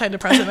my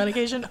antidepressant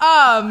medication.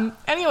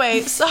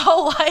 Anyway,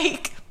 so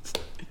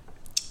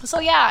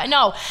yeah,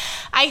 no.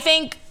 I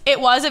think it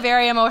was a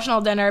very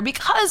emotional dinner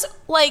because,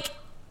 like,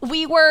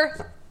 we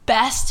were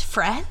best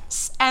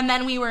friends and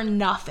then we were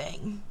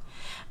nothing.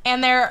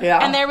 And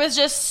there was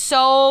just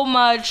so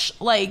much,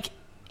 like,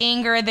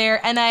 anger there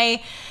and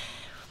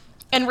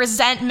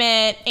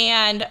resentment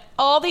and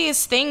all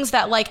these things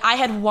that, like, I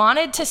had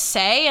wanted to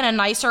say in a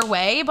nicer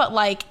way, but,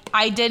 like,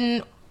 I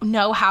didn't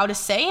know how to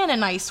say in a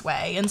nice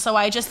way. And so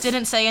I just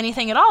didn't say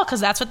anything at all because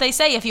that's what they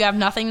say. If you have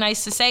nothing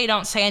nice to say,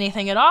 don't say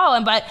anything at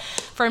all. But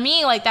for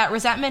me, like, that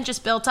resentment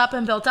just built up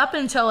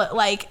until it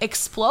like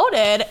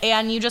exploded,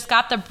 and you just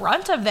got the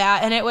brunt of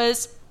that. And it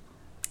was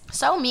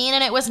so mean,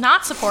 and it was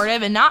not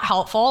supportive and not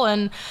helpful.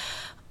 And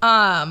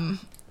that's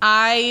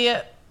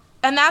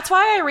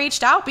why I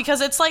reached out, because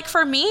it's like,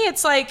 for me,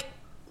 it's like,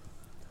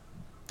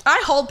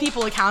 I hold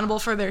people accountable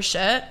for their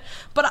shit,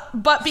 but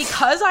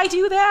because I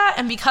do that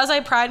and because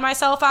I pride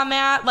myself on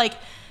that, like,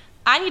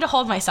 I need to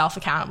hold myself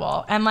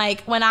accountable. And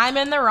like, when I'm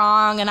in the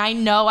wrong and I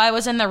know I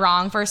was in the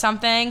wrong for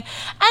something, and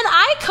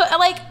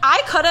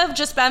I could have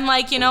just been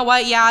like, you know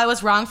what, yeah, I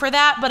was wrong for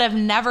that, but I've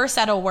never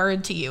said a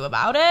word to you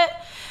about it,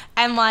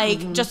 and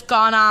like just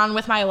gone on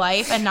with my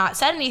life and not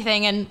said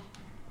anything. And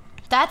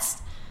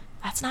that's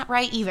not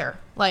right either.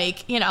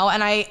 Like, you know,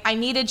 and I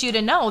needed you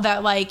to know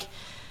that, like,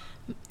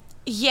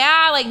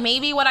 yeah, like,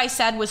 maybe what I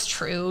said was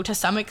true to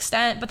some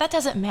extent, but that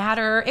doesn't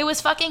matter. It was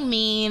fucking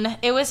mean.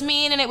 It was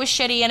mean, and it was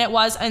shitty, and it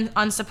was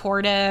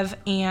unsupportive,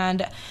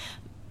 and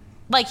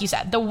like you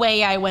said, the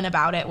way I went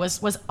about it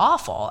was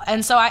awful.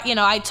 And so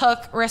I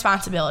took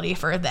responsibility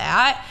for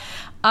that.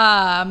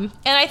 And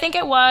I think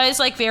it was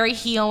like very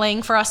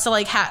healing for us to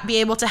like be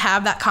able to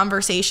have that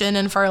conversation,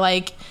 and for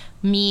like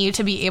me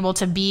to be able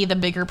to be the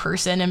bigger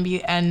person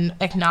and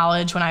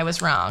acknowledge when I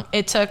was wrong.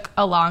 It took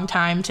a long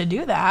time to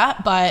do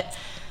that, but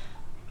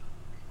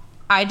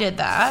I did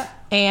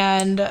that,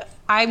 and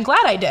I'm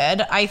glad I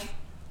did.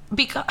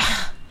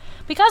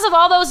 Because of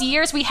all those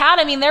years we had,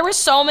 I mean, there were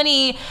so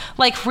many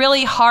like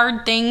really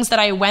hard things that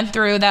I went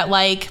through that,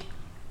 like,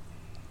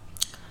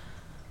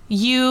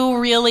 you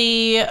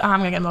really, I'm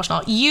gonna get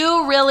emotional.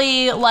 You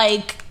really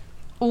like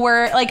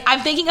were like,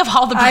 I'm thinking of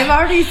all the. I'm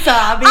already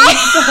sobbing. I'm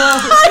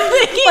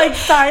like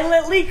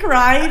silently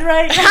crying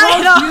right now.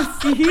 I know.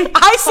 You see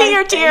I see my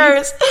your face?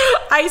 tears.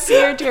 I see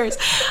your tears.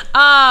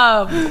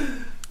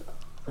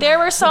 There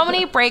were so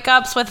many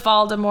breakups with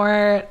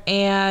Voldemort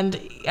and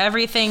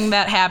everything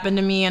that happened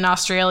to me in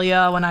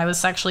Australia when I was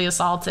sexually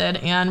assaulted,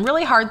 and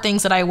really hard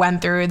things that I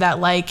went through that,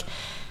 like,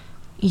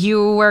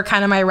 you were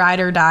kind of my ride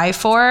or die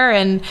for.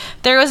 And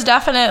there was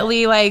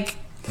definitely, like,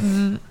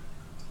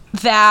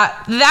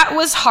 that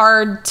was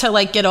hard to,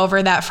 like, get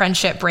over that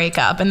friendship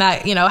breakup, and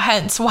that, you know,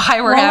 hence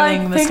why we're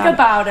having this think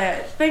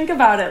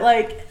about it.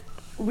 Like,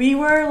 we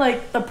were,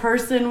 like, the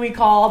person we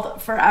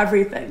called for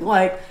everything.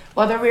 Like,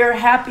 whether we were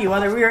happy,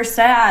 whether we were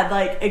sad,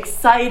 like,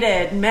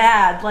 excited,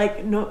 mad,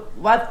 like, no,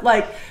 what,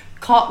 like,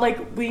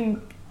 we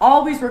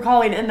always were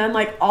calling, and then,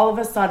 like, all of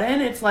a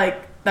sudden, it's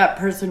like that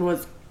person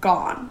was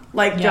gone.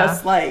 Like,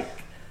 just, like,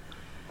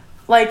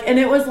 and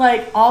it was,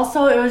 like,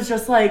 also, it was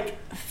just, like,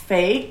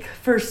 fake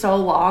for so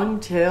long,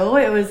 too.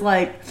 It was,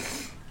 like,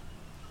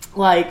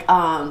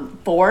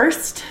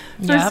 forced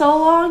for so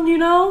long, you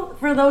know,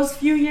 for those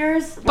few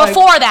years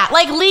before that,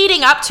 like,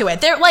 leading up to it.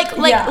 They're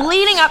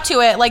leading up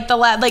to it, like the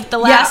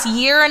last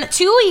year and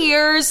 2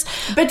 years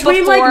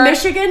between before. Like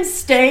Michigan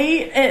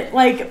State, it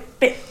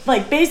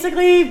like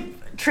basically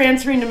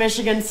transferring to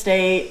Michigan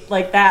State,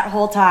 like, that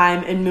whole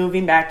time, and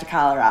moving back to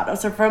Colorado.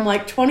 So from,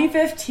 like,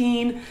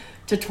 2015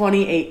 to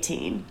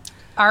 2018.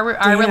 Our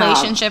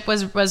relationship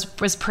was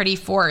pretty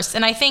forced,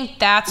 and I think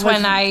that's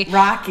when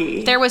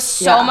rocky. There was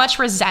so much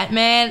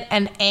resentment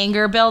and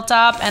anger built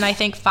up, and I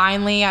think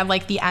finally at,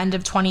 like, the end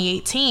of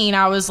 2018,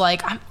 I was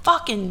like, I'm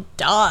fucking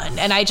done.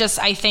 And I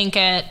think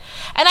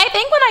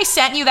when I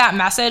sent you that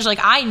message, like,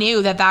 I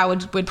knew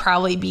that would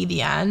probably be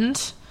the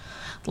end.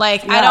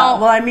 Like, I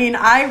don't. Well, I mean,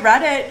 I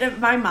read it.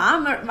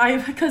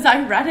 Because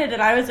I read it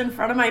and I was in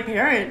front of my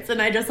parents, and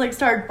I just, like,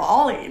 started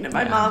bawling. And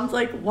my mom's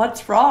like,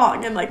 "What's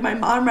wrong?" And, like, my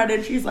mom read it,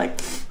 and she's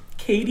like,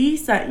 "Katie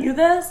sent you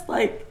this?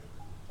 Like,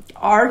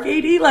 our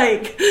Katie?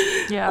 Like,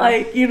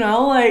 like, you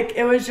know, like,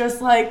 it was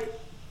just like,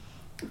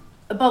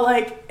 but,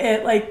 like,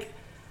 it, like,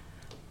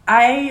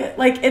 I,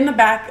 like, in the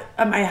back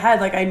of my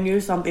head, like, I knew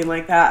something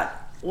like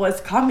that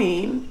was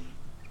coming,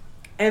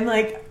 and,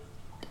 like,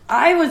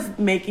 I was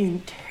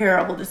making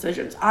terrible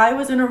decisions. I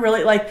was in a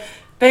really, like,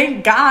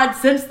 thank God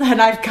since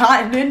then I've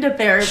gotten into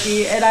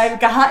therapy, and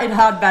I've gotten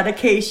on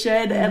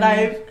medication, and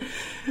I've,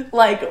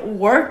 like,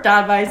 worked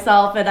on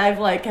myself, and I've,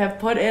 like, have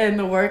put in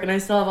the work, and I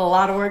still have a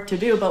lot of work to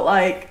do, but,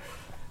 like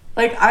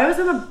I was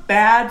in a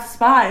bad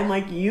spot, and,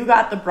 like, you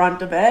got the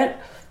brunt of it.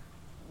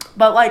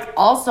 But, like,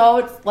 also,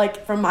 it's,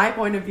 like, from my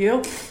point of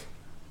view,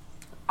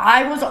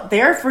 I was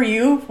there for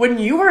you when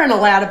you were in a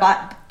lot of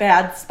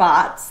bad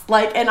spots.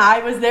 Like, and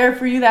I was there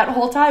for you that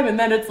whole time. And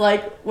then it's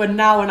like, when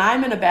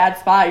I'm in a bad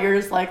spot, you're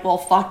just like, well,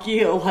 fuck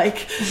you.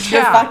 Like,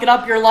 you're fucking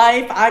up your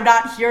life. I'm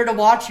not here to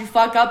watch you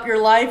fuck up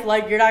your life.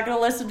 Like, you're not going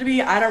to listen to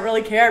me. I don't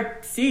really care.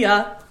 See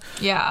ya.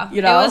 Yeah.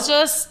 You know? It was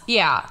just,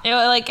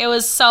 it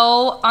was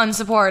so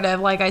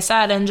unsupportive, like I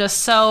said, and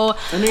just so.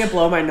 I need to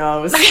blow my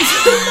nose.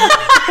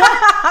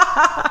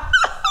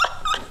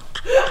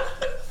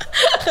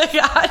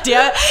 God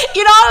damn it.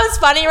 You know what was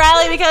funny,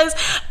 Riley? Because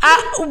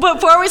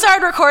before we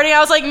started recording, I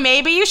was like,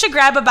 maybe you should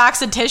grab a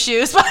box of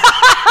tissues. But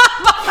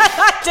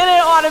I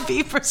didn't want to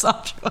be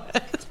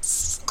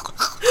presumptuous.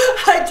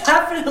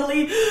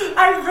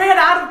 I ran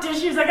out of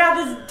tissues. I got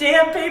this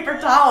damn paper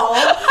towel.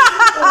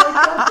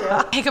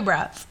 Take a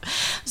breath.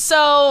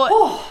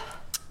 So,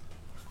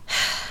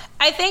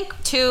 I think,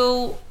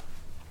 too,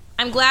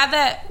 I'm glad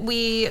that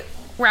we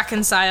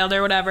reconciled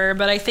or whatever,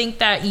 but I think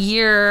that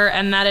year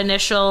and that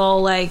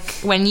initial, like,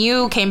 when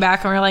you came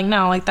back and were like,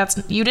 no, like,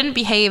 you didn't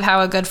behave how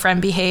a good friend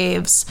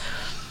behaves.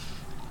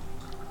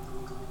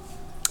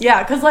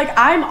 Yeah, because, like,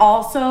 I'm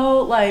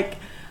also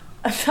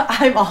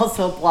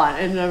blunt,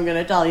 and I'm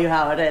gonna tell you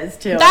how it is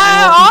too.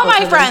 All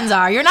my friends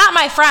are. You're not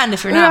my friend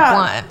if you're not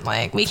blunt.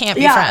 Like, we can't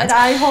be friends. And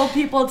I hold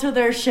people to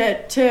their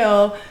shit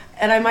too,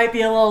 and I might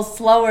be a little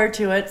slower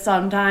to it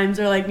sometimes,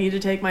 or, like, need to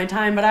take my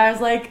time, but I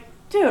was like,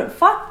 dude,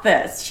 fuck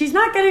this. She's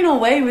not getting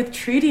away with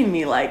treating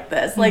me like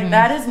this. Like,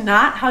 that is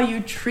not how you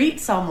treat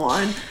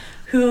someone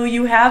who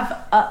you have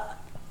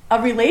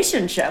a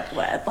relationship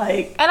with.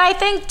 Like, and I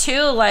think,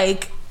 too,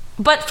 like,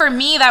 but for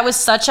me, that was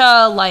such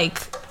a,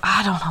 like,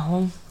 I don't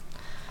know,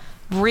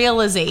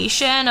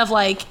 realization of,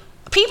 like,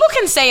 people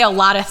can say a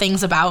lot of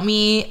things about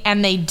me,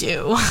 and they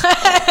do.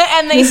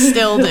 And they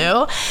still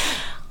do.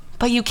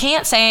 But you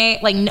can't say,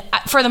 like,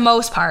 for the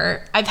most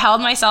part, I've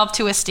held myself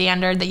to a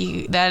standard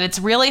that it's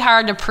really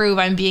hard to prove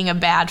I'm being a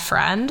bad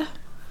friend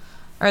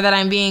or that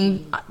I'm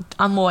being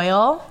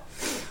unloyal.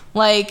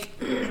 Like,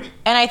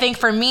 and I think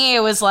for me,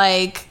 it was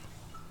like,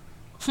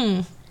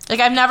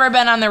 like, I've never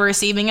been on the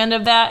receiving end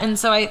of that. And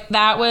so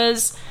that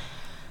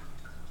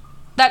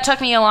took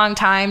me a long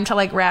time to,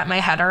 like, wrap my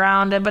head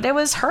around it, but it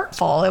was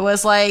hurtful. It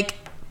was like,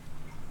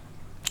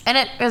 and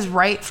it is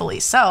rightfully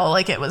so,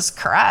 like, it was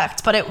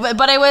correct, but it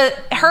was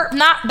hurt.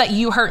 Not that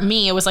you hurt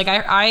me. It was like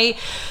that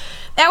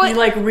was, you,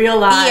 like,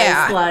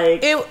 realized,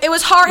 like, it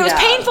was hard. It was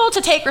painful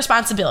to take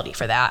responsibility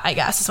for that, I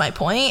guess is my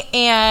point.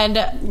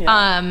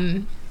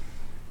 And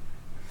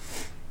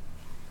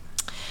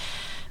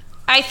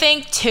I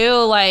think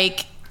too,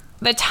 like,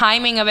 the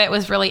timing of it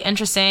was really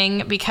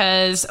interesting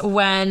because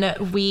when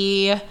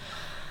we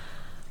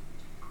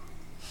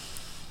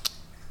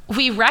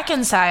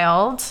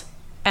reconciled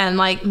and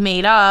like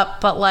made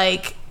up, but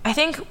like I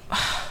think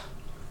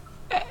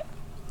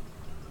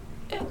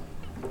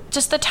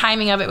just the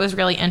timing of it was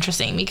really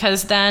interesting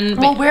because then...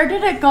 Well, where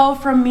did it go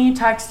from me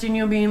texting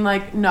you being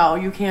like, no,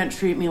 you can't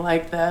treat me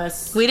like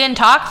this? We didn't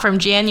talk from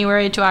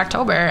January to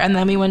October, and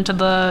then we went to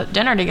the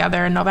dinner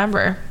together in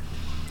November.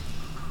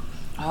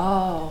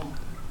 Oh.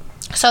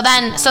 So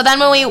then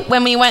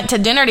when we went to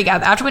dinner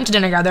together, after we went to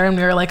dinner together, and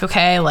we were like,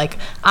 okay, like,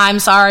 I'm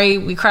sorry,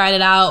 we cried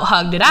it out,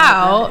 hugged it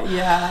out.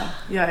 Yeah.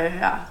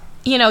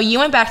 You know, you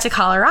went back to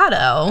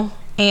Colorado,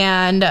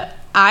 and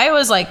I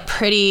was like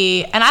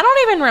pretty, and I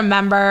don't even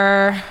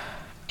remember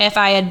if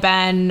I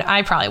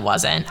probably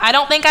wasn't. I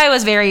don't think I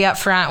was very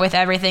upfront with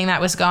everything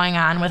that was going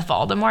on with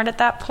Voldemort at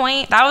that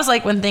point. That was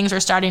like when things were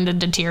starting to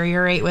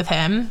deteriorate with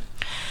him.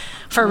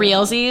 For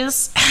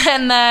realsies.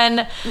 And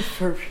then...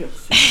 For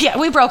realsies. Yeah,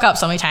 we broke up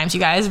so many times, you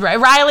guys.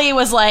 Riley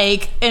was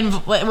like,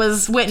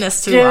 was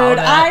witness to all of it. Dude,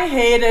 I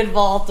hated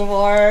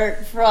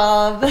Voldemort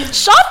from...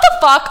 Shut the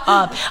fuck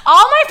up.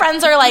 All my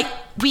friends are like,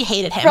 we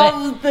hated him.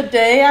 From the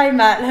day I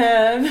met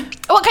him.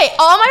 Okay,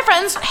 all my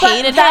friends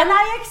hated him. Then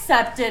I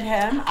accepted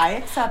him.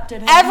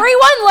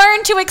 Everyone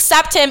learned to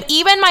accept him,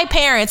 even my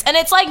parents. And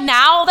it's like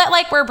now that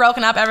like we're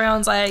broken up,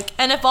 everyone's like,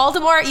 and if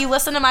Voldemort, you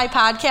listen to my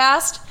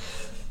podcast...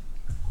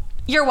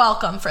 You're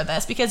welcome for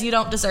this because you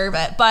don't deserve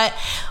it. But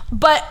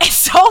it's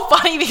so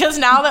funny because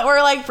now that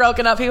we're like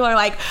broken up, people are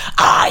like,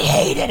 I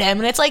hated him.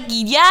 And it's like,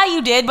 yeah,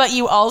 you did. But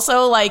you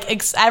also like,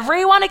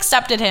 everyone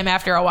accepted him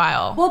after a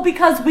while. Well,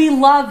 because we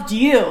loved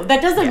you.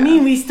 That doesn't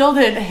mean we still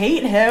didn't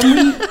hate him.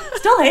 We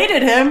still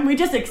hated him. We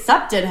just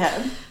accepted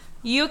him.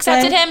 You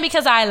accepted him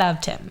because I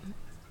loved him.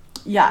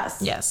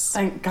 Yes.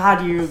 Thank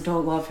God you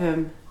don't love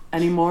him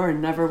anymore and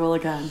never will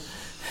again.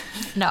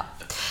 No.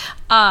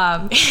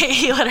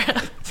 He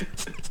literally...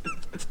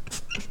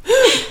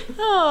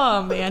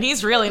 Oh man,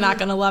 he's really not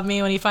gonna love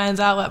me when he finds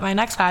out what my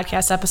next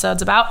podcast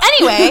episode's about.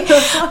 Anyway,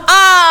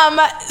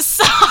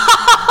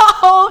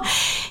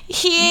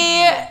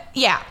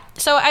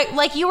 so I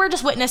like you were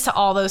just witness to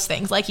all those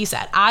things. Like you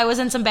said, I was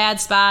in some bad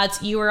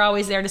spots. You were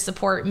always there to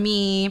support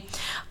me,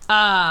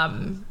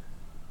 and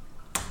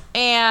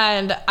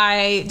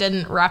I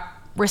didn't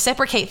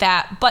reciprocate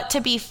that. But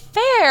to be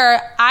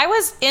fair, I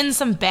was in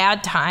some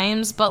bad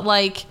times, but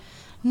like.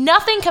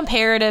 Nothing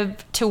comparative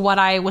to what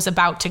I was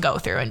about to go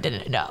through and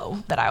didn't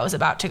know that I was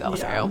about to go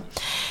through.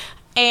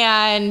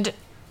 And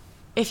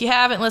if you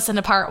haven't listened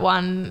to part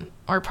 1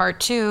 or part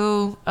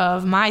 2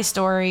 of my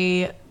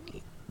story,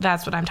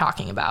 that's what I'm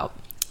talking about.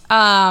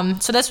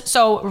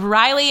 So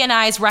Riley and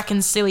I's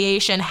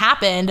reconciliation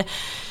happened,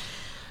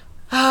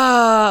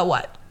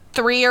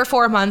 3 or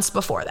 4 months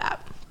before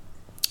that.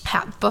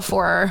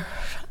 Before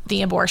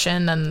the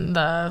abortion and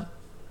the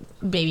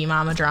baby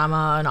mama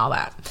drama and all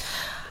that.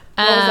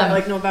 What was that,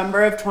 like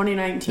November of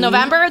 2019?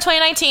 November of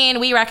 2019,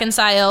 we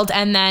reconciled,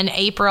 and then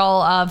April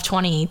of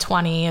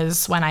 2020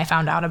 is when I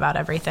found out about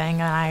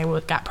everything, and I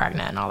got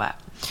pregnant and all that.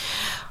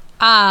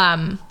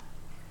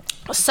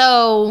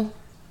 So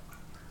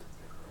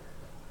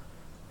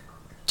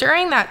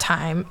during that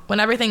time, when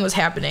everything was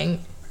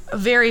happening, a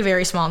very,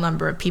 very small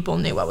number of people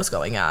knew what was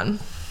going on.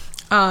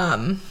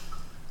 I'm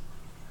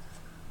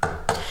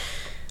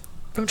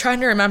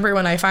trying to remember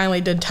when I finally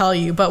did tell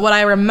you, but what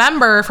I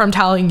remember from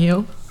telling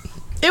you...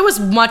 It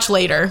was much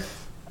later.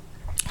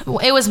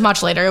 It was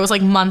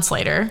like months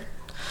later.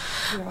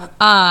 Yeah.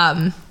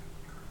 And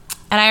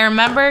I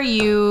remember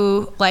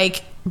you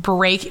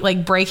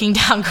breaking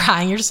down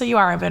crying. You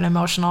are an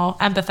emotional,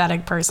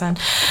 empathetic person.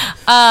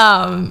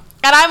 And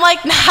I'm like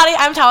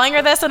I'm telling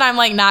her this and I'm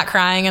like not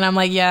crying and I'm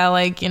like, yeah,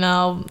 like, you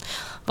know,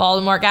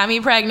 Voldemort got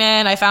me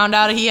pregnant. I found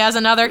out he has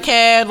another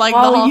kid, like the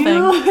whole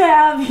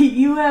thing.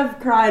 You have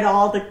cried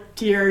all the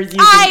tears.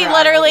 I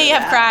literally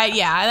have cried.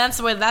 Yeah, and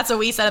that's what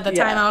we said at the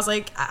time. I was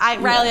like,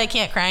 Riley, I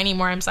can't cry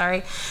anymore. I'm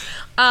sorry.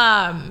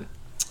 And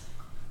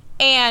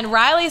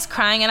Riley's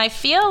crying, and I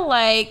feel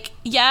like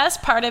yes,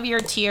 part of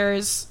your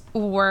tears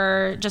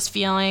were just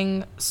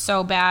feeling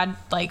so bad,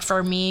 like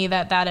for me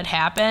that had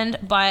happened.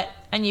 But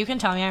and you can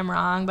tell me I'm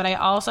wrong, but I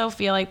also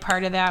feel like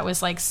part of that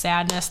was like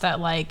sadness that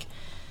like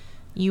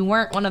you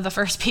weren't one of the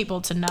first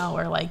people to know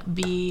or like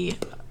be.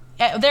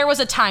 There was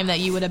a time that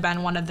you would have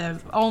been one of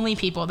the only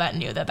people that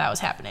knew that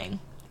was happening.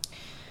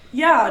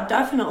 Yeah,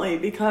 definitely.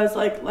 Because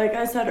like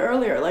I said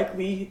earlier,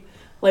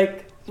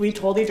 we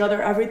told each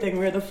other everything.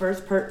 We were the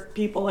first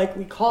people like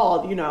we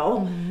called, you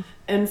know? Mm-hmm.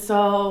 And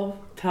so,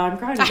 I'm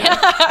crying again.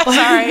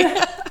 Sorry.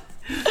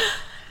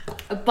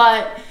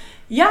 But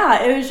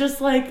yeah, it was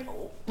just like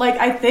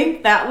I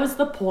think that was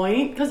the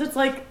point. Because it's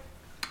like,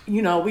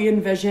 you know, we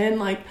envision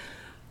like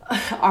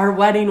our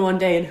wedding one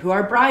day and who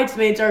our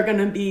bridesmaids are going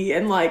to be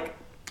and like,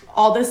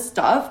 all this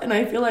stuff, and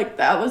I feel like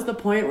that was the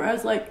point where I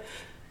was like,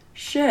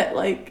 shit,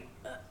 like,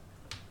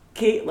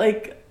 Kate,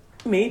 like,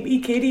 maybe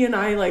Katie and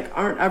I, like,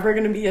 aren't ever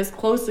gonna be as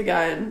close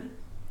again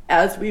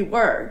as we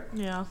were.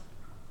 Yeah.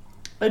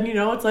 And, you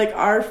know, it's like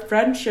our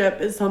friendship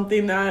is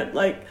something that,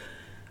 like,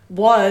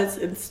 was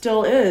and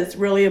still is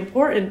really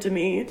important to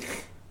me.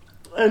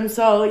 And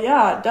so,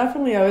 yeah,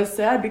 definitely I was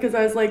sad because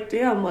I was like,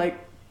 damn, like,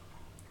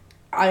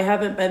 I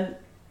haven't been,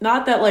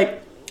 not that,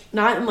 like,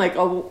 not in, like,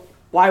 a,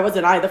 why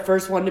wasn't I the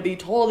first one to be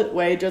told it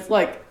way, just,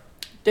 like,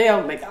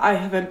 damn, like, I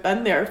haven't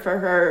been there for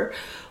her,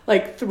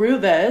 like, through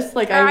this.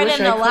 Like, I wish I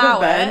could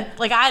have been. It.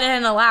 Like, I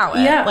didn't allow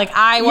it. Yeah. Like,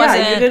 I wasn't.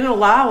 Yeah, you didn't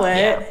allow it.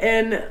 Yeah.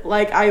 And,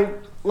 like,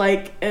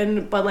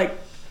 but, like,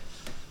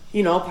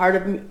 you know, part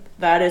of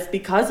that is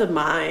because of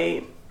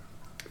my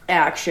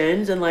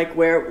actions and, like,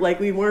 where, like,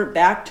 we weren't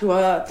back to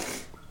a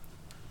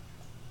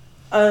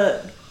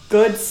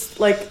good,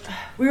 like,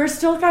 we were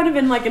still kind of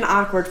in, like, an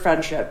awkward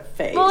friendship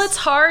phase. Well, it's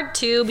hard,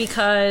 too,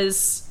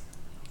 because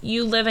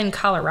you live in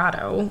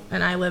Colorado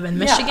and I live in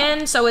Michigan.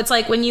 Yeah. So it's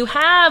like when you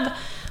have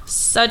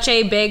such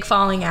a big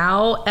falling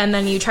out and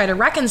then you try to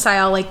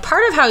reconcile, like,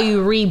 part of how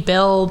you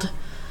rebuild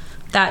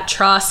that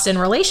trust and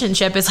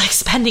relationship is, like,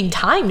 spending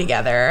time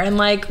together. And,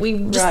 like, we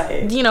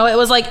just, you know, it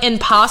was, like,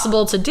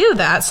 impossible to do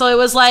that. So it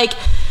was, like,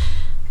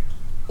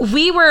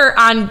 we were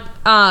on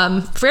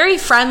very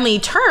friendly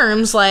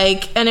terms,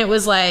 like, and it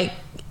was, like,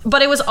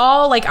 but it was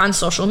all, like, on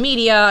social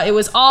media. It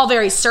was all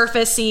very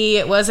surfacey.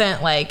 It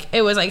wasn't, like,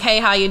 it was, like, hey,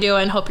 how you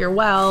doing? Hope you're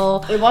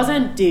well. It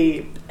wasn't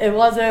deep. It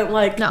wasn't,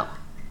 like... No.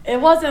 It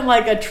wasn't,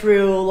 like, a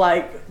true,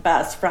 like,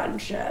 best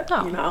friendship,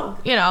 no. You know?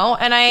 You know,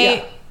 and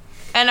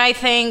I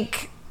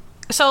think...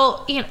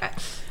 So, you know...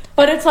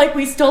 But it's like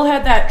we still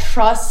had that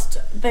trust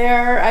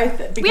there.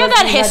 We had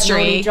that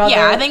history.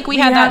 Yeah, I think we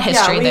had that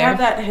history there. We had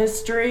that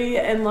history,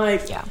 and,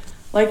 like... Yeah.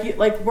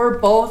 Like, we're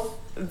both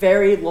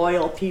very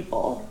loyal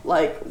people.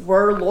 Like,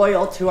 we're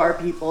loyal to our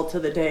people to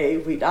the day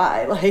we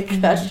die. Like,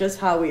 that's just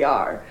how we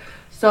are.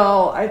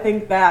 So I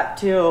think that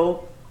too,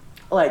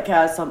 like,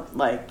 has some,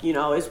 like, you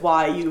know, is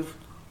why you've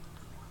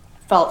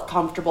felt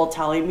comfortable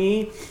telling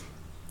me,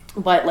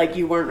 but, like,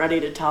 you weren't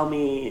ready to tell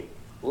me,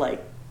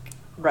 like,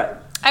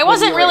 I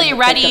wasn't really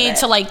ready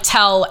to, like,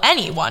 tell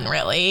anyone,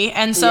 really.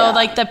 And so,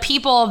 like, the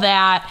people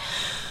that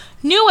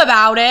knew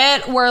about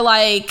it were,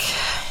 like,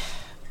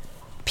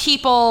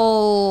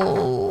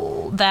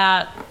 people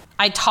that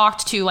I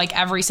talked to, like,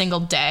 every single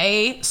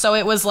day. So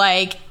it was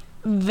like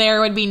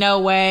there would be no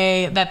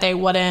way that they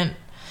wouldn't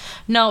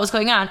know what was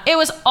going on. It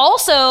was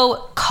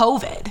also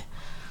COVID.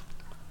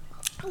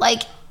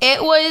 Like,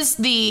 it was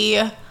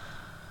the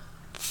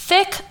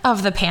thick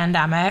of the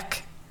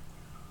pandemic,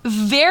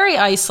 very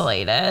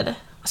isolated.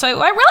 So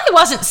I really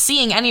wasn't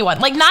seeing anyone.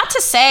 Like, not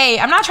to say,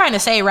 I'm not trying to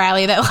say,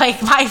 Riley, that,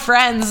 like,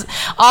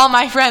 all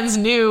my friends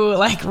knew,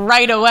 like,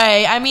 right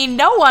away. I mean,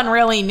 no one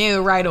really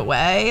knew right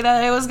away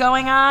that it was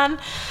going on.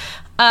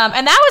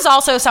 And that was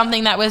also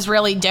something that was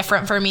really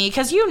different for me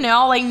because, you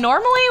know, like,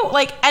 normally,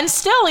 like, and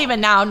still even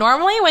now,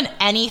 normally when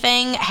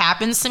anything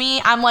happens to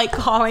me, I'm, like,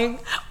 calling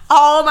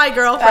all my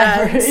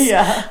girlfriends.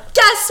 Yeah.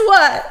 Guess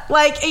what?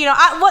 Like, you know,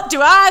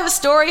 I have a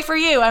story for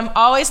you. I'm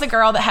always the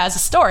girl that has a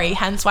story,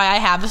 hence why I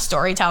have a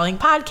storytelling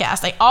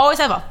podcast. I always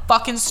have a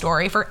fucking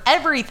story for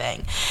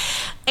everything.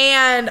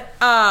 And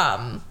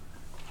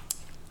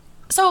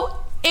so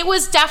it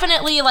was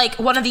definitely, like,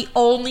 one of the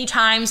only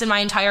times in my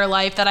entire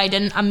life that I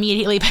didn't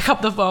immediately pick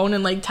up the phone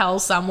and, like, tell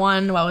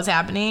someone what was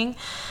happening.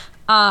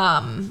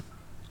 But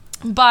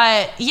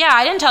yeah,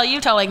 I didn't tell you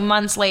till, like,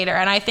 months later.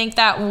 And I think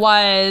that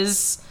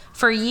was,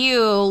 for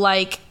you,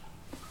 like,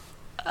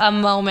 a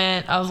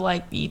moment of,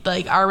 like,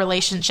 our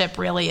relationship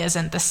really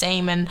isn't the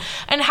same. And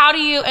how do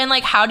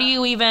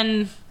you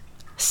even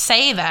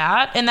say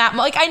that in that,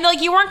 like, I know,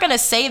 like, you weren't going to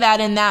say that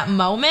in that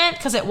moment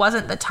because it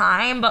wasn't the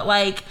time, but,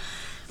 like,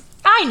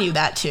 I knew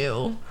that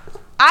too.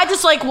 I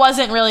just, like,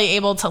 wasn't really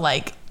able to,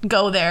 like,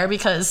 go there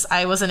because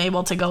I wasn't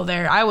able to go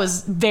there. I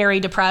was very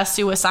depressed,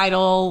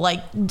 suicidal,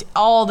 like,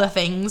 all the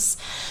things.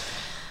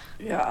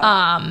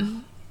 Yeah.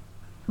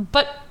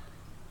 But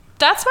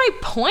that's my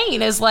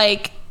point is,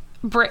 like,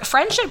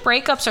 friendship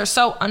breakups are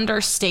so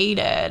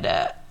understated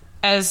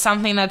as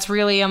something that's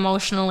really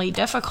emotionally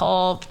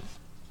difficult.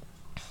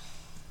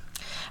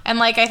 And,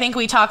 like, I think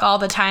we talk all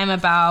the time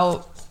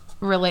about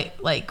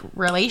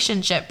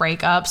relationship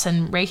breakups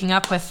and breaking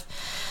up with,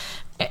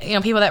 you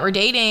know, people that we're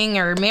dating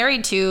or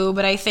married to,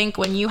 but I think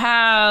when you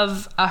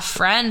have a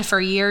friend for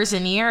years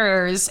and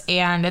years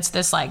and it's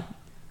this, like,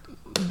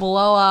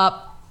 blow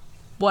up,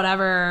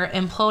 whatever,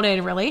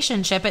 imploded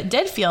relationship, it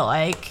did feel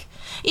like,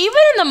 even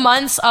in the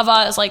months of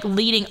us, like,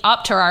 leading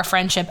up to our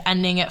friendship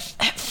ending, it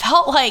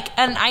felt like,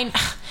 and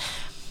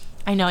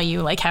I know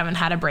you, like, haven't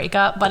had a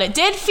breakup, but it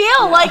did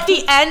feel like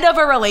the end of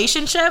a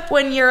relationship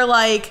when you're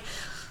like,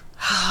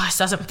 oh, this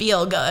doesn't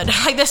feel good.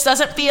 Like, this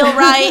doesn't feel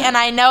right, and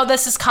I know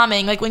this is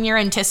coming. Like, when you're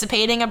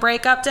anticipating a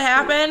breakup to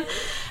happen,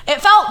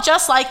 it felt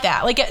just like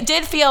that. Like, it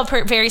did feel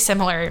very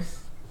similar.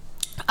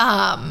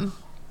 And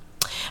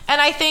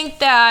I think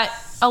that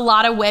a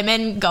lot of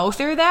women go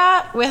through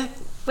that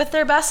with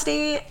their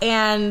bestie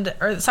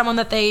or someone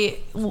that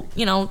they,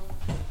 you know,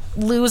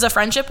 lose a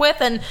friendship with,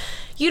 and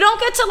you don't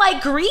get to,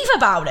 like, grieve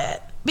about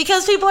it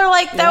because people are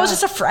like, that was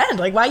just a friend.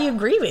 Like, why are you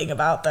grieving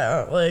about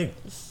that? Like,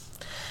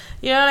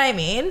 you know what I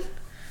mean?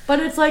 But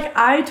it's like,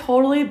 I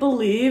totally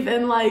believe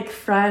in, like,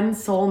 friend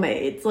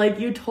soulmates. Like,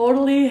 you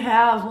totally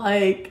have,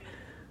 like,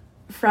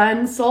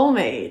 friend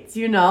soulmates,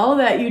 you know?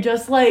 That you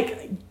just,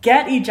 like,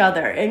 get each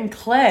other and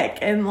click.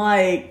 And,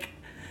 like,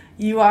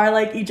 you are,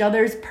 like, each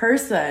other's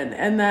person.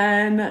 And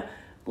then,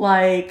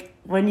 like,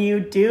 when you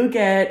do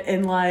get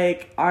in,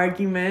 like,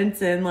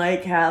 arguments and,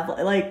 like, have,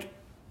 like,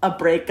 a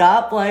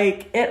breakup,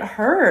 like, it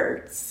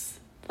hurts.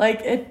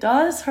 Like, it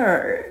does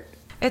hurt.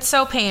 It's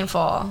so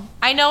painful.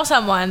 I know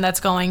someone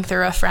that's going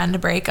through a friend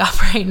breakup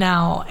right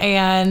now,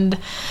 and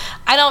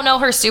I don't know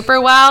her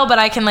super well, but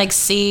I can, like,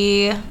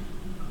 see.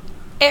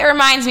 It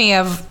reminds me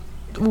of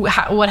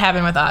what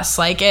happened with us,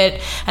 like,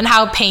 it, and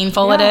how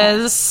painful it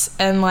is,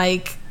 and,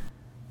 like.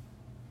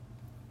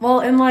 Well,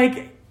 and,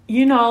 like,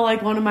 you know,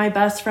 like, one of my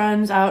best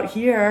friends out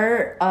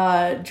here,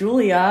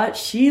 Julia,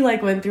 she,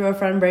 like, went through a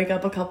friend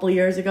breakup a couple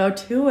years ago,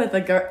 too, with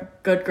a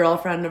good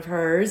girlfriend of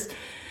hers.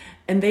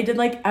 And they did,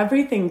 like,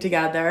 everything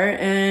together.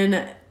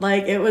 And,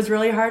 like, it was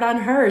really hard on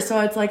her. So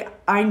it's like,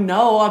 I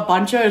know a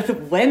bunch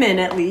of women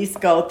at least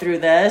go through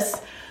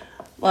this.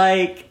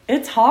 Like,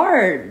 it's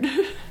hard.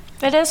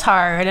 It is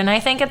hard. And I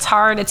think it's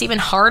hard. It's even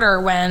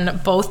harder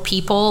when both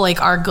people, like,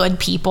 are good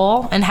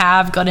people and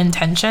have good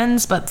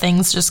intentions, but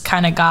things just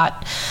kind of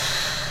got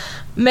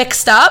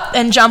mixed up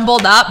and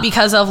jumbled up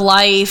because of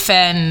life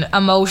and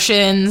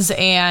emotions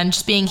and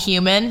just being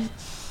human.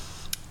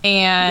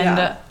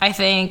 And I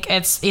think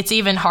it's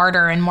even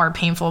harder and more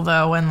painful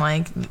though when,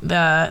 like,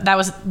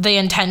 the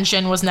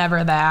intention was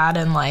never that,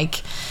 and,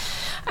 like,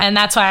 and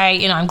that's why,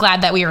 you know, I'm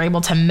glad that we were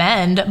able to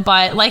mend.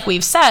 But like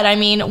we've said, I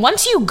mean,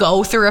 once you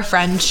go through a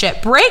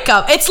friendship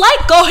breakup, it's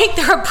like going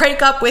through a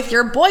breakup with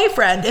your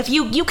boyfriend. If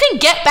you can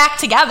get back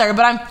together,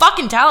 but I'm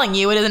fucking telling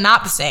you, it is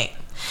not the same.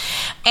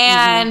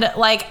 And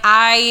like,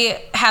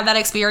 I had that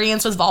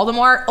experience with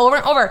Voldemort over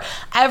and over.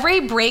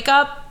 Every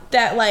breakup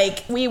that,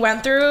 like, we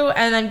went through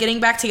and then getting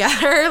back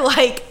together,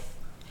 like,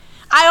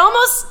 I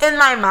almost, in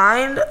my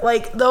mind,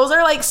 like, those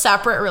are, like,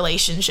 separate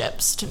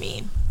relationships to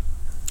me.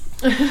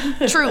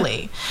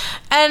 Truly.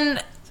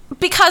 And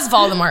because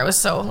Voldemort was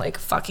so, like,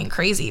 fucking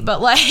crazy, but,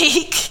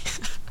 like,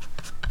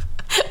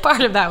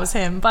 part of that was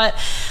him. But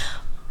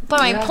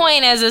my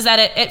point is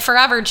that it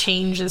forever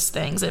changes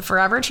things. It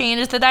forever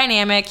changes the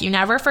dynamic. You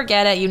never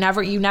forget it. You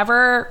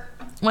never,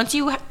 once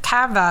you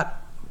have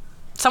that,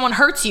 someone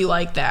hurts you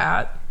like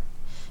that,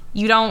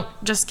 you don't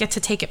just get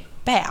to take it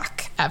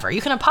back ever. You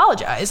can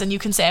apologize and you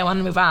can say, I want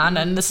to move on,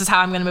 and this is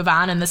how I'm going to move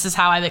on, and this is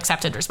how I've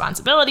accepted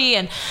responsibility,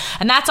 and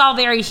that's all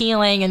very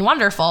healing and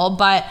wonderful.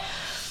 But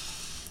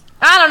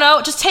I don't know,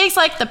 it just takes,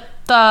 like,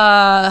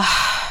 the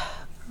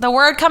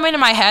word coming to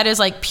my head is,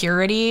 like,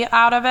 purity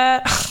out of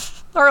it.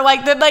 Or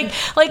like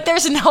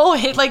there's no,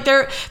 like,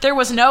 there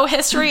was no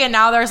history, and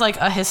now there's, like,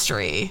 a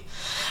history.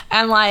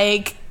 And,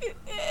 like,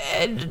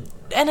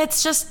 and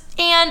it's just,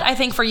 and I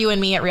think for you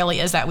and me, it really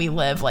is that we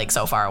live, like,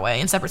 so far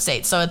away in separate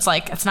states. So it's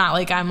like, it's not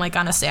like I'm, like,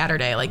 on a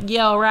Saturday, like,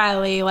 yo,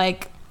 Riley,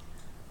 like,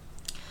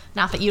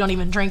 not that you don't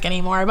even drink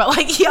anymore, but,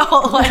 like, yo,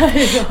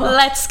 like,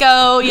 let's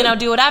go, you know,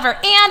 do whatever.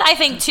 And I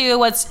think too,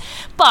 what's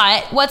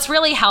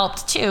really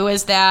helped too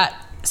is that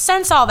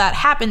since all that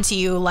happened to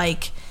you,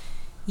 like,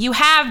 you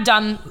have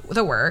done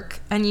the work,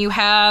 and you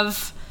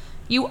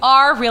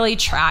are really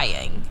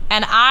trying.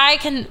 And I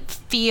can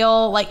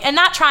feel, like, and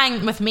not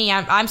trying with me,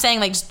 I'm saying,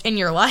 like, just in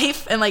your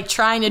life, and, like,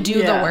 trying to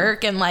do the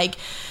work and, like,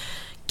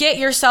 get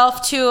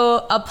yourself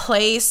to a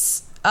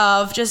place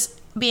of just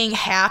being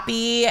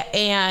happy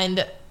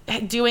and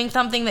doing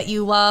something that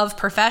you love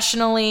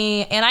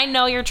professionally. And I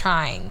know you're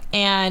trying.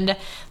 And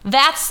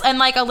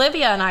like,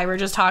 Olivia and I were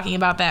just talking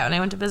about that when I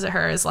went to visit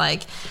her, is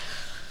like,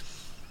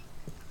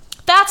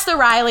 that's the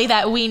Riley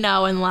that we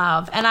know and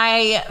love. And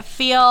I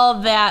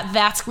feel that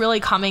that's really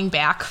coming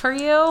back for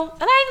you.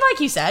 And like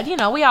you said, you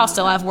know, we all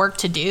still have work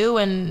to do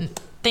and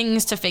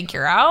things to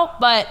figure out.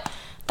 But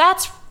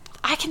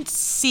I can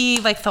see,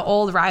 like, the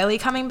old Riley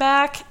coming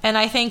back. And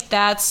I think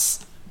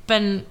that's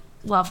been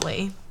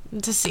lovely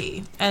to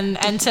see. And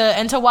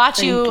to watch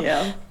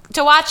to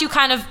watch you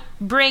kind of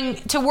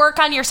to work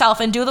on yourself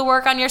and do the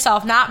work on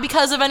yourself, not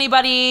because of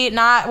anybody,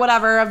 not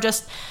whatever, of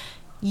just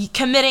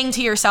committing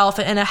to yourself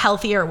in a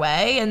healthier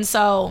way. And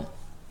so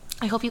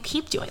I hope you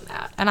keep doing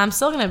that. And I'm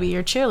still going to be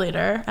your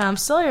cheerleader, and I'm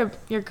still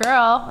your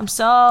girl. I'm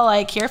still,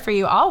 like, here for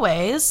you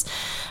always.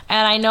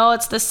 And I know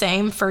it's the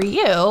same for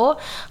you.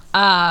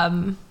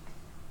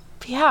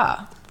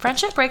 Yeah,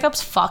 friendship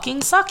breakups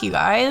fucking suck, you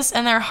guys,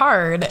 and they're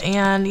hard,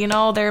 and, you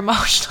know, they're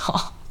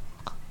emotional.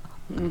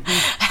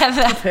 Mm-hmm. And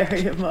then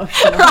very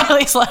emotional.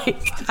 Riley's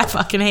like, I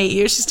fucking hate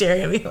you. She's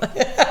staring at me like,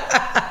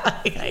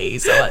 I hate you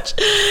so much.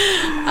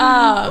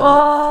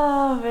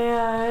 Oh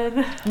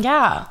man.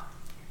 Yeah,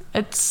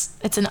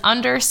 it's an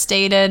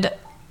understated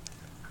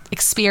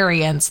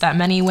experience that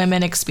many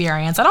women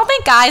experience. I don't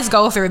think guys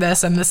go through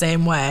this in the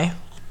same way.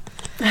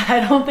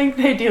 I don't think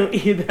they do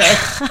either.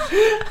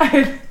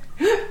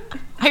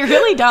 I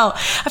really don't.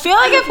 I feel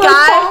like if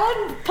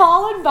guys...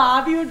 Paul and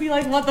Bobby would be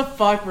like, what the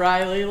fuck,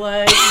 Riley?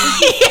 Like,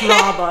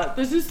 drama.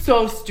 This is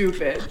so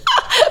stupid.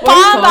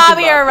 Paul and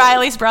Bobby are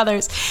Riley's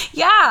brothers.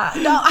 Yeah.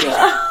 No, I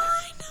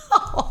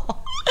know.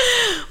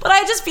 But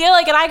I just feel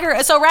like,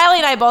 so Riley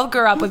and I both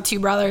grew up with two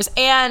brothers,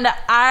 and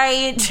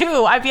I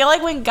feel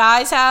like when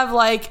guys have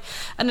like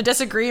a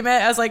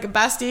disagreement as like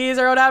besties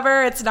or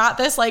whatever, it's not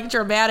this like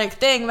dramatic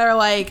thing. They're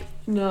like,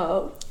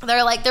 no.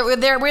 They're like,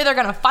 we're either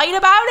gonna fight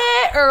about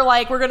it or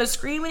like we're gonna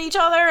scream at each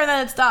other and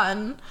then it's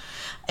done.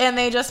 And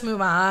they just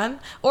move on.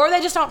 Or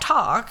they just don't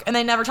talk and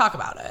they never talk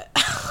about it.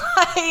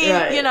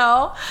 Right. You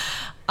know?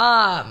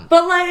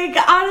 But like,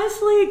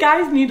 honestly,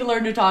 guys need to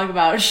learn to talk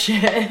about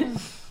shit.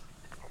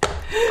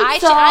 I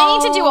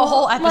need to do a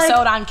whole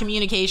episode on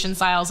communication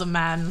styles of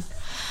men.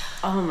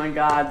 Oh my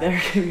god, their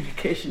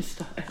communication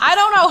styles. I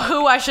don't know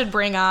who I should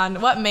bring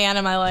on. What man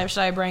in my life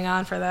should I bring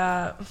on for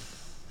that?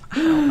 I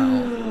don't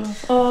know.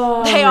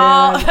 Oh, they man.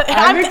 all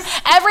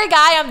every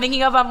guy I'm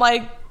thinking of, I'm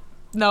like,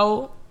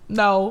 no.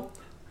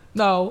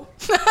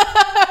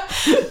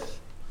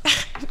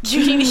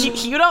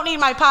 You don't need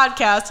my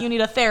podcast. You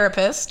need a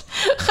therapist.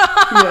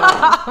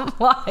 Yeah.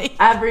 Like,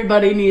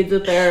 everybody needs a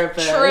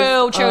therapist.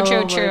 True.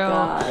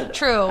 God.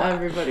 True.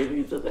 Everybody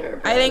needs a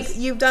therapist. I think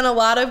you've done a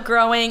lot of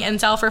growing and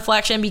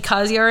self-reflection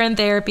because you're in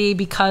therapy,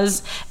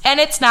 and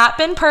it's not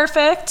been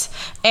perfect,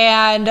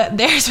 and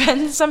there's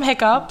been some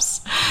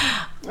hiccups.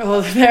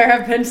 Oh, there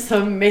have been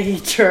some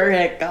major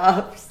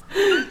hiccups.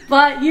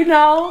 But, you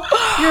know,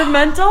 your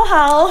mental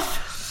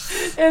health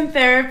in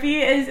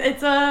therapy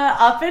it's a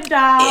up and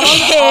down.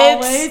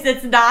 Always.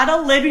 It's not a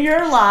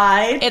linear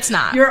line. It's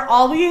not. You're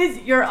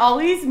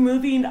always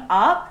moving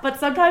up,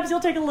 but sometimes you'll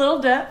take a little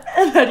dip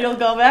and then you'll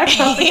go back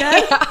up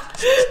again. Yeah.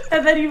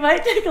 And then you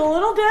might take a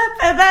little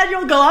dip and then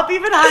you'll go up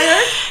even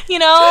higher. You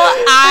know,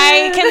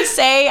 I can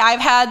say I've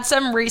had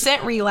some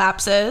recent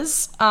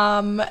relapses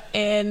in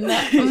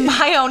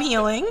my own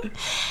healing.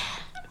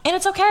 And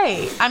it's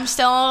okay. I'm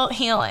still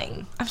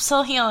healing.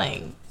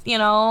 You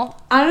know?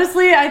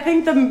 Honestly, I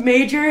think the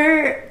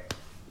major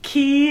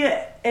key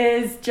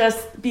is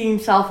just being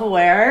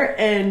self-aware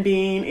and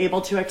being able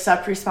to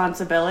accept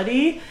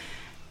responsibility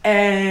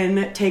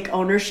and take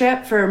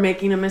ownership for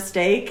making a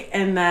mistake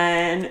and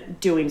then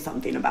doing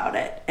something about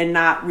it and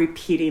not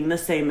repeating the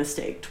same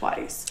mistake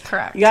twice.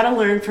 Correct. You got to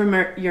learn from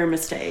your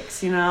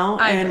mistakes, you know?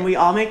 And we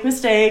all make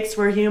mistakes.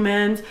 We're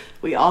humans.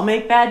 We all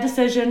make bad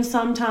decisions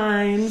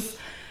sometimes.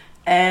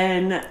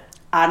 And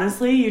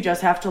honestly, you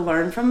just have to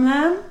learn from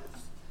them.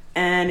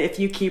 And if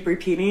you keep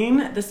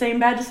repeating the same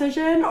bad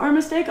decision or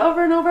mistake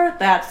over and over,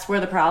 that's where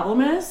the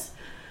problem is.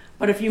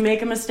 But if you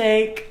make a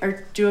mistake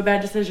or do a bad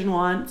decision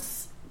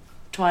once,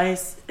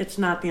 twice, it's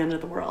not the end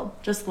of the world.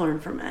 Just learn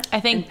from it. I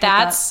think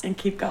and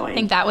keep going. I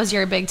think that was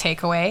your big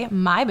takeaway.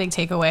 My big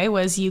takeaway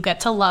was you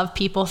get to love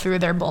people through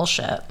their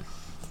bullshit.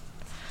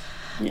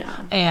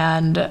 Yeah.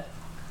 And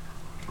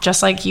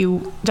just like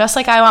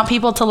I want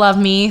people to love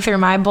me through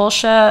my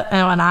bullshit,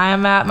 and when I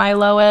am at my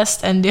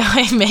lowest and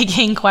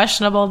making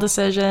questionable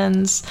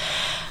decisions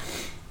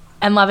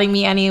and loving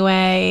me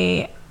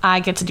anyway, I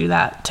get to do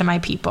that to my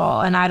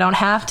people. And I don't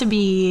have to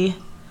be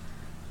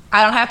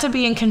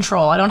in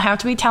control. I don't have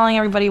to be telling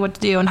everybody what to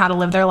do and how to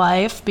live their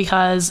life,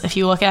 because if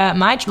you look at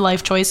my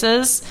life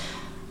choices,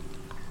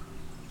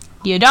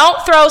 you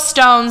don't throw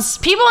stones.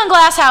 People in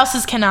glass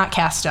houses cannot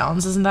cast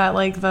stones. Isn't that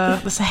like the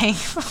saying?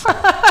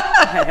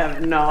 I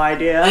have no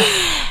idea.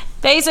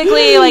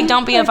 Basically, like,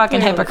 don't be a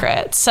fucking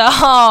hypocrite. So,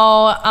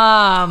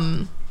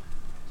 I'm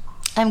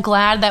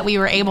glad that we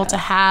were able to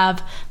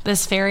have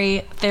this very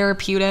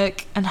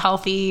therapeutic and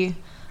healthy,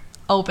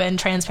 open,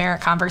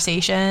 transparent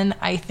conversation.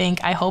 I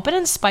hope it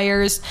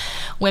inspires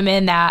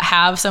women that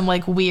have some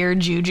like weird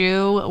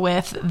juju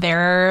with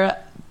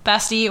their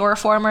bestie or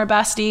former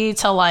bestie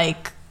to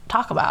like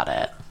talk about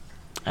it.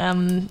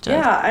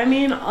 I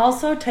mean,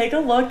 also take a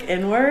look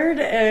inward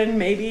and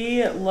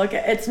maybe look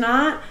at, it's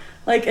not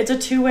like it's a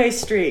two-way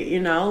street, you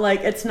know,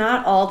 like it's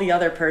not all the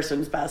other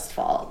person's best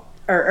fault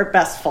or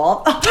best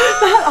fault,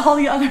 not all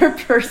the other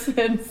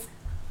person's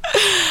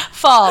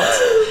fault.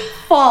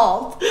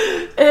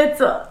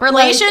 It's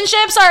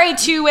relationships are a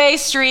two-way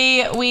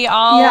street. We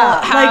all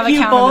have like you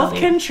both accountability.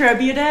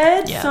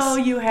 Contributed, yes. So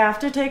you have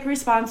to take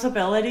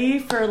responsibility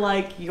for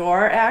like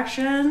your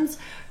actions,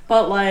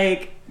 but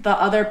like the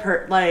other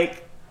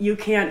you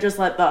can't just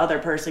let the other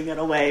person get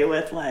away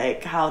with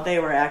like how they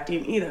were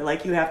acting either.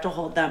 Like you have to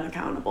hold them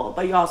accountable,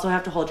 but you also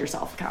have to hold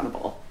yourself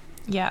accountable.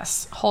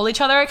 Yes, hold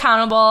each other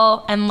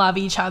accountable and love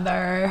each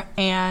other,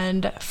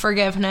 and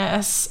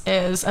forgiveness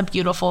is a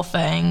beautiful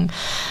thing.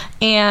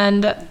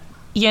 And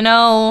you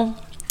know,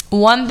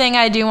 one thing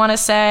I do want to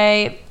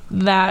say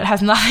that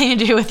has nothing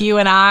to do with you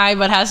and I,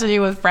 but has to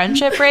do with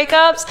friendship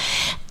breakups,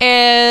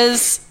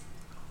 is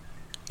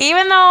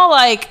even though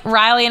like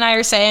Riley and I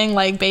are saying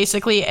like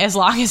basically as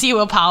long as you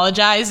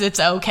apologize it's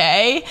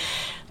okay,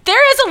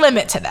 there is a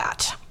limit to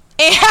that.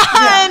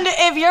 And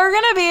if you're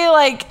gonna be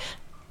like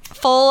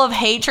full of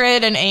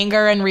hatred and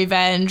anger and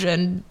revenge,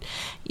 and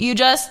you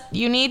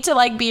need to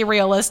like be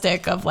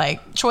realistic of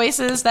like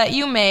choices that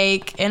you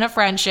make in a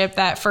friendship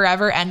that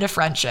forever end a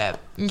friendship.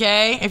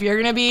 Okay, if you're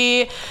gonna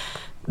be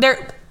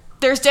there,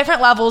 there's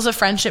different levels of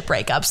friendship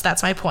breakups.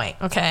 That's my point,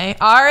 okay?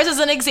 Ours is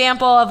an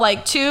example of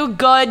like two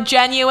good,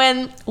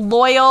 genuine,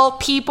 loyal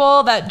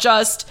people that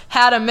just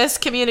had a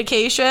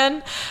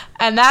miscommunication.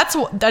 And that's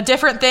a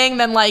different thing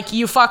than like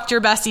you fucked your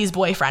bestie's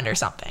boyfriend or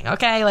something,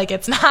 okay? Like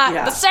it's not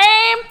the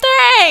same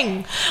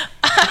thing.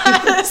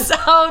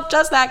 So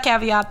just that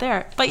caveat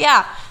there. But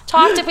yeah,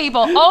 talk to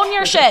people. Own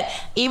your shit.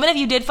 Even if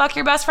you did fuck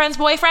your best friend's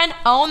boyfriend,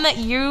 own that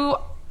you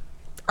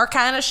are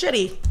kind of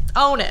shitty.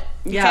 Own it,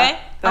 okay?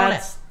 Own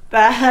it.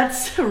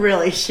 That's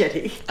really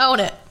shitty. Own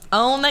it.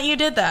 Own that you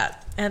did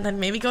that. And then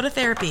maybe go to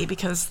therapy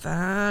because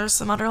there's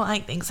some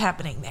underlying things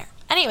happening there.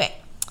 Anyway,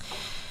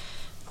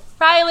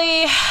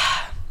 Riley,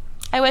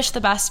 I wish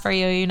the best for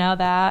you, you know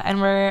that.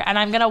 And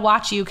I'm going to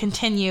watch you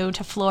continue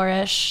to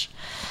flourish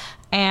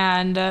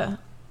and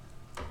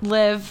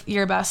live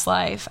your best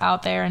life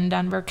out there in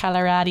Denver,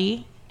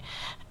 Colorado.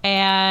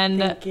 And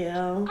thank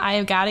you.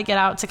 I've got to get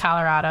out to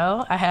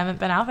Colorado. I haven't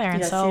been out there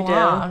in so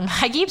long.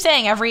 I keep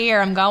saying every year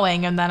I'm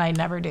going, and then I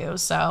never do.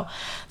 So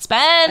it's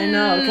been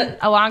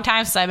a long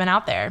time since I've been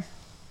out there.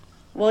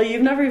 Well,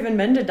 you've never even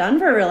been to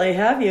Denver, really,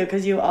 have you?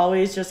 Because you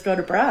always just go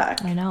to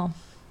Breck. I know.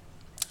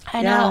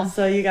 Yeah,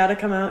 so you got to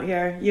come out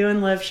here. You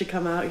and Liv should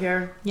come out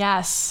here.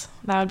 Yes,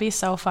 that would be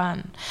so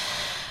fun.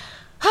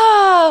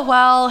 Oh,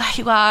 well,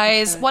 you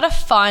guys, what a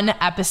fun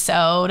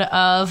episode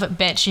of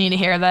Bitch, You Need to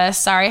Hear This.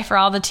 Sorry for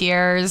all the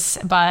tears,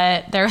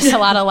 but there was a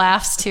lot of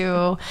laughs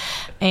too.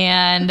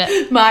 And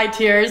my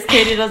tears.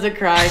 Katie doesn't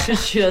cry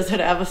because she doesn't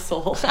have a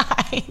soul.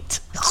 Right.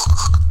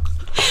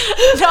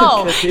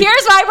 No,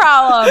 here's my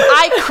problem.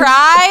 I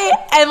cry,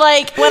 and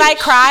like when I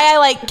cry, I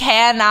like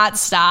cannot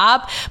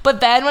stop. But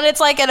then when it's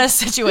like in a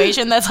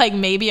situation that's like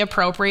maybe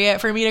appropriate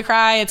for me to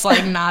cry, it's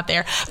like not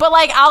there. But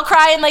like I'll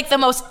cry in like the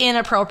most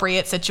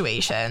inappropriate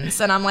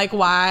situations, and I'm like,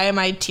 why am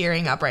I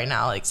tearing up right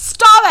now? Like,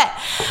 stop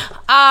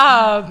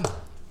it.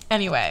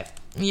 Anyway.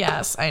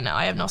 Yes, I know.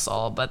 I have no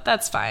soul, but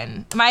that's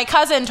fine. My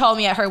cousin told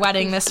me at her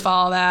wedding this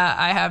fall that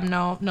I have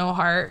no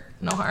heart,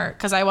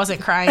 because I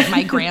wasn't crying at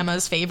my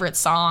grandma's favorite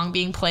song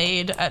being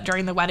played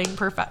during the wedding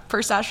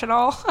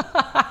processional.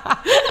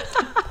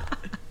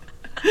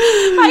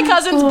 My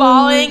cousin's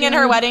bawling in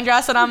her wedding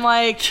dress, and I'm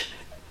like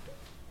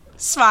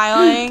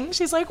smiling.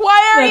 She's like,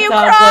 "Why are you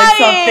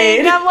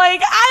crying?" I'm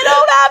like, "I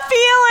don't have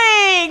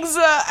feelings.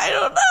 I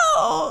don't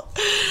know."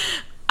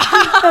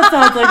 That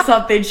sounds like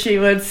something she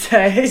would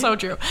say. So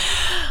true.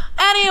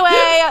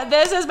 Anyway,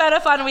 this has been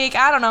a fun week.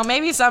 I don't know.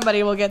 Maybe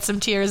somebody will get some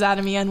tears out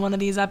of me in one of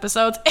these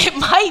episodes. It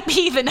might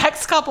be the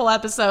next couple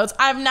episodes.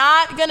 I'm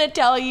not going to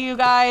tell you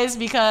guys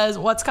because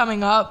what's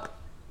coming up,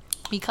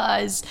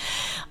 because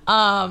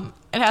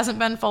it hasn't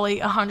been fully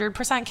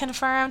 100%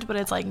 confirmed, but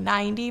it's like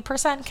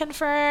 90%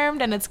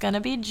 confirmed, and it's going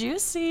to be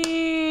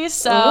juicy.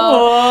 So,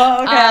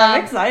 okay,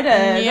 I'm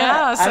excited.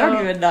 Yeah, so I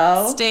don't even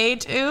know. Stay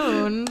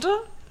tuned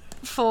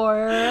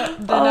for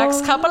the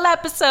next couple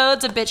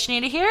episodes of Bitch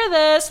Need to Hear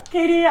This.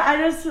 Katie, I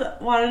just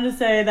wanted to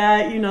say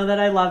that you know that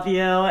I love you,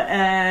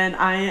 and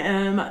I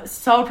am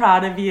so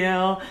proud of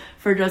you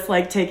for just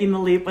like taking the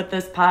leap with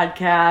this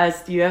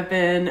podcast. You have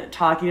been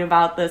talking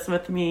about this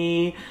with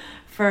me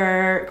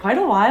for quite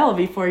a while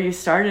before you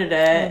started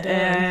it,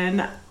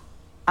 and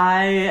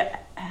I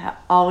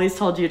always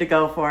told you to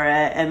go for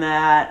it, and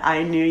that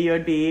I knew you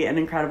would be an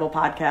incredible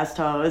podcast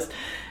host,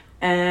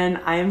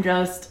 and I am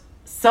just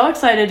so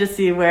excited to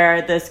see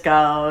where this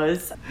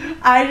goes.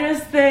 I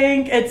just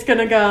think it's going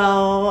to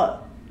go,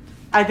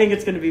 I think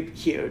it's going to be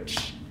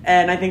huge.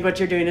 And I think what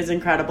you're doing is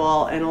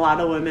incredible. And a lot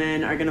of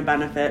women are going to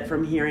benefit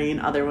from hearing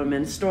other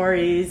women's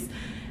stories.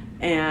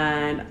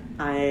 And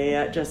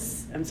I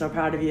just am so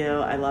proud of you.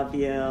 I love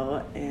you.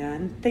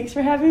 And thanks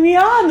for having me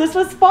on. This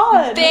was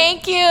fun.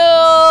 Thank you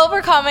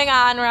for coming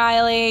on,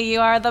 Riley.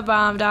 You are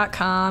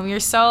thebomb.com. You're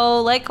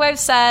so, like I've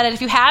said, and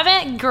if you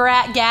haven't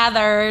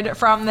gathered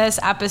from this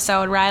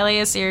episode, Riley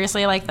is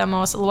seriously like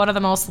one of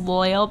the most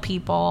loyal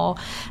people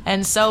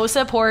and so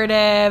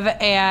supportive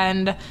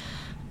and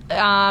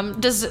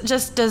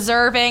just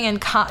deserving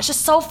and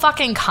just so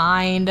fucking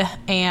kind.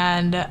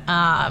 And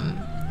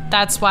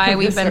that's why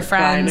we've been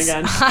friends.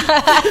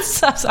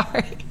 So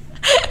sorry.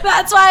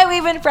 That's why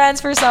we've been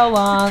friends for so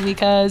long,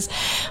 because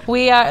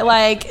we are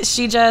like,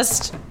 she's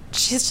just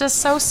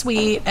so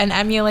sweet and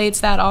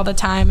emulates that all the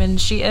time, and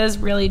she is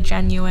really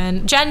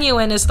genuine.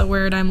 Genuine is the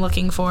word I'm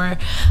looking for.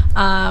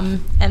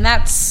 And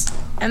that's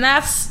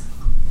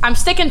I'm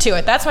sticking to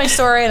it. That's my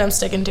story, and I'm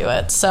sticking to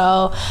it.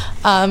 So,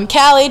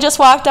 Callie just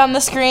walked on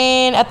the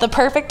screen at the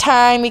perfect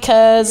time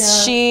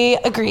because she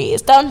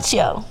agrees, don't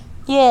you?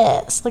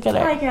 Yes, look at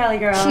her. Hi, Callie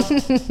girl.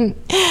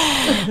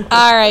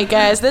 All right,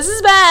 guys. This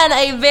has been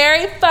a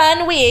very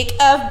fun week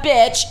of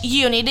Bitch,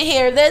 You Need to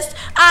Hear This.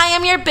 I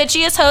am your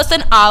bitchiest host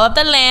in all of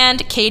the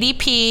land, Katie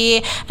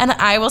P, and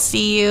I will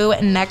see you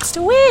next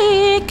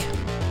week.